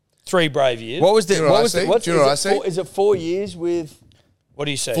Daly. 3 brave years. What was the? Do you know what What I was the? see? What's, Do you know what I is, see? it is it 4 years with? What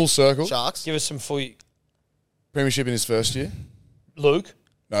do you say? Full circle. Sharks. Give us some full. Premiership in his first year. Luke.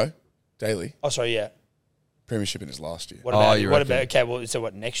 No. Daily. Oh, sorry, yeah. Premiership in his last year. What about? you what reckon? about? Okay, well, so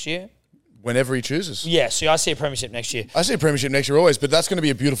what next year? Whenever he chooses. Yeah, see, I see a premiership next year. I see a premiership next year always, but that's going to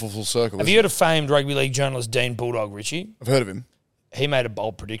be a beautiful full circle. Have isn't you it? heard of famed rugby league journalist Dean Bulldog Ritchie? I've heard of him. He made a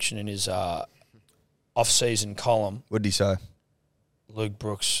bold prediction in his off-season column. What did he say? Luke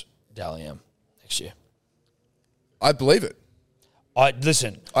Brooks, Dally M next year. I believe it. I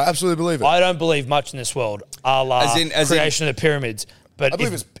listen. I absolutely believe it. I don't believe much in this world, a la As in- creation of the pyramids. But I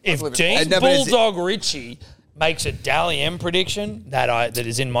believe if, it's- I if believe it's Dean possible. No, but is it- Bulldog Ritchie makes a Dally M prediction that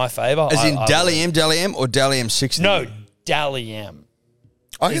is in my favour, As in I Dally believe- M or Dally M60? No, Dally M.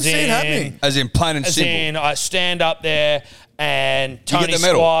 I can As see it in- happening. As in plain and As simple. in, I stand up there and Tony the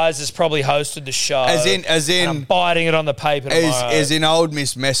medal. Squires has probably hosted the show. As in- and I'm biting it on the paper tomorrow. as in old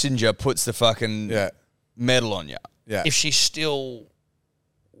Miss Messenger puts the fucking Yeah. medal on you. Yeah. if she's still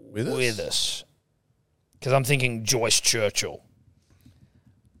with us. Because I'm thinking Joyce Churchill,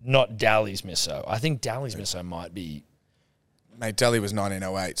 not Dally's Misso. I think Dally's Misso might be. Mate, Daly was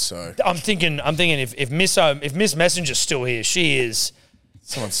 1908, so I'm thinking if Miss Messenger's still here,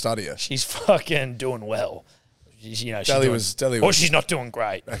 someone study her. she's fucking doing well. She's Daly doing, was- Daly or was- she's not doing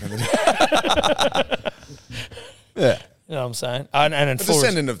great. Yeah. You know what I'm saying? And A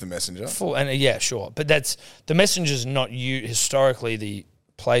descendant of the messenger. yeah, sure. But that's the messenger's not historically the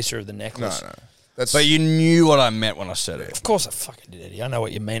placer of the No, necklace. no. That's. But you knew what I meant when I said it. Of course, I fucking did, Eddie. I know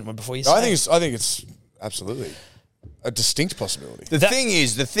what you meant before you No, said I think it's absolutely a distinct possibility. The thing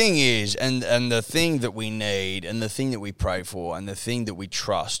is, and the thing that we need, and the thing that we pray for, and the thing that we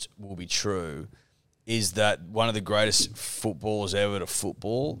trust will be true, is that one of the greatest footballers ever to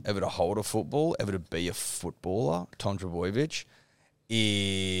football, ever to hold a football, ever to be a footballer, Tom Trbojevic,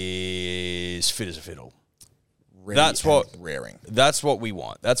 is fit as a fiddle. That's what raring. That's what we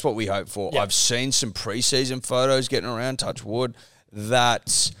want. That's what we hope for. Yeah. I've seen some preseason photos getting around, touch wood,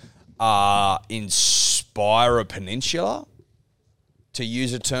 that inspire a peninsula, to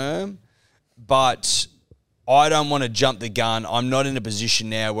use a term, but I don't want to jump the gun. I'm not in a position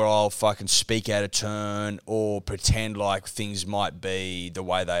now where I'll fucking speak out of turn or pretend like things might be the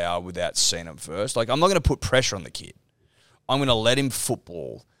way they are without seeing them first. Like, I'm not going to put pressure on the kid. I'm going to let him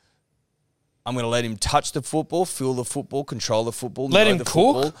football. I'm going to let him touch the football, feel the football, control the football. Let know him the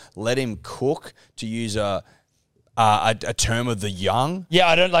cook? football, let him cook, to use a term of the young. Yeah,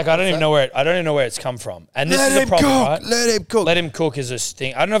 I don't even know where it's come from. And this is the problem, right? Let him cook. Let him cook is this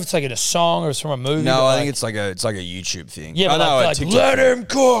thing. I don't know if it's like in a song or it's from a movie. No, but I think it's like a YouTube thing. yeah, I but know, like, a like TikTok let thing. him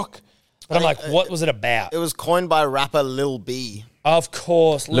cook. But I'm like, what was it about? It was coined by rapper Lil B. Of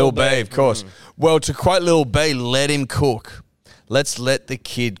course, Lil B, of course. Well, to quote Lil B, let him cook. Let's let the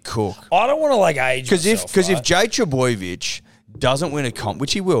kid cook. I don't want to like age Because myself, if right? Jay Trbojevic doesn't win a comp,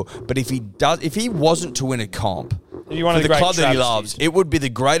 which he will, but if he wasn't to win a comp If you're one for of the the great club that he travesties. loves, it would be the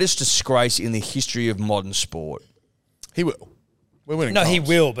greatest disgrace in the history of modern sport. He will. We're winning. No, he comps.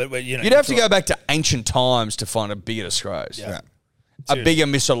 will, but you know, You'd have to go back to ancient times to find a bigger disgrace. Yeah. A bigger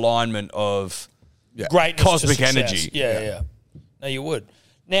misalignment of greatness, cosmic to success. energy. Yeah. No, you would.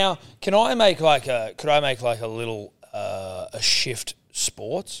 Now, could I make like a little a shift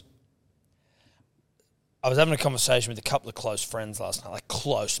sports? I was having a conversation with a couple of close friends last night, like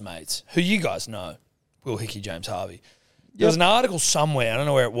close mates, who you guys know, Will Hickey, James Harvey. There was an article somewhere, I don't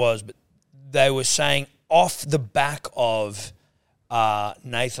know where it was, but they were saying off the back of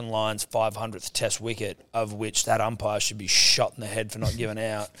Nathan Lyon's 500th Test wicket, of which that umpire should be shot in the head for not giving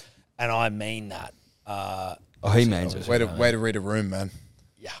out, and I mean that. he means it. Way to read a room, man.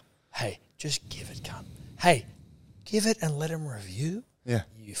 Yeah. Hey, just give it, cunt. Hey, give it and let him review. Yeah.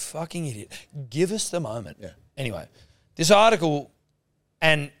 You fucking idiot. Give us the moment. Yeah. Anyway, this article,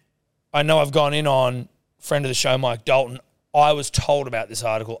 and I know I've gone in on friend of the show, Mike Dalton. I was told about this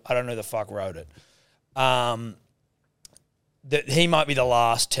article. I don't know who the fuck wrote it. That he might be the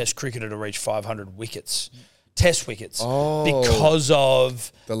last Test cricketer to reach 500 wickets. Test wickets. Oh. Because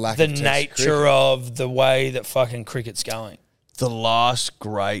of The lack the of Test nature cricket. of the way that fucking cricket's going. The last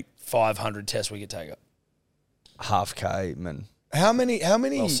great 500 Test wicket taker. half K man. How many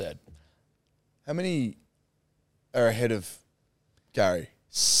Well said. how many are ahead of Gary?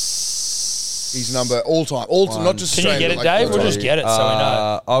 He's number all time, not just Can you Australian. get it, Dave? all We'll time. just get it so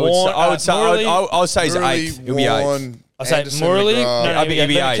we know. I would say he's Murali, eighth. He'll be eighth. Warren, I'll say Anderson, Murali. McGrath. No, I'd be give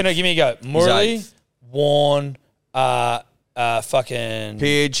me eighth. give me a go. Murali, eighth. Warren, fucking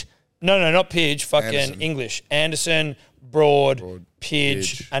Pidge. No, not Pidge. Fucking Anderson. English. Anderson, Broad,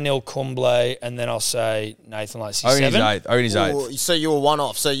 Pidge, Pidge. Anil Kumble, and then I'll say Nathan Lacey. I reckon he's 7. eighth. I reckon he's eighth. Ooh, so you were one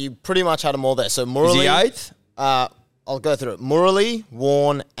off. So you pretty much had them all there. So Is Murali, he eighth? I'll go through it. Murali,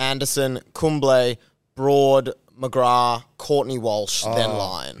 Warren, Anderson, Kumble, Broad, McGrath, Courtney Walsh, then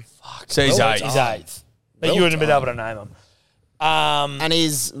Lyon. So he's eighth. He's 8th. But Well you wouldn't have been done. able to name him. And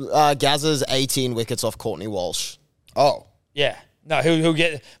he's Gazza's 18 wickets off Courtney Walsh. Oh, Yeah. No, he'll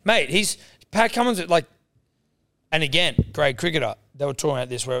get... Mate, he's... Pat Cummins, like... And again, great cricketer. They were talking about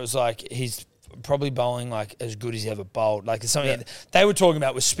this where it was like he's probably bowling like as good as he ever bowled. Like it's something they were talking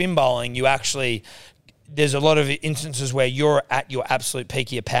about with spin bowling. You actually... There's a lot of instances where you're at your absolute peak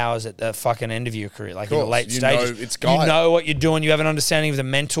of your powers at the fucking end of your career, like in the course. late You stages. know it's you guide. know what you're doing. You have an understanding of the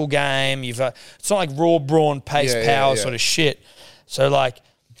mental game. It's not like raw brawn, pace, Yeah, power yeah. sort of shit. So like,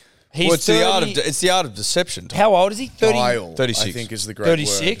 he's Well, it's the art 30 of it's the art of deception. Tom. how old is he? 30, guile, 36. I think is the great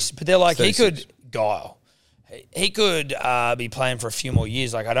 36? But they're like, 36. he could guile. He could be playing for a few more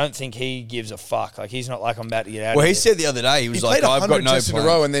years. Like, I don't think he gives a fuck. Like, he's not like, I'm about to get out Well, of he here. said the other day he was He like, played I've got 100 no tests in a plan.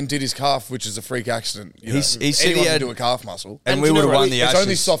 row and then did his calf, which is a freak accident. You He's- know. he said he Anyone had- can do a calf muscle. And we would have won the It's Ashes.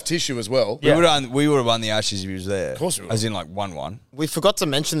 only soft tissue as well. We would have won the Ashes if he was there. Of course we would. As in like 1-1. We forgot to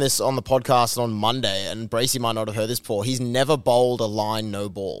mention this on the podcast on Monday, and Bracey might not have heard this before. He's never bowled a line no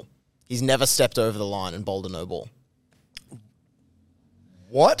ball. He's never stepped over the line and bowled a no ball.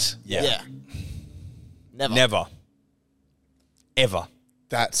 What? Yeah. Never. Never. Ever.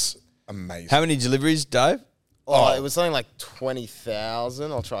 That's amazing. How many deliveries, Dave? Oh, it was something like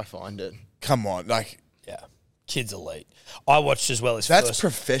 20,000. I'll try to find it. Come on, like Yeah. Kid's elite. I watched as well his that's first.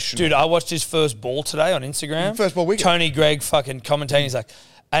 professional. Dude, I watched his first ball today on Instagram. First ball wicket. Tony Gregg fucking commentating. He's like,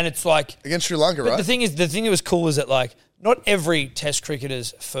 and it's like, Against Sri Lanka, but right? the thing that was cool is that like not every Test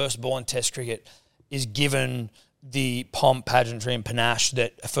cricketer's first ball in Test cricket is given the pomp, pageantry, and panache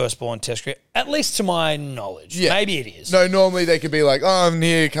that a first ball in Test cricket, at least to my knowledge. Yeah. Maybe it is. No, normally they could be like, "Oh, I'm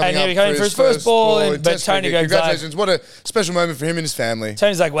here coming And up here coming for for his his first ball, in and- but Test Tony cricket. Gregg's like- Congratulations! What a special moment for him and his family."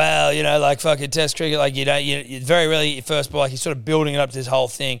 Tony's like, well, you know, like fucking Test cricket, like you very rarely your first ball. Like he's sort of building it up to this whole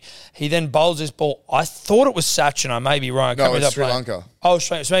thing. He then bowls this ball. I thought it was Sachin. I may be wrong. I No, can't it's remember Sri that Lanka. Oh,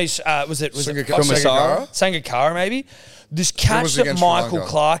 was it Sangakkara? Sangakkara maybe? This catch was that against Sri Michael Lanka.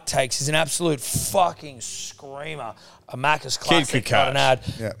 Clark takes is an absolute fucking screamer. A Macca's classic, could not an ad.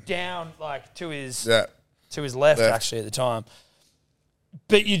 Yeah. Down like to his Yeah. left Left. actually at the time.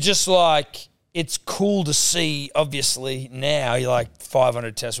 But you just like, it's cool to see, obviously, now you're like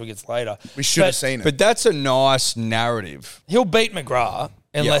 500 Test wickets later. We should have seen it. But that's a nice narrative. He'll beat McGrath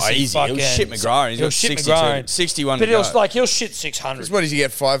unless he easy. fucking... He'll shit McGrath. He's he'll got shit 62, McGrath. 61 But to go. he'll shit 600. What does he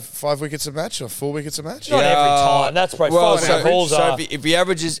get? Five wickets a match or 4 wickets a match? Not every time. That's probably well, five so, balls so are. if he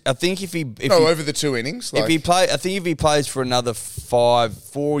averages, I think if No, over the 2 innings. Like, I think if he plays for another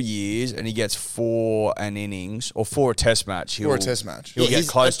 4 years and he gets 4 an innings or 4 a test match, he'll For a test match. he'll Yeah, get he's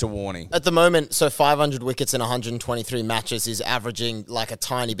close to warning. At the moment, so 500 wickets in 123 matches is averaging like a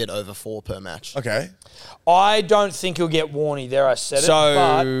tiny bit over 4 per match. Okay. I don't think he'll get Warney there. I said So- it,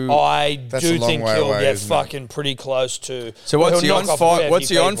 but I That's do a long think way he'll away, get isn't it? fucking pretty close to. So what's he he'll on? knock off a fair What's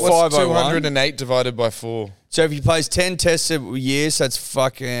few he on? people. What's 501? 208 divided by 4? So if he plays 10 tests a year, so that's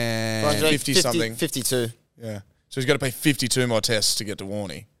fucking 50 something. 52. Yeah. So he's got to play 52 more tests to get to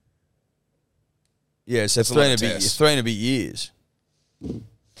Warney. yeah, so That's a lot of 3 tests. and a bit years.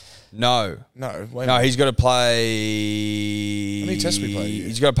 No. No, wait a No, minute. he's got to play. How many tests we play a year?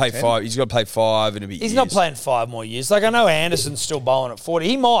 He's got to play 10? 5. He's got to play 5 and a bit. He's years. not playing 5 more years. Like, I know Anderson's still bowling at 40.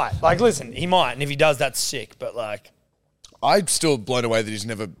 He might. Like, listen, he might. And if he does, that's sick. But, like, I'm still blown away that he's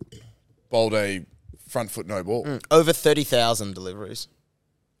never bowled a front foot no ball. Over 30,000 deliveries.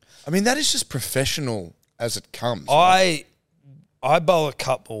 I mean, that is just professional as it comes. right? I bowl a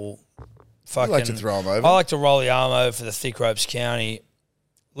couple fucking... like to throw 'em over. I like to roll the arm over for the thick ropes county.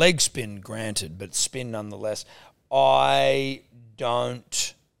 Leg spin, granted, but spin nonetheless. I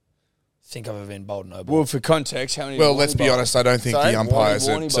don't think I've ever been bowled no ball. Well, for context, how many? Well, let's be honest. I don't think Sorry? the umpires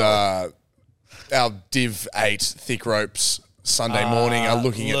Warney at our Div 8 thick ropes Sunday morning are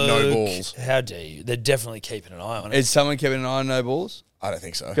looking at no Luke, balls. How dare you? They're definitely keeping an eye on it. Is someone keeping an eye on no balls? I don't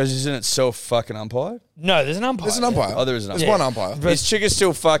think so. Because isn't it self fucking umpired? No, there's an umpire. There's an umpire. Oh, there is an There's umpire. one umpire. Is Chicka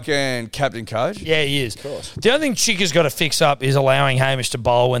still fucking captain coach? Yeah, he is. Of course. The only thing Chicka's got to fix up is allowing Hamish to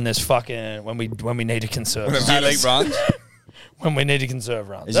bowl when there's fucking when we need to conserve. Is he elite runs? When we need to conserve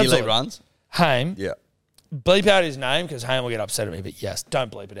runs. Is he That's elite all. runs? Haim, Yeah. bleep out his name because Hayden will get upset at me. But yes,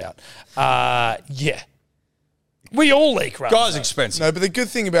 don't bleep it out. Yeah, we all leak ropes. Guys, expensive. No, but the good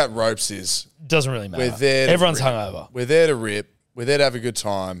thing about ropes is Doesn't really matter. we're there. To Everyone's rip. hungover. We're there to rip. We're there to have a good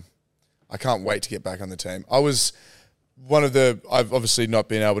time. I can't wait to get back on the team. I was I've obviously not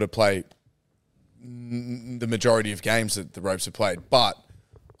been able to play the majority of games that the ropes have played, but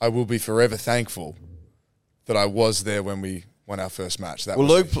I will be forever thankful that I was there when we won our first match. That Well,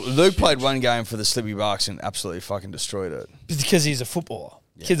 was Luke played one game for the Slippy Bucks and absolutely fucking destroyed it. Because he's a footballer.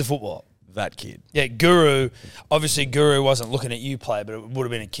 Kid's a footballer. That kid. Yeah, Guru. Obviously, Guru wasn't looking at you play, but it would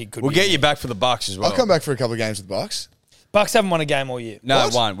have been a kid. We'll get you back for the Bucks as well. I'll come back for a couple of games with the Bucks. Bucks haven't won a game all year. No,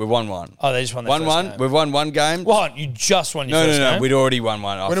 What? we've won one. Oh, they just won their first 1-1. game. We've won one game. What? You just won your No, first no, no. game? We'd already won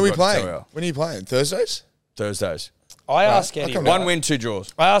one. When are we playing? When are you playing? Thursdays? Thursdays. I asked I'll Eddie. come right? One win, 2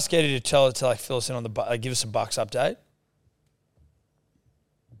 draws. I asked Eddie to fill us in on the give us a Bucks update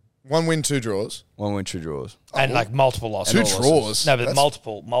 1 win, 2 draws. 1 win, 2 draws. and like multiple losses. 2 draws. No, but That's-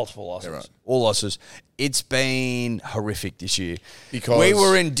 multiple losses. Yeah, right. All losses. It's been horrific this year. Because- we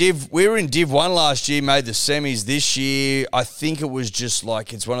were in Div 1 last year, made the semis this year. I think it was just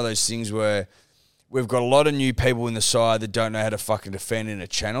like it's one of those things where we've got a lot of new people in the side that don't know how to fucking defend in a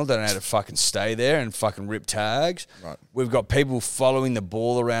channel, don't know how to fucking stay there and fucking rip tags. Right. We've got people following the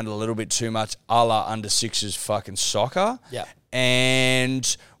ball around a little bit too much, a la under sixes fucking soccer. Yeah.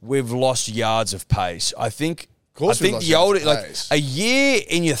 And we've lost yards of pace. I think course we've lost the yards older, of like pace. a year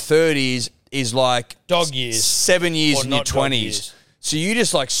in your 30s is like Dog years. 7 years Or in your not dog 20s. years. So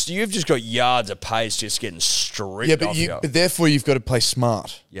you've just got yards of pace just getting stripped Yeah, off you. but therefore you've got to play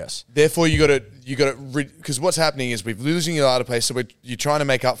smart. Yes. Therefore you got to because what's happening is we're losing your yard of pace, so you're trying to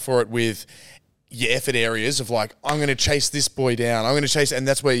make up for it with your effort areas of like I'm going to chase this boy down, I'm going to chase, and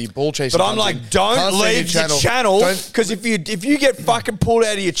that's where you ball chasing. But I'm like, don't leave your channel because if you get fucking pulled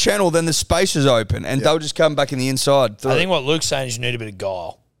out of your channel, then the space is open and they'll just come back in the inside. I think what Luke's saying is you need a bit of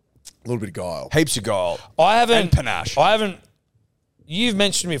guile. a little bit of guile. Heaps of goal. And panache. You've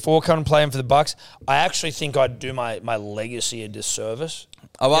mentioned me before, coming playing for the Bucks. I actually think I'd do my legacy a disservice.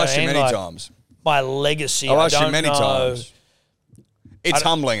 I've asked you what I mean? many Like, times. My legacy. I've I asked you don't many know. times. It's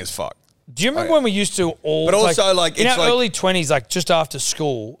humbling as fuck. Do you remember when we used to all? But also, like, in it's our like- early 20s, like just after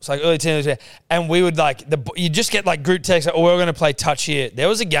school, it's like early teens, and we would like you just get like group text, like, oh, we're going to play touch here. There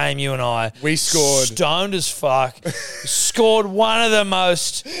was a game you and I We scored. stoned as fuck, scored one of the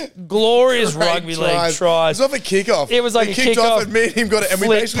most glorious Great rugby league tries. It was off a kickoff. It was like we a kicked kickoff, off, and me and him got it, and we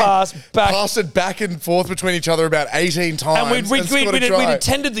flick basically pass, back- passed it back and forth between each other about 18 times. And we'd scored a try.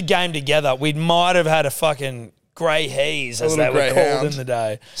 attended the game together. We might have had a fucking grey haze, as they little were called greyhound. in the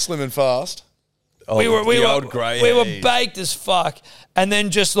day. Slim and fast. We were old grey we were haze. baked as fuck, and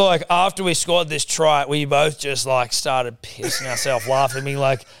then just like after we scored this try, we both just like started pissing ourselves laughing, being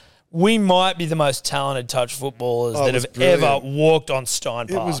like, we might be the most talented touch footballers that it was have brilliant. ever walked on Stein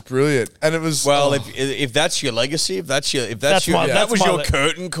It Park. was brilliant, and it was Well, oh, if that's your legacy, if that was that's your my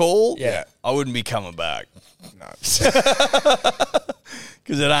curtain call, Yeah. I wouldn't be coming back no.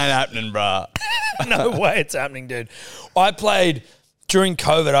 because it ain't happening, bruh. No way it's happening, dude. During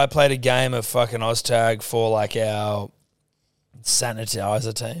COVID, I played a game of fucking Oztag for like our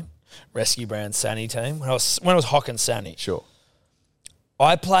sanitizer team, rescue brand Sani team. When I was Hock and Sani. Sure.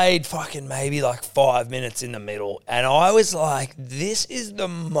 I played fucking maybe like 5 minutes in the middle, and I was like, this is the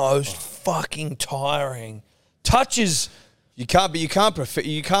most fucking tiring. Touch is... You can't.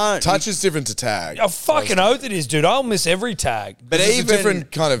 Touch is different to tag. A fucking oath it is, dude. I'll miss every tag. But It's a even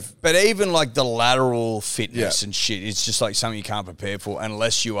different kind of. But even like the lateral fitness Yeah. and shit, it's just like something you can't prepare for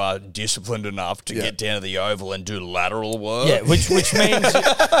unless you are disciplined enough to Yeah. get down to the oval and do lateral work. Yeah, which means...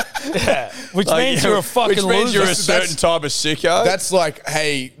 means you're a fucking Which means loser. you're a certain type of sicko. That's like,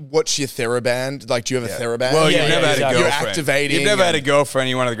 hey, what's your TheraBand? Like, do you have a TheraBand? well, Yeah, you've never had exactly. a You're girlfriend. activating You've never had a and- girlfriend.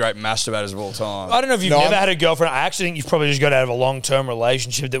 You're one of the great masturbators of all time. I don't know if you've No, never I'm- had a girlfriend. I actually think you've probably just got out of a long-term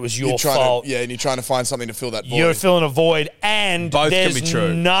relationship that was your You're trying fault. to, and you're trying to find something to fill that void. You're filling a void, and Both can there's be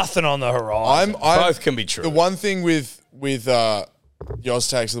true. nothing on the horizon. I'm Both can be true. The one thing with Yoz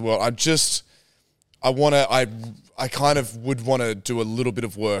Tags of the World, I kind of would want to do a little bit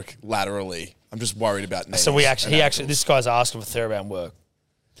of work laterally. I'm just worried about knees. So and ankles. this guy's asking for TheraBand work.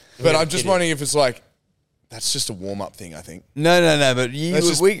 But I'm just wondering if it's like, that's just a warm-up thing, I think. No. But That's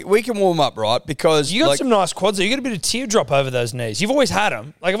just- we can warm up, right? Because You got like, some nice quads. Though. You got a bit of teardrop over those knees. You've always had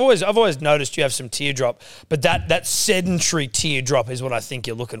them. Like I've always noticed you have some teardrop, but that sedentary teardrop is what I think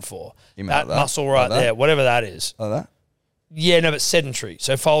you're looking for. You mean That like that? muscle right Like that? there, whatever that is. like that. Yeah, no, but sedentary.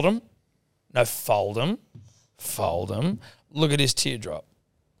 So fold them. No, fold them. Fold them. Look at his teardrop.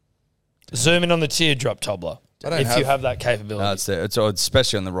 Zoom in on the teardrop, Tobler. I don't If have- you have that capability. No, it's there. It's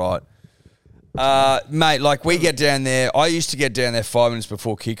especially on the right. Mate, like we get down there. I used to get down there 5 minutes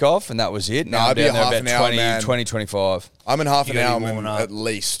before kickoff, and that was it. Now I'm I'd be down there half about an hour, 20, man. 20, 25. I'm in half an gotta hour be warming up. at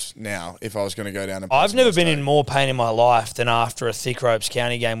least now if I was going to go down and I've play never some been West in more pain in my life than after a Thick Ropes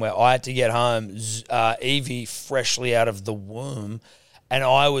County game where I had to get home, Evie freshly out of the womb, and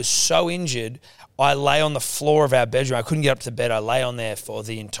I was so injured, I lay on the floor of our bedroom. I couldn't get up to bed. I lay on there for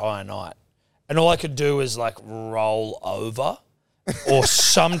the entire night. And all I could do was like roll over or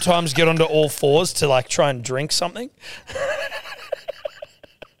sometimes get onto all fours to like try and drink something.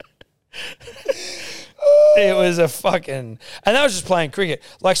 It was a fucking, and that was just playing cricket.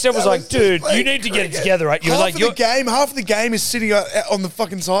 Like Steph was like, "Dude, you need to get it together, right?" You're like, half of the game is sitting on the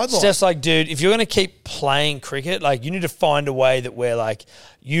fucking sideline. Steph's like, "Dude, if you're gonna keep playing cricket, like you need to find a way that where like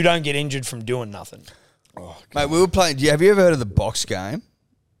you don't get injured from doing nothing." Mate, we were playing. Have you ever heard of the box game?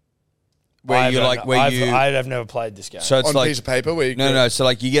 I've never played this game. So it's on like a piece of paper where you no. So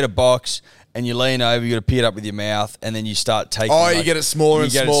like you get a box and you lean over, you got to pick it up with your mouth, and then you start taking. Oh, you get it smaller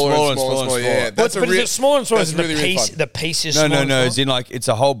and smaller. Yeah, but is it smaller and smaller? Is really, the really piece fun. the piece is smaller? No. It's in like it's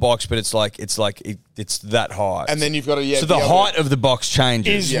a whole box, but it's that high. And then you've got to so the height of the box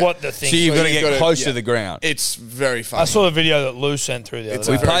changes. Is what the thing. So you've got to get close yeah. to the ground. It's very fun. I saw the video that Lou sent through the other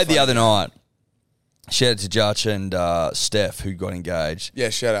day. We played the other night. Shout out to Judge and Steph who got engaged.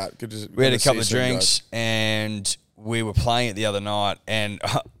 Yeah, shout out. Good to, We had good a to couple see of you drinks guys. and we were playing it the other night, and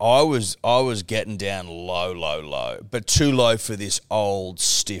I was getting down low, but too low for this old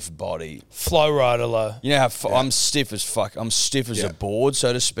stiff body. Flow rider low. You know how I'm stiff as fuck. I'm stiff as a board,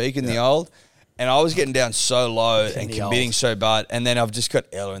 so to speak, in the old. And I was getting down so low and committing so bad. And then I've just got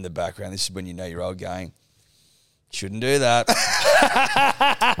Ella in the background. This is when you know you're old going, shouldn't do that.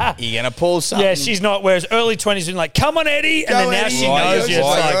 You're going to pull something. Yeah, she's not. Whereas early 20s, been like, "Come on, Eddie," and then now Eddie. she Why knows you. It's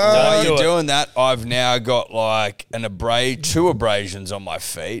like, are don't you do it. doing that? I've now got like two abrasions on my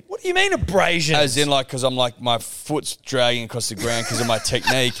feet. What do you mean abrasions? As in, like, because I'm like my foot's dragging across the ground because of my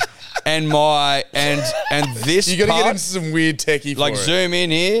technique, and this. You got to part, get into some weird techie. like for it. zoom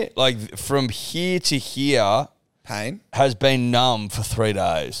in here, like from here to here, pain. has been numb for 3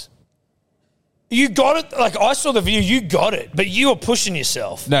 days. You got it. Like I saw the video, you got it, but you were pushing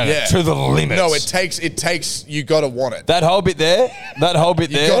yourself. No, Yeah. to the limits. No, it takes. You got to want it. That whole bit there, You got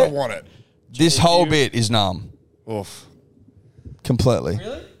to want it. this whole bit is numb Oof. completely.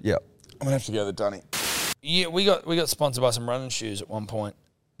 Really? Yep. I'm gonna have to go to Dunny. Yeah, we got sponsored by some running shoes at one point.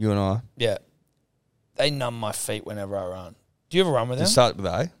 You and I. Yeah, they numb my feet whenever I run. Do you ever run with them? Start with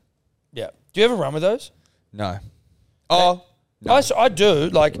A. Yeah. Do you ever run with those? No. Oh. No. I do,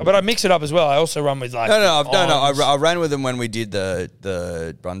 like, but I mix it up as well. I also run with like No. arms. I ran with them when we did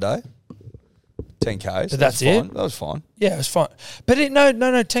the run day. 10Ks. But that's was fine. it? That was fine. Yeah, it was fine. But no,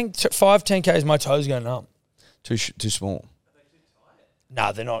 10Ks, my toes go numb. Too small.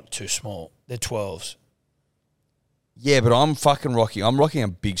 Nah, they're not too small. They're 12s. Yeah, but I'm fucking rocking. I'm rocking a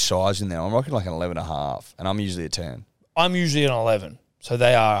big size in there. I'm rocking like an 11.5, and I'm usually a 10. I'm usually an 11, so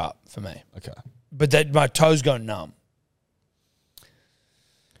they are up for me. Okay. But my toes go numb.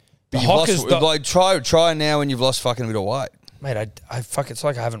 The But Hockers, like try now when you've lost fucking a bit of weight. mate, I fuck. It's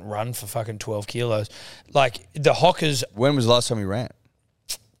like I haven't run for fucking 12 kilos. Like the Hockers, When was the last time you ran?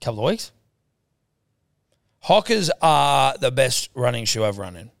 couple of weeks. Hockers are the best running shoe I've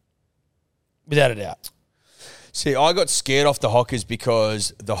run in, without a doubt. See, I got scared off the Hockers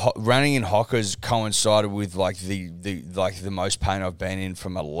because running in Hockers coincided with like the most pain I've been in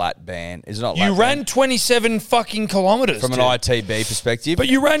from a lat band. Is it not? You lat ran band? 27 fucking kilometers From an dude. ITB perspective, But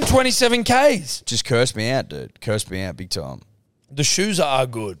you ran 27 Ks. just cursed me out, dude. Cursed me out big time. The shoes are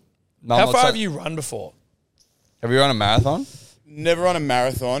good. No, I'm How not far saying- have you run before? Have you run a marathon? Never run a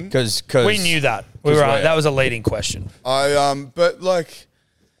marathon. Because We knew that. That was a leading question. But like,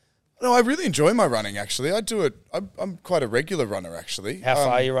 no, I really enjoy my running. Actually, I do it. I'm quite a regular runner. Actually, How far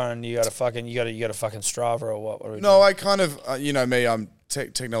are you running? You got a fucking Strava or what? What are we No, I kind of, you know me. I'm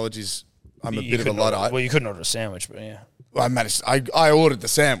technology's. I'm a doing? bit of a couldn't Luddite. order- Well, you couldn't order a sandwich, but yeah. I managed. I ordered the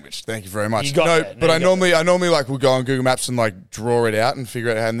sandwich. Thank you very much. You got no, that. No, but you I got normally like will go on Google Maps and like draw it out and figure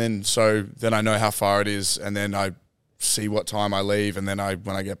it out, and then I know how far it is, and then I see what time I leave, and then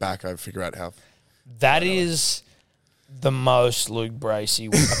when I get back, I figure out how. That is the most Luke Bracey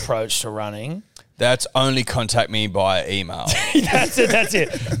approach to running. That's only contact me by email. That's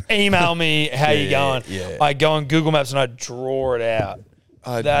it. Email me how you going. yeah. I go on Google Maps and I draw it out.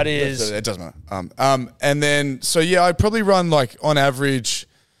 That is... It doesn't matter. And then I'd probably run like on average.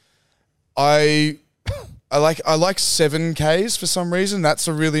 I like 7 Ks for some reason. That's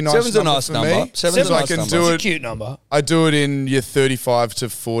a really nice. Seven's a number nice for number. Me. Seven's So a I nice can number. do It's a it. cute number. I do it in your 35 to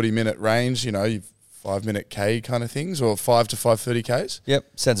 40 minute range. You know, 5-minute K kind of things, or 5 to 5:30 Ks. Yep,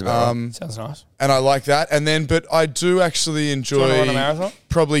 sounds about right. Sounds nice. And I like that. And then, but I do actually enjoy Do you wanna run a marathon?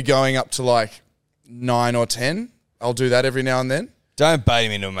 probably going up to like 9 or 10. I'll do that every now and then. Don't bait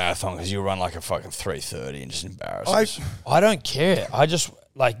him into a marathon because you'll run like a fucking 3:30 and just embarrass us. I don't care. I just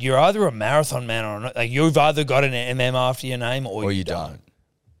like you're either a marathon man or not. Like you've either got an MM after your name or you don't.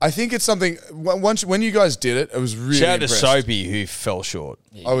 I think it's something. When you guys did it, it was really. Shout out to impressed. Soapy who fell short.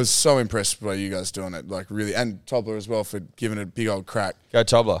 I was so impressed by you guys doing it, like really, and Tobler as well for giving it a big old crack. Go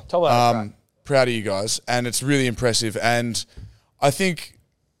Tobler. Proud of you guys, and it's really impressive. And I think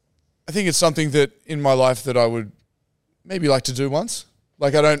it's something that in my life that I would maybe like to do once.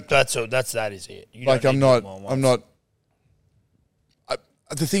 Like I don't. That is it. You Like don't I'm need to not. do it I'm once. not.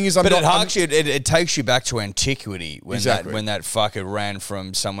 The thing is, I'm But not. it harks you. It takes you back to antiquity when Exactly. that fucker ran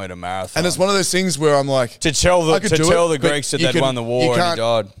from somewhere to marathon. And it's one of those things where I'm like, to tell I could do it, the but Greeks that you they'd can- won the you war and he can't-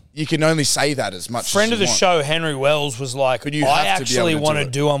 died. You can only say that as much. Friend as of the you want. show, Henry Wells, was like, But you I have to be actually able to want do to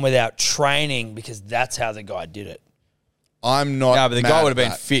it. do one without training because that's how the guy did it. I'm not. No, but the mad guy at would have been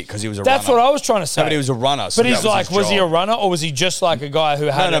that. fit because he was a That's runner. what I was trying to say. No, but he was a runner. So But he's that like, his was he a job. runner or was he just like a guy who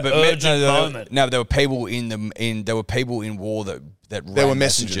had an urgent moment? No, but there were people there were people in war that There ran were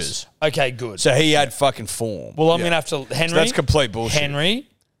messengers. Okay, good. So he had fucking form. Well, I'm going to have to... Henry... So that's complete bullshit. Henry...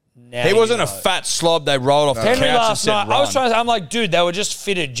 Now He wasn't you a know. fat slob they rolled off the Henry couch and last said night, run. I was trying to... I'm like, dude, they were just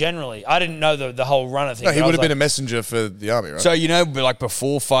fitted generally. I didn't know the whole runner thing. No, he but I would was have been a like, messenger for the army, right? So, you know, like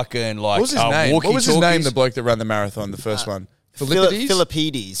before fucking like... what was his name? What was his name? walkie-talkies? The bloke that ran the marathon, the first one. Philippides?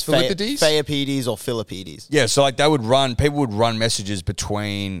 Philippides? Phaeophides or Philippides. Yeah, so like people would run messages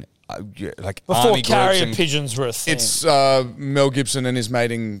between like before army carrier groups and pigeons were a thing. It's Mel Gibson and his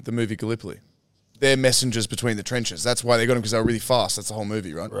mate in the movie Gallipoli. They're messengers between the trenches. That's why they got them, because they were really fast. That's the whole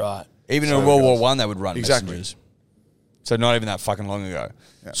movie, right? Right. even So in World War guys. One, they would run Exactly. messengers. So not even that fucking long ago.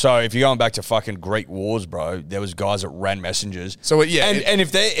 Yeah. So if you're going back to fucking Greek wars, bro, there was guys that ran messengers. So, yeah, and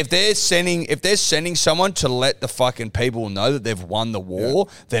if they're sending someone to let the fucking people know that they've won the war,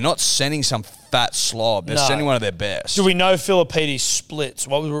 they're not sending some fat slob. They're No. sending one of their best. Do we know Philippides splits?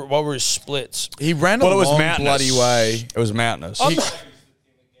 What were his splits? He ran Well, a it was long mountainous. bloody way. It was mountainous.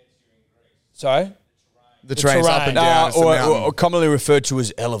 Sorry? The train's up and terrain. down. It's the mountain or commonly referred to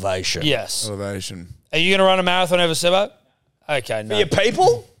as elevation. Yes. elevation. Are you going to run a marathon over Sebo? Okay, no. For your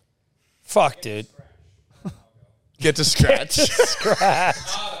people? Fuck, dude. Get to scratch.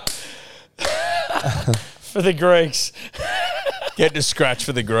 For the Greeks. Get to scratch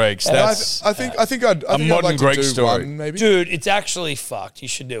for the Greeks. And That's I think I'd modern like to Greek do story. one, maybe. Dude, it's actually fucked. You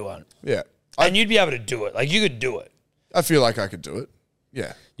should do one. Yeah. And you'd be able to do it. Like, you could do it. I feel like I could do it.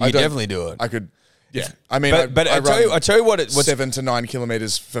 Yeah. You I don't- definitely do it. I could. Yeah. I mean, But I I tell you what, what's 7 to 9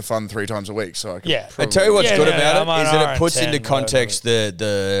 kilometers for fun 3 times a week. So I could Yeah. I tell you what's Yeah, good no, about I'm on it is that it puts R10, into whatever. context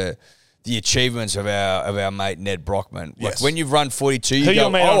the achievements of our mate Ned Brockman. Like Yes. when you've run 42, you Who go, you'll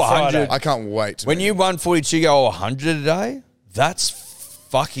meet on 100. Friday. I can't wait. To When meet you him. run 42, you go 100 a day. That's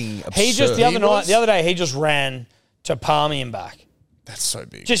fucking absurd. He just, the was- other day, he just ran to Palmy and back. That's so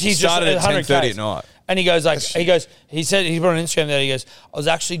big. He started at 100 10:30 Ks. at night. And he goes he said, he put on Instagram that he goes, I was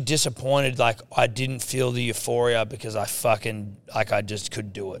actually disappointed, like I didn't feel the euphoria because I just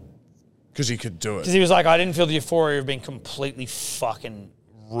could do it. Because he could do Because it. he was like, I didn't feel the euphoria of being completely fucking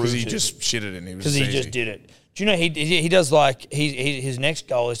Because rooted. he just shitted and he was Because he easy. just did it. Do you know he does like his next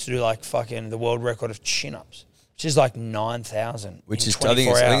goal is to do like fucking the world record of chin ups, which is like 9,000, Which in is,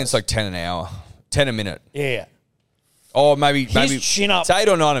 24 I think hours. it's like 10 an hour, 10 a minute. yeah. Or maybe chin up- it's 8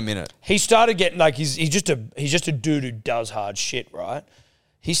 or 9 a minute. He started getting like he's just a dude who does hard shit, right?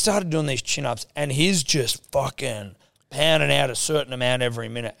 He started doing these chin ups and he's just fucking pounding out a certain amount every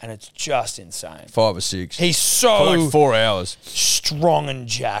minute, and it's just insane. 5 or 6. He's For so like 4 hours. strong and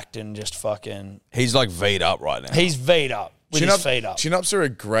jacked and just fucking. He's like V'd up right now. He's V'd up with his feet up. Chin-ups are a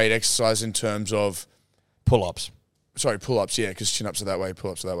great exercise in terms of, Pull-ups. sorry, pull-ups, yeah, because chin-ups are that way,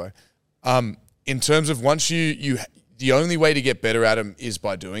 pull-ups are that way. In terms of once you the only way to get better at them is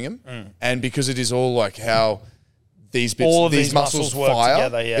by doing them. And because it is all like how these bits, All of these these muscles muscles work fire,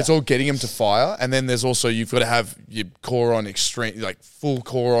 together, yeah. it's all getting them to fire. And then there's also, you've got to have your core on extreme, like full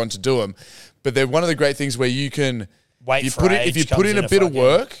core on to do them. But they're one of the great things where you can, Wait you for put it, age if you comes put in in a a bit of fucking-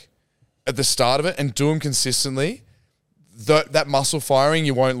 work at the start of it and do them consistently, that muscle firing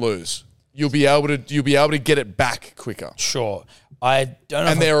you won't lose. You'll be able to get it back quicker. Sure. I don't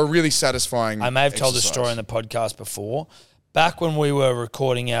know. And they're a really satisfying I may have told this exercise. story on the podcast before. Back when we were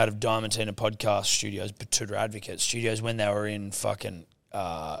recording out of Diamantina Podcast Studios, Batuta Advocate Studios, when they were in fucking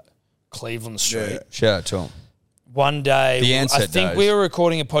Cleveland Street. Yeah. Shout out to him. One day, The I Ansett think days. we were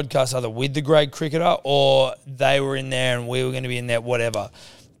recording a podcast either with the great cricketer or they were in there and we were going to be in there, whatever.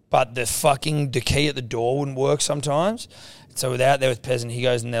 but the key at the door wouldn't work sometimes. So we're out there with Pez, and he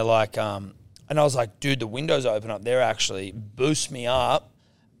goes, and they're like, and I was like, dude, the windows open up there actually. Boost me up,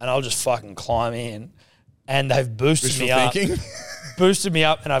 and I'll just fucking climb in. And they've boosted me up. Boosted me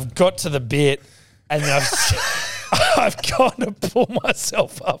up, and I've got to the bit, and then I've gone to pull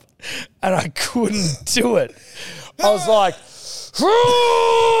myself up, and I couldn't do it. I was like,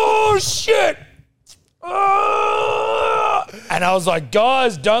 oh, shit. And I was like,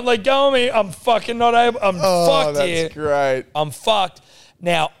 guys, don't let go of me. I'm fucking not able. I'm fucked here. That's great. I'm fucked.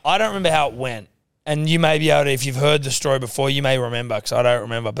 Now, I don't remember how it went. And you may be able to, if you've heard the story before, you may remember, because I don't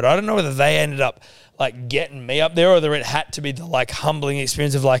remember. But I don't know whether they ended up like getting me up there, or whether it had to be the like humbling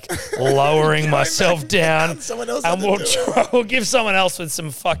experience of like lowering myself down. And we'll give someone else with some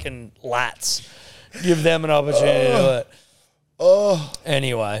fucking lats. Give them an opportunity to do it. Oh.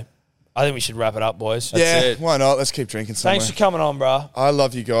 Anyway, I think we should wrap it up, boys. Yeah, why not? Let's keep drinking somewhere. Thanks for coming on, bro. I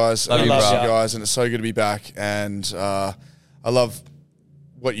love you guys. Love I you, love bro. you guys, and it's so good to be back. And I love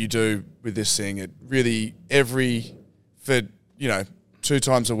what you do with this thing. It really, for 2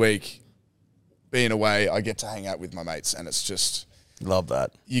 times a week, being away, I get to hang out with my mates, and it's just, Love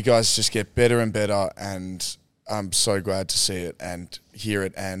that. you guys just get better and better, and I'm so glad to see it and hear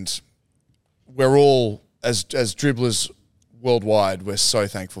it. And we're all, as dribblers worldwide, we're so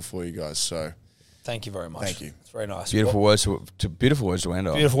thankful for you guys. So Thank you very much. Thank you. It's very nice. Beautiful words to end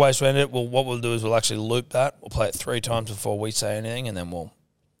on. Beautiful ways to end it. Well, what we'll do is we'll actually loop that. We'll play it 3 times before we say anything, and then we'll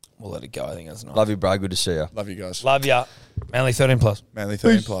let it go. I think that's nice. Love you, bro. Good to see you. love you guys. Love ya. Manly 13+. Manly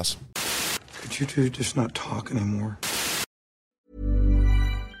 13+. Could you two just not talk anymore?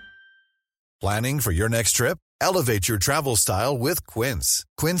 Planning for your next trip? Elevate your travel style with Quince.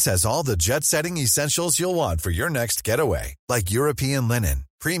 Quince has all the jet-setting essentials you'll want for your next getaway, like European linen,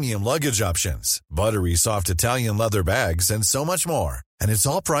 premium luggage options, buttery soft Italian leather bags, and so much more. And it's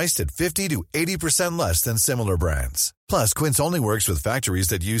all priced at 50 to 80% less than similar brands. Plus, Quince only works with factories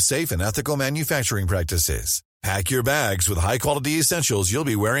that use safe and ethical manufacturing practices. Pack your bags with high-quality essentials you'll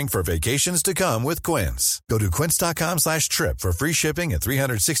be wearing for vacations to come with Quince. Go to quince.com/trip for free shipping and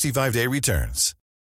 365-day returns.